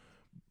 kind of.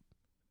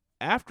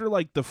 After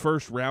like the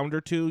first round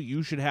or two,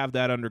 you should have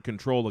that under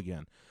control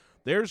again.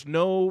 There's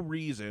no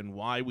reason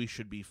why we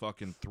should be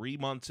fucking 3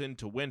 months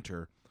into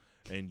winter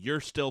and you're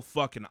still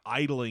fucking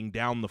idling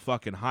down the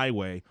fucking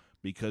highway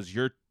because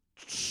you're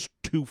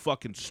too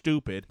fucking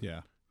stupid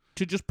Yeah.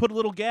 to just put a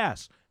little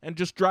gas and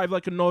just drive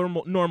like a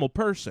normal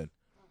person.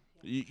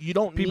 You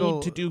don't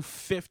need to do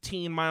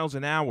 15 miles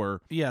an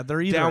hour. Yeah,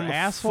 they're either down the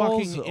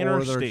assholes fucking or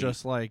interstate. they're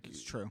just like,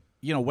 It's true.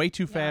 way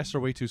too fast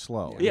or way too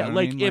slow. Yeah, You know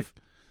what I like mean?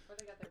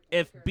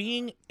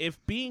 if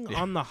being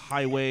on the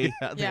highway,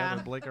 the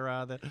other blinker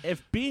on it.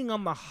 if being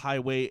on the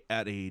highway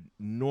at a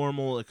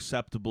normal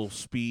acceptable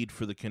speed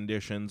for the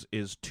conditions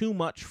is too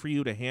much for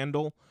you to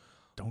handle,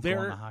 Don't go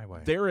on the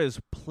highway. There is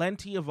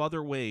plenty of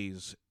other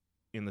ways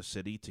in the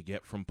city to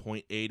get from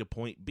point A to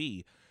point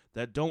B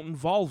that don't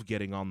involve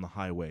getting on the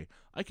highway.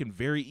 I can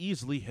very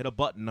easily hit a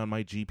button on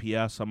my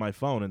GPS on my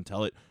phone and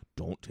tell it,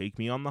 don't take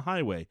me on the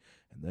highway.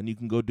 And then you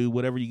can go do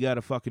whatever you got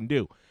to fucking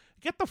do.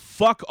 Get the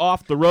fuck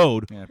off the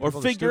road or people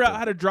are figure out stupid.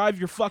 how to drive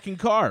your fucking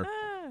car.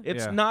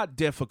 It's Yeah. not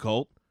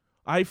difficult.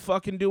 I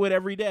fucking do it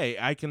every day.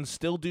 I can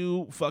still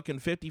do fucking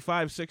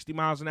 55, 60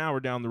 miles an hour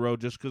down the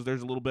road just because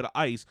there's a little bit of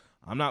ice.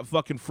 I'm not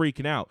fucking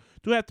freaking out.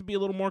 Do I have to be a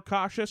little more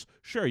cautious?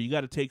 Sure, you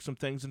got to take some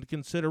things into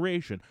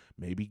consideration.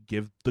 Maybe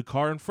give the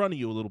car in front of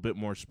you a little bit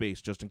more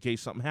space just in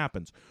case something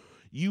happens.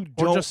 You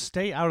Or don't just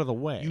stay out of the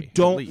way. You at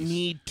don't least.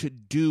 need to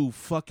do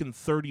fucking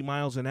 30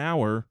 miles an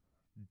hour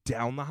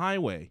down the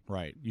highway.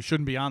 Right. You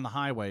shouldn't be on the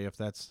highway if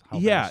that's how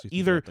Yeah, fast you think you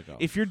either have to go.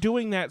 if you're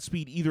doing that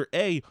speed, either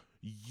A,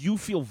 you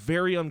feel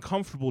very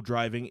uncomfortable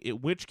driving,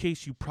 in which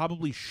case you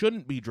probably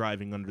shouldn't be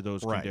driving under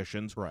those Right,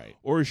 conditions, right.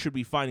 or you should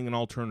be finding an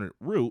alternate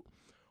route,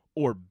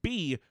 or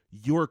B,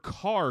 your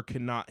car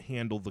cannot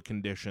handle the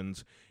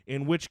conditions,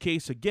 in which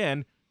case,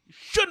 again, you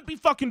shouldn't be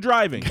fucking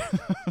driving.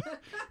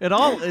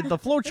 the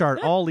flow chart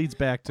all leads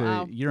back to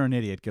Wow. you're an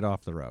idiot, get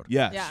off the road.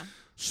 Yes. Yeah.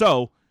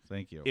 So,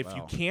 Thank you. if Wow.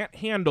 you can't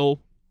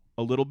handle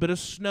a little bit of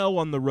snow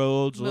on the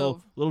roads, a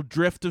Move. little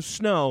drift of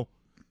snow,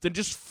 then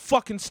just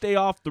fucking stay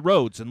off the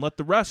roads and let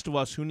the rest of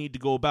us who need to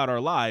go about our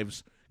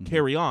lives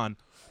carry on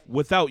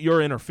without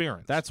your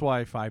interference. That's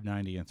why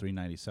 590 and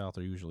 390 South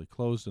are usually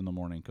closed in the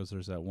morning, because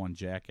there's that one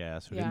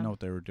jackass who Yeah. didn't know what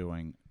they were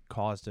doing,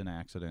 caused an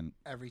accident,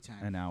 Every time.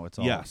 and now it's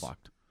all Yes.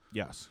 fucked.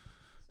 Yes.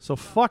 So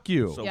fuck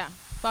you. So Yeah,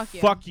 fuck you.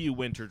 Fuck you,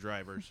 winter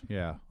drivers.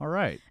 Yeah. All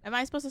right. Am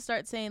I supposed to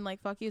start saying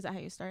like "fuck you"? Is that how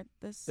you start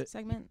this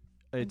segment?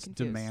 It's confused.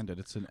 demanded.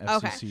 It's an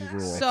Okay. FCC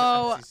rule.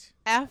 So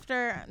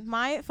after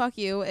my fuck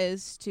you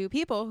is to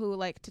people who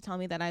like to tell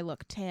me that I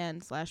look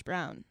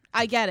tan/brown.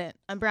 I get it.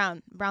 I'm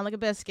brown like a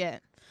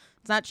biscuit.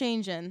 It's not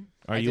changing.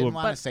 Are I you didn't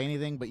want but- to say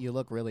anything, but you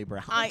look really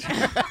brown.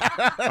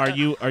 are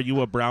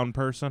you a brown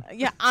person?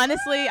 Yeah,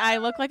 honestly, I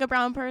look like a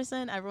brown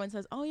person. Everyone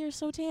says, "Oh, you're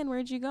so tan.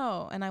 Where'd you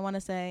go?" And I want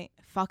to say,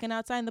 "Fucking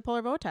outside in the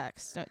polar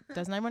vortex."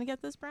 Doesn't everyone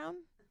get this brown?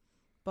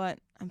 But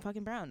I'm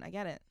fucking brown. I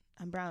get it.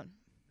 I'm brown.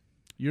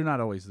 You're not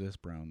always this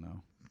brown,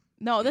 though.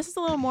 No, this is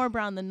a little more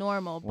brown than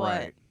normal, but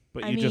Right.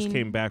 But I you just mean-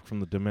 came back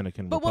from the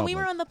Dominican But when Republic.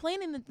 we were on the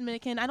plane in the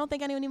Dominican, I don't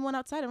think anyone even went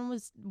outside. Everyone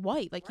was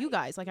white, like you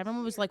guys. Like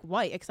everyone was like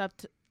white,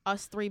 except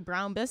us three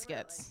brown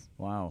biscuits.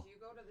 Wow.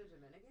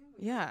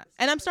 Yeah,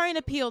 and I'm starting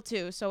to peel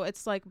too, so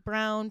it's like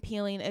brown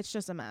peeling. It's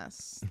just a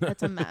mess.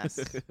 It's a mess.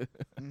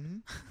 Mm-hmm.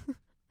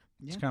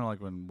 It's kind of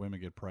like when women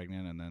get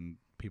pregnant and then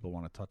people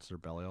want to touch their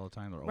belly all the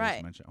time. They're always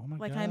Right. mentioning, "Oh my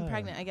Like god." I'm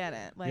pregnant. I get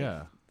it. Like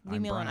Yeah.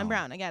 leave me alone. I'm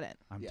brown. I get it.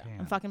 I'm Yeah. tan.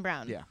 I'm fucking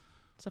brown. Yeah.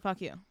 So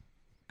fuck you.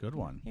 Good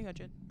one. Here you go,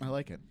 Jude. I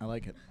like it. I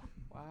like it.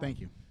 Thank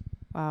you.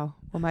 Wow.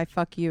 Well, my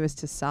fuck you is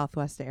to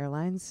Southwest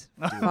Airlines.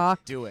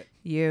 Fuck Do it.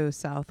 you,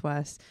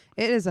 Southwest.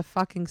 It is a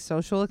fucking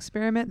social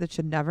experiment that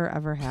should never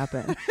ever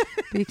happen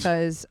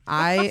because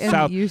I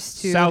am used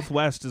to.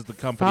 Southwest is the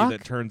company Fuck.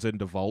 that turns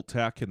into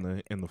Vault-Tec in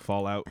the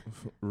Fallout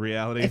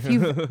reality. If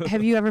you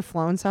have you ever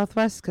flown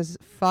Southwest? Because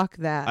fuck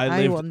that.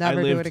 I will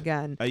never do it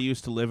again. I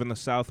used to live in the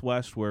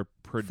Southwest where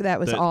That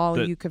was all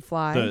you could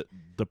fly.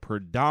 the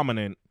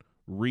predominant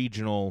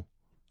regional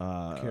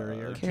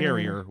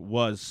carrier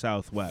was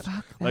Southwest.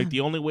 Fuck Like them. the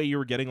only way you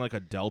were getting like a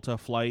Delta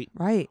flight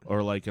Right.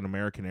 or like an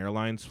American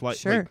Airlines flight,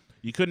 Sure. like,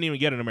 you couldn't even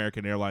get an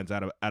American Airlines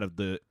out of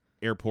the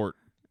airport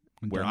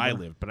where I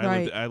Denver? lived. But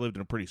Right. I lived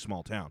in a pretty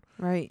small town.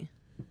 Right.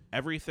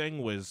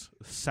 Everything was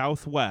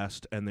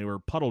Southwest, and they were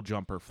puddle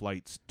jumper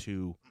flights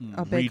to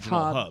A big regional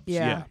hub. hubs.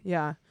 Yeah.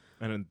 Yeah.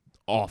 And then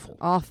awful.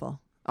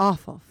 Awful.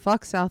 Awful.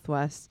 Fuck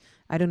Southwest.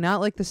 I do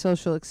not like the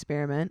social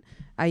experiment.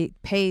 I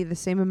pay the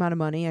same amount of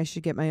money. I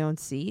should get my own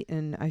seat,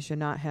 and I should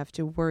not have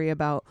to worry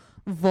about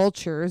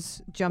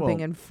vultures jumping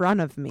Well, in front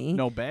of me.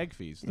 No bag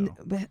fees, though.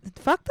 But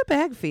fuck the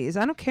bag fees.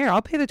 I don't care.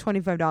 I'll pay the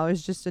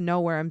 $25 just to know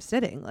where I'm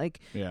sitting. Like,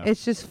 Yeah.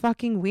 it's just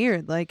fucking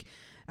weird. Like,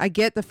 I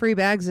get the free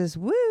bags as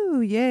woo,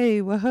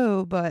 yay,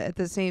 woohoo, but at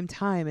the same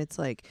time, it's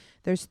like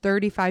there's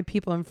 35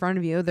 people in front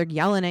of you. They're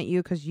yelling at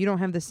you because you don't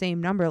have the same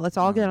number. Let's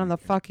all get on the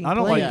fucking I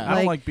don't plane. like. I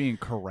don't like being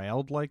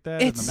corralled like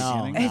that It's in the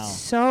beginning. it's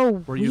so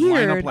Where you line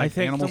weird. up like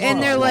animals and in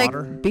they're the like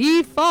water.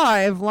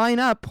 B5 line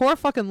up. Poor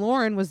fucking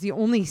Lauren was the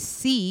only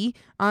C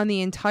on the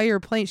entire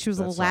plane. She was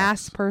That the sucks.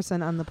 last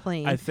person on the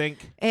plane. I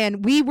think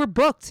And we were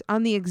booked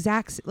on the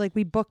exact like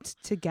we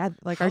booked together.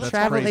 Like our That's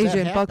travel crazy. That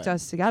agent booked happened.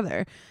 us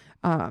together.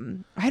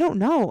 I don't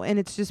know, and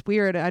it's just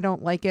weird. I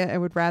don't like it. I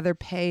would rather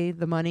pay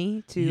the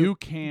money to You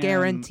can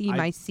guarantee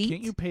my seat.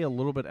 Can't you pay a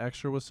little bit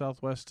extra with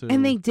Southwest to?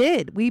 And they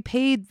did. We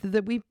paid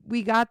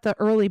we got the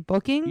early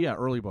booking. Yeah,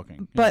 early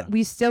booking. But yeah.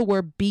 we still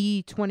were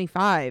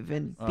B25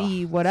 and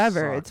B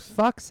whatever. sucks. It's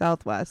fuck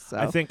Southwest. So.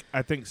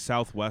 I think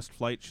Southwest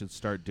flight should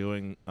start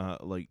doing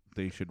like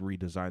they should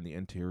redesign the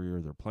interior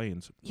of their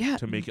planes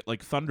to make it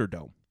like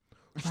Thunderdome.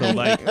 So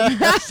like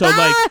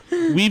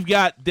we've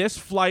got this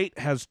flight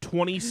has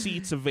 20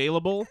 seats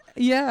available.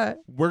 Yeah.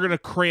 We're gonna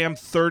cram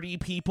 30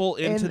 people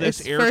into And this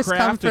it's first come,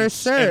 aircraft and, first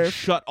serve. and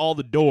shut all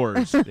the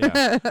doors.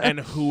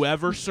 And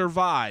whoever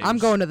survives, I'm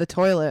going to the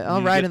toilet. I'll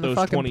you ride get in the those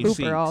fucking 20 pooper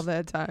seats. all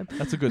that time.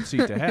 That's a good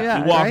seat to have. Yeah.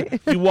 You walk,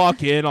 right? you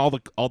walk in, all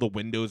the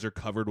windows are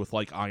covered with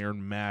like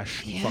iron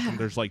mesh. And Yeah. fucking,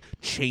 there's like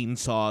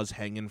chainsaws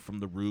hanging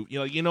from the roof.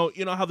 You know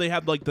how they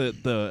have like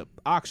the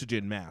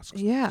oxygen masks.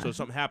 Yeah. So if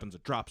something happens,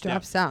 it drops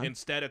Down.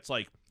 Instead, it's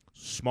like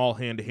small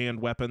hand-to-hand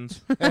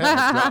weapons.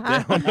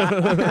 Drop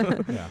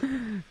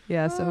down.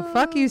 Yeah, so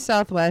fuck you,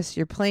 Southwest.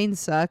 Your planes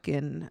suck,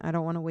 and I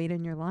don't want to wait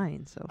in your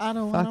line. So I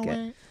don't fuck want to it.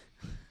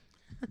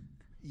 wait.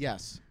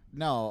 Yes.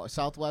 No,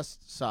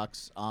 Southwest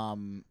sucks.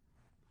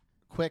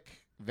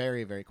 Quick,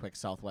 very, very quick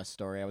Southwest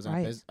story. I was on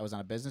Right. I was on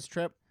a business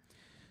trip.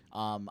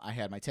 I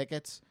had my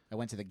tickets. I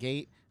went to the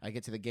gate. I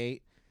get to the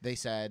gate. They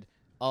said,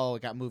 "Oh,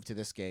 it got moved to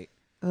this gate."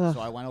 Ugh.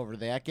 So I went over to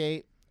that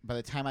gate. By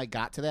the time I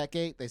got to that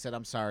gate, they said,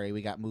 "I'm sorry,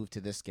 we got moved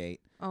to this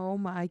gate." Oh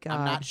my god.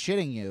 I'm not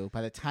shitting you.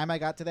 By the time I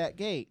got to that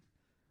gate,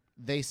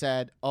 they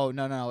said, "Oh,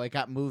 no, it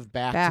got moved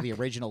back to the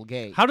original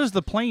gate." How does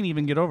the plane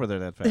even get over there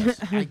that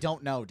fast? I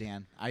don't know,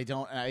 Dan. I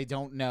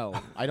don't know.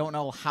 I don't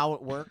know how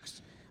it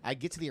works. I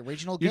get to the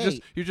original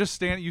gate. You just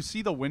stand. You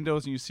see the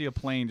windows and you see a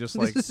plane just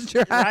like Just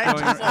drive. Right?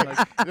 going, Just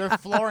like, they're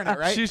flooring it,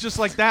 right? She's just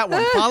like that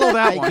one. Follow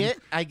that one.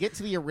 I get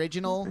to the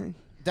original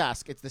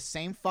desk. It's the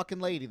same fucking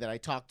lady that I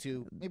talked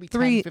to maybe 10,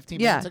 Three, 15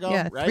 yeah, minutes ago.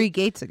 yeah, right? 3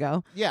 gates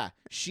ago. Yeah,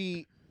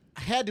 she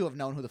had to have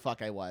known who the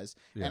fuck I was.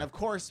 Yeah. And of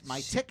course, my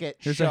ticket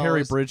There's shows... a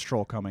Harry Bridge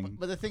troll coming.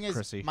 But the thing is,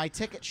 Chrissy. my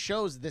ticket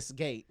shows this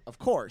gate, of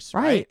course,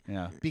 Right.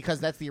 Yeah. Because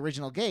that's the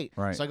original gate.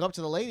 Right. So I go up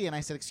to the lady and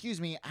I said,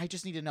 "Excuse me, I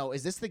just need to know,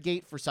 is this the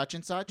gate for such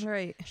and such?"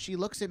 Right. She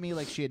looks at me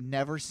like she had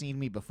never seen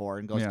me before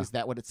and goes, Yeah. "Is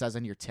that what it says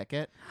on your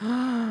ticket?"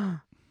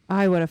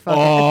 I would have fucking.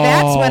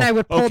 That's when I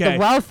would pull okay. the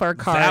welfare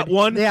card. That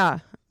one? Yeah.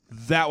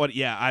 That one,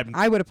 yeah.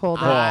 I would have pulled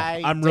Oh, that.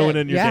 I'm did.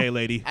 ruining your Yeah. day,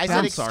 lady. I I'm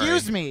said, sorry.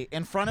 "Excuse me,"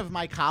 in front of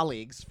my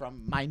colleagues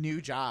from my new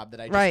job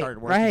that I just Right,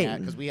 started working right. at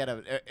because we had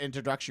an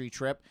introductory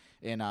trip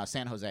in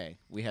San Jose.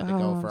 We had to Oh,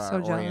 go I'm for so our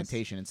jealous.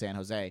 orientation in San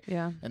Jose.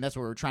 Yeah. And that's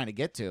what we were trying to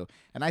get to.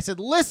 And I said,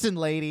 "Listen,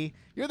 lady,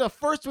 you're the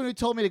first one who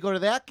told me to go to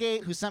that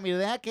gate, who sent me to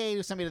that gate,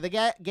 who sent me to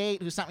the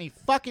gate, who sent me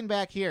fucking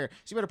back here.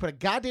 So you better put a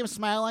goddamn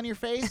smile on your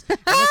face, and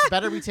this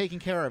better be taken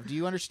care of. Do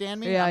you understand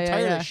me? Yeah, I'm yeah,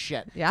 tired yeah. of this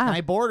shit. Yeah. Can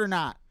I board or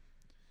not?"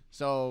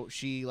 So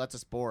she lets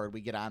us board.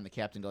 We get on. The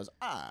captain goes,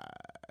 "I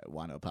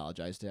want to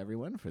apologize to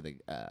everyone for the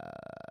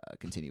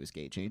continuous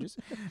gate changes."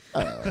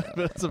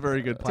 That's a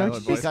very good Don't pilot you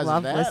voice. just Because of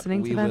love that,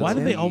 listening to we them? will Why do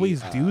too? they be,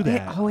 always do They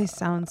that? always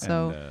sound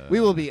so. And, We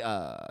will be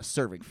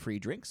serving free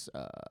drinks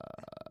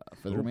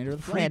for the remainder of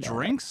the free flight.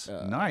 drinks?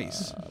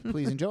 Nice.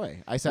 Please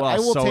enjoy. I said Well, I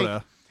will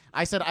soda.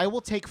 I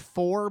will take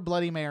 4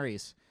 Bloody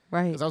Marys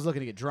Right. because I was looking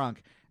to get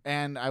drunk.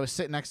 And I was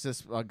sitting next to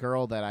this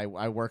girl that I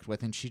worked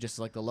with, and she just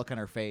like the look on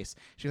her face.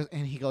 She goes,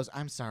 and he goes,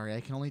 "I'm sorry, I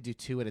can only do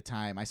 2 at a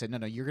time." I said,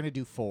 "No, you're gonna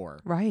do 4.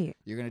 Right.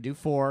 You're gonna do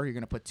 4. You're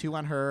gonna put 2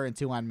 on her and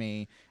 2 on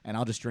me, and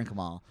I'll just drink them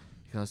all."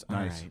 He goes, "All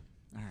Nice. right,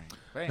 all right."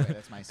 But anyway,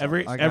 that's my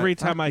Every Southwest. every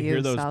Fuck time I hear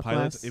you, those Southwest.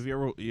 pilots, have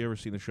you ever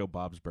seen the show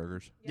Bob's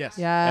Burgers? Yes.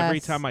 Yes. Every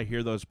time I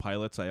hear those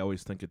pilots, I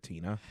always think of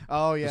Tina.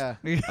 Oh yeah.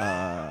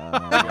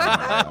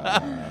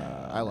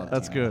 I love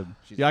That's Tina. good.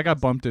 She's Yeah, I got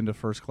bumped into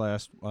first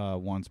class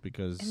once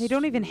because And they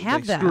don't even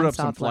have they that screwed on up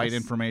some flight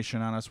Southwest.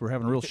 information on us. We're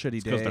having a real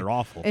shitty day Because they're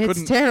awful. It's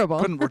couldn't- terrible.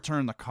 Couldn't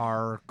return the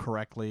car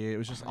correctly. It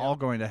was just all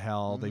going to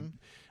hell.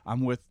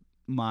 I'm with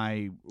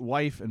my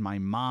wife and my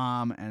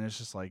mom, and it's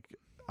just like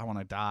I want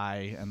to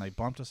die. And they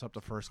bumped us up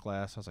to first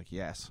class. I was like,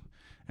 yes,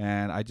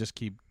 and I just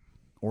keep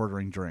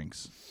ordering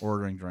drinks. Oh,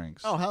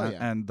 hell yeah.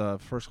 And the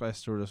first class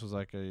stewardess was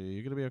like, "Are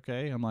you gonna be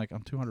okay?" I'm like,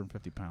 "I'm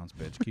 250 pounds,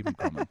 bitch. Keep them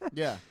coming."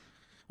 Yeah.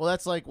 Well,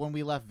 that's like when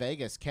we left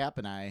Vegas. Cap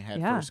and I had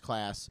Yeah. first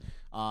class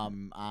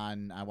on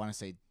I want to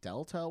say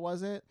Delta,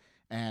 was it?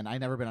 And I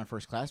never been on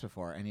first class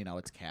before. And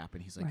it's Cap,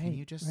 and he's like, Right,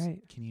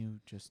 "Can you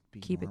just be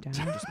Keep it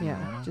normal? down. Just be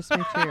Yeah. normal?" Just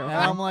make sure you're And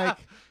okay. I'm like,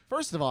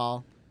 first of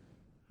all,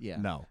 yeah,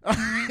 No.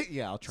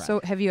 yeah, I'll try. So,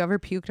 have you ever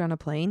puked on a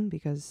plane?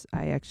 Because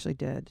I actually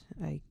did.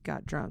 I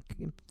got drunk.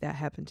 That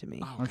happened to me.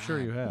 Oh, I'm sure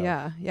God. you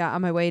have. Yeah,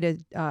 on my way to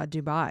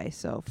Dubai.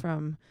 So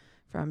from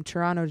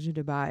Toronto to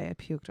Dubai, I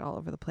puked all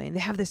over the plane. They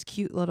have this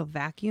cute little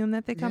vacuum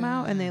that they come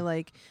out, and they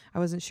I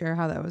wasn't sure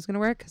how that was gonna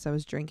work because I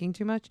was drinking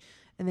too much,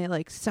 and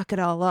they suck it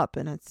all up,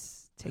 and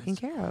it's taken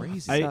care of. crazy.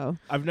 So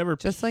I've never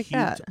Just like puked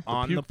that.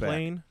 on The the puke bag.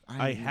 plane.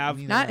 I have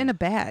not in a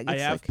bag. I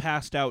It's have like-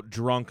 passed out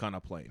drunk on a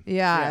plane.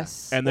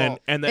 Yes. And then Well,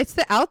 and then It's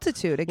the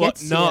altitude. It well,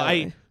 gets no, to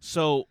you.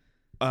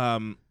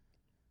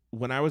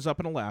 when I was up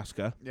in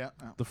Alaska, Yeah.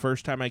 the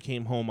first time I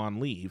came home on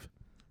leave,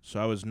 So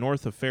I was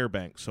north of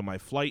Fairbanks. So my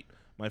flight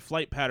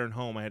pattern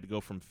home, I had to go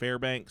from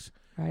Fairbanks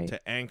to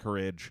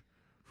Anchorage,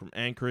 from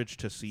Anchorage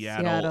to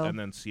Seattle, and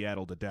then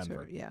Seattle to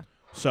Denver. Sure, yeah.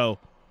 So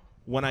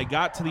when I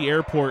got to the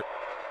airport,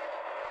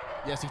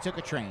 Yes, he took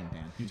a train,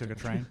 Dan. You took a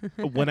train?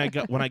 when I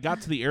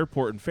got to the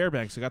airport in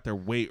Fairbanks, I got there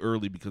way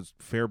early because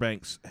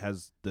Fairbanks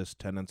has this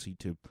tendency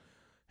to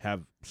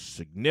have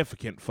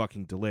significant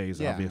fucking delays,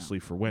 Yeah. obviously,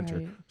 for winter.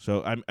 Right.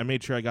 So I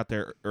made sure I got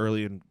there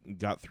early and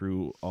got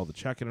through all the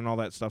check-in and all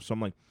that stuff. So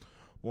I'm like,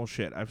 well,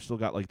 shit, I've still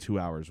got like 2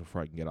 hours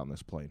before I can get on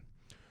this plane.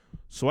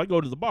 So I go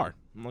to the bar.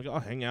 I'm like, I'll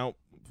hang out,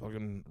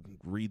 fucking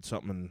read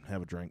something and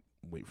have a drink,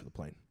 wait for the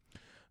plane.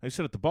 I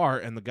sit at the bar,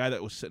 and the guy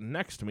that was sitting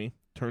next to me,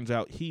 turns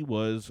out he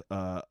was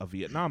a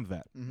Vietnam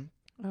vet.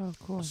 Oh,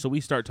 cool. So we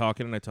start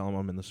talking, and I tell him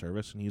I'm in the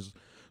service, and he's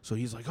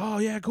like, oh,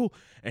 yeah, cool.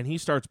 And he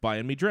starts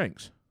buying me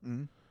drinks.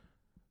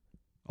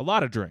 A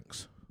lot of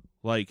drinks.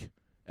 Like,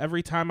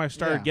 every time I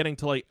started getting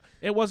to, like,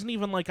 it wasn't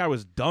even like I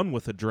was done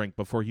with a drink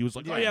before he was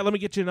like, oh, yeah, let me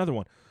get you another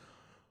one.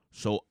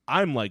 So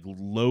I'm, like,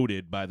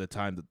 loaded by the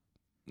time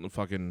the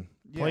fucking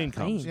plane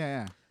comes.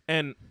 Yeah.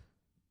 And,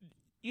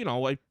 you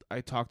know, I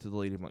talked to the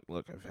lady. I'm like,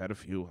 look, I've had a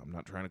few. I'm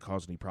not trying to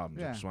cause any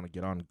problems. I just want to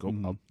get on and go.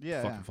 I'll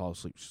fucking fall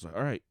asleep. She's like,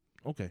 all right,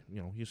 okay, you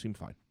know, you seem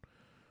fine.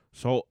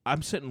 So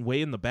I'm sitting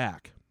way in the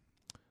back.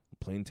 The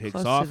plane takes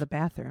Close off. to the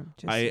bathroom.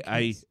 Just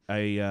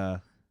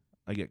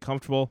I get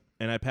comfortable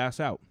and I pass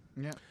out.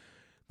 Yeah.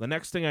 The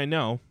next thing I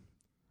know,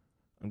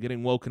 I'm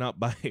getting woken up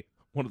by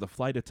one of the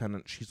flight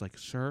attendants. She's like,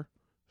 sir,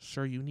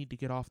 you need to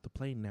get off the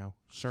plane now,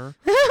 sir.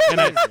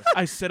 And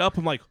I sit up.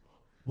 I'm like,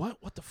 what?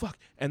 What the fuck?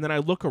 And then I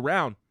look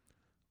around.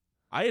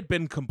 I had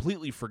been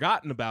completely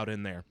forgotten about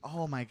in there.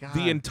 Oh, my God.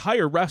 The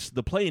entire rest of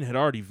the plane had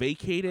already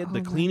vacated. Oh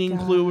the my cleaning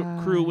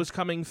crew was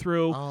coming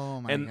through.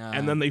 Oh, my God.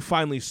 And then they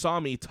finally saw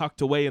me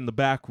tucked away in the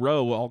back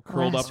row, all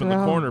curled Last up in the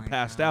row. corner, Oh, my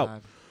passed God.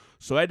 out.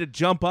 So I had to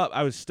jump up.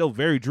 I was still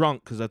very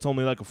drunk because that's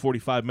only like a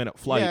 45-minute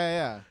flight.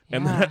 Yeah.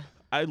 And Yeah. then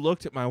I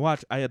looked at my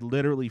watch. I had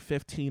literally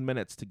 15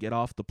 minutes to get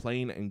off the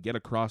plane and get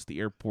across the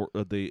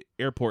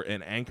airport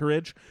in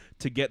Anchorage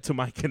to get to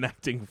my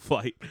connecting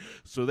flight.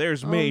 So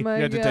there's me. Oh my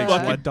You had to take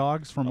God. sled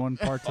dogs from one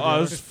part to the I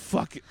other. was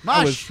fucking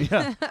Mush.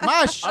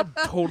 Mush. I'm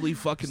totally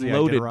fucking See, I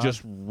loaded, get around.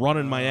 just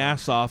running my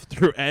ass off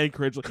through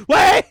Anchorage. Like,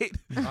 wait!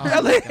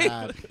 Oh, my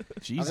God.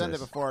 Jesus. I've done that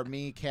before.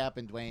 Me, Cap,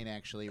 and Dwayne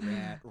actually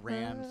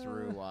ran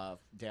through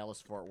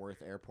Dallas-Fort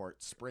Worth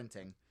Airport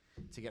sprinting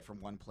to get from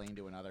one plane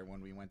to another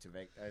when we went to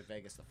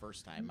Vegas the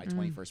first time, my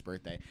 21st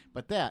birthday.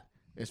 But that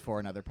is for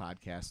another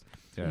podcast.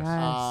 Yes.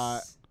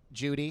 Yes.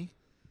 Judy,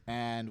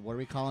 and what are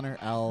we calling her?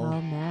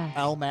 Mac.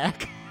 L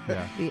Mac.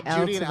 Yeah. The L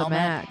Judy to and the L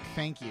Mac.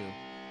 Thank you.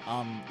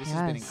 This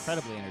has been Yes.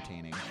 incredibly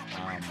entertaining.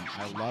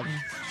 I love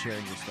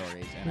sharing your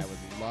stories, and I would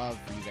love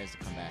for you guys to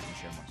come back and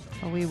share more stories.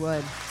 Oh, we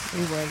would.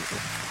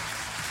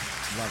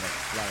 Love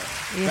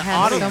it. We The had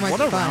audience, so much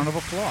What a fun. round of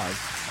applause.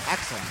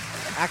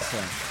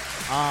 Excellent.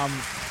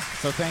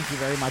 So thank you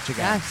very much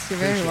again. Yes, you're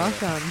very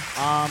Appreciate it. welcome.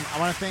 I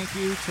want to thank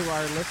you to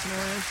our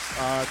listeners,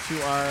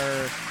 to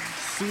our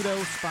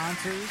pseudo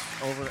sponsors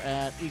over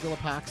at Eagle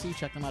Epoxy.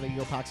 Check them out at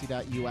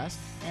eagleepoxy.us,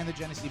 and the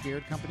Genesee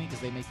Beard Company because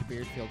they make your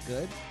beard feel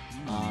good.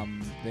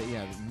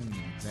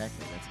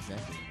 Exactly. That's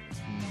exactly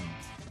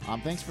what it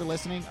is. Thanks for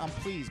listening.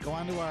 Please go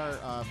onto our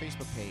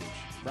Facebook page.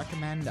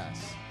 Recommend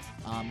us.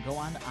 Go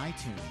on to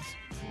iTunes.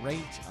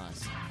 Rate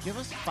us. Give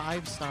us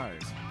 5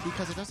 stars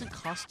because it doesn't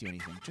cost you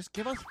anything. Just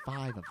give us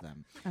 5 of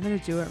them. I'm going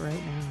to do it right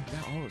now.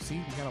 Yeah, see,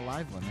 we got a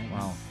live one right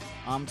Wow.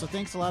 now. So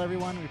thanks a lot,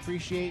 everyone. We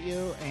appreciate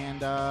you, and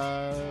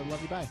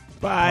love you. Bye.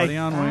 Bye. Party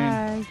on,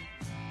 Wayne. Bye.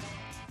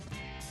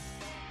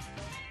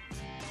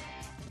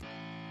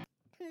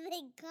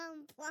 They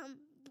come from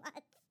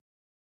butts.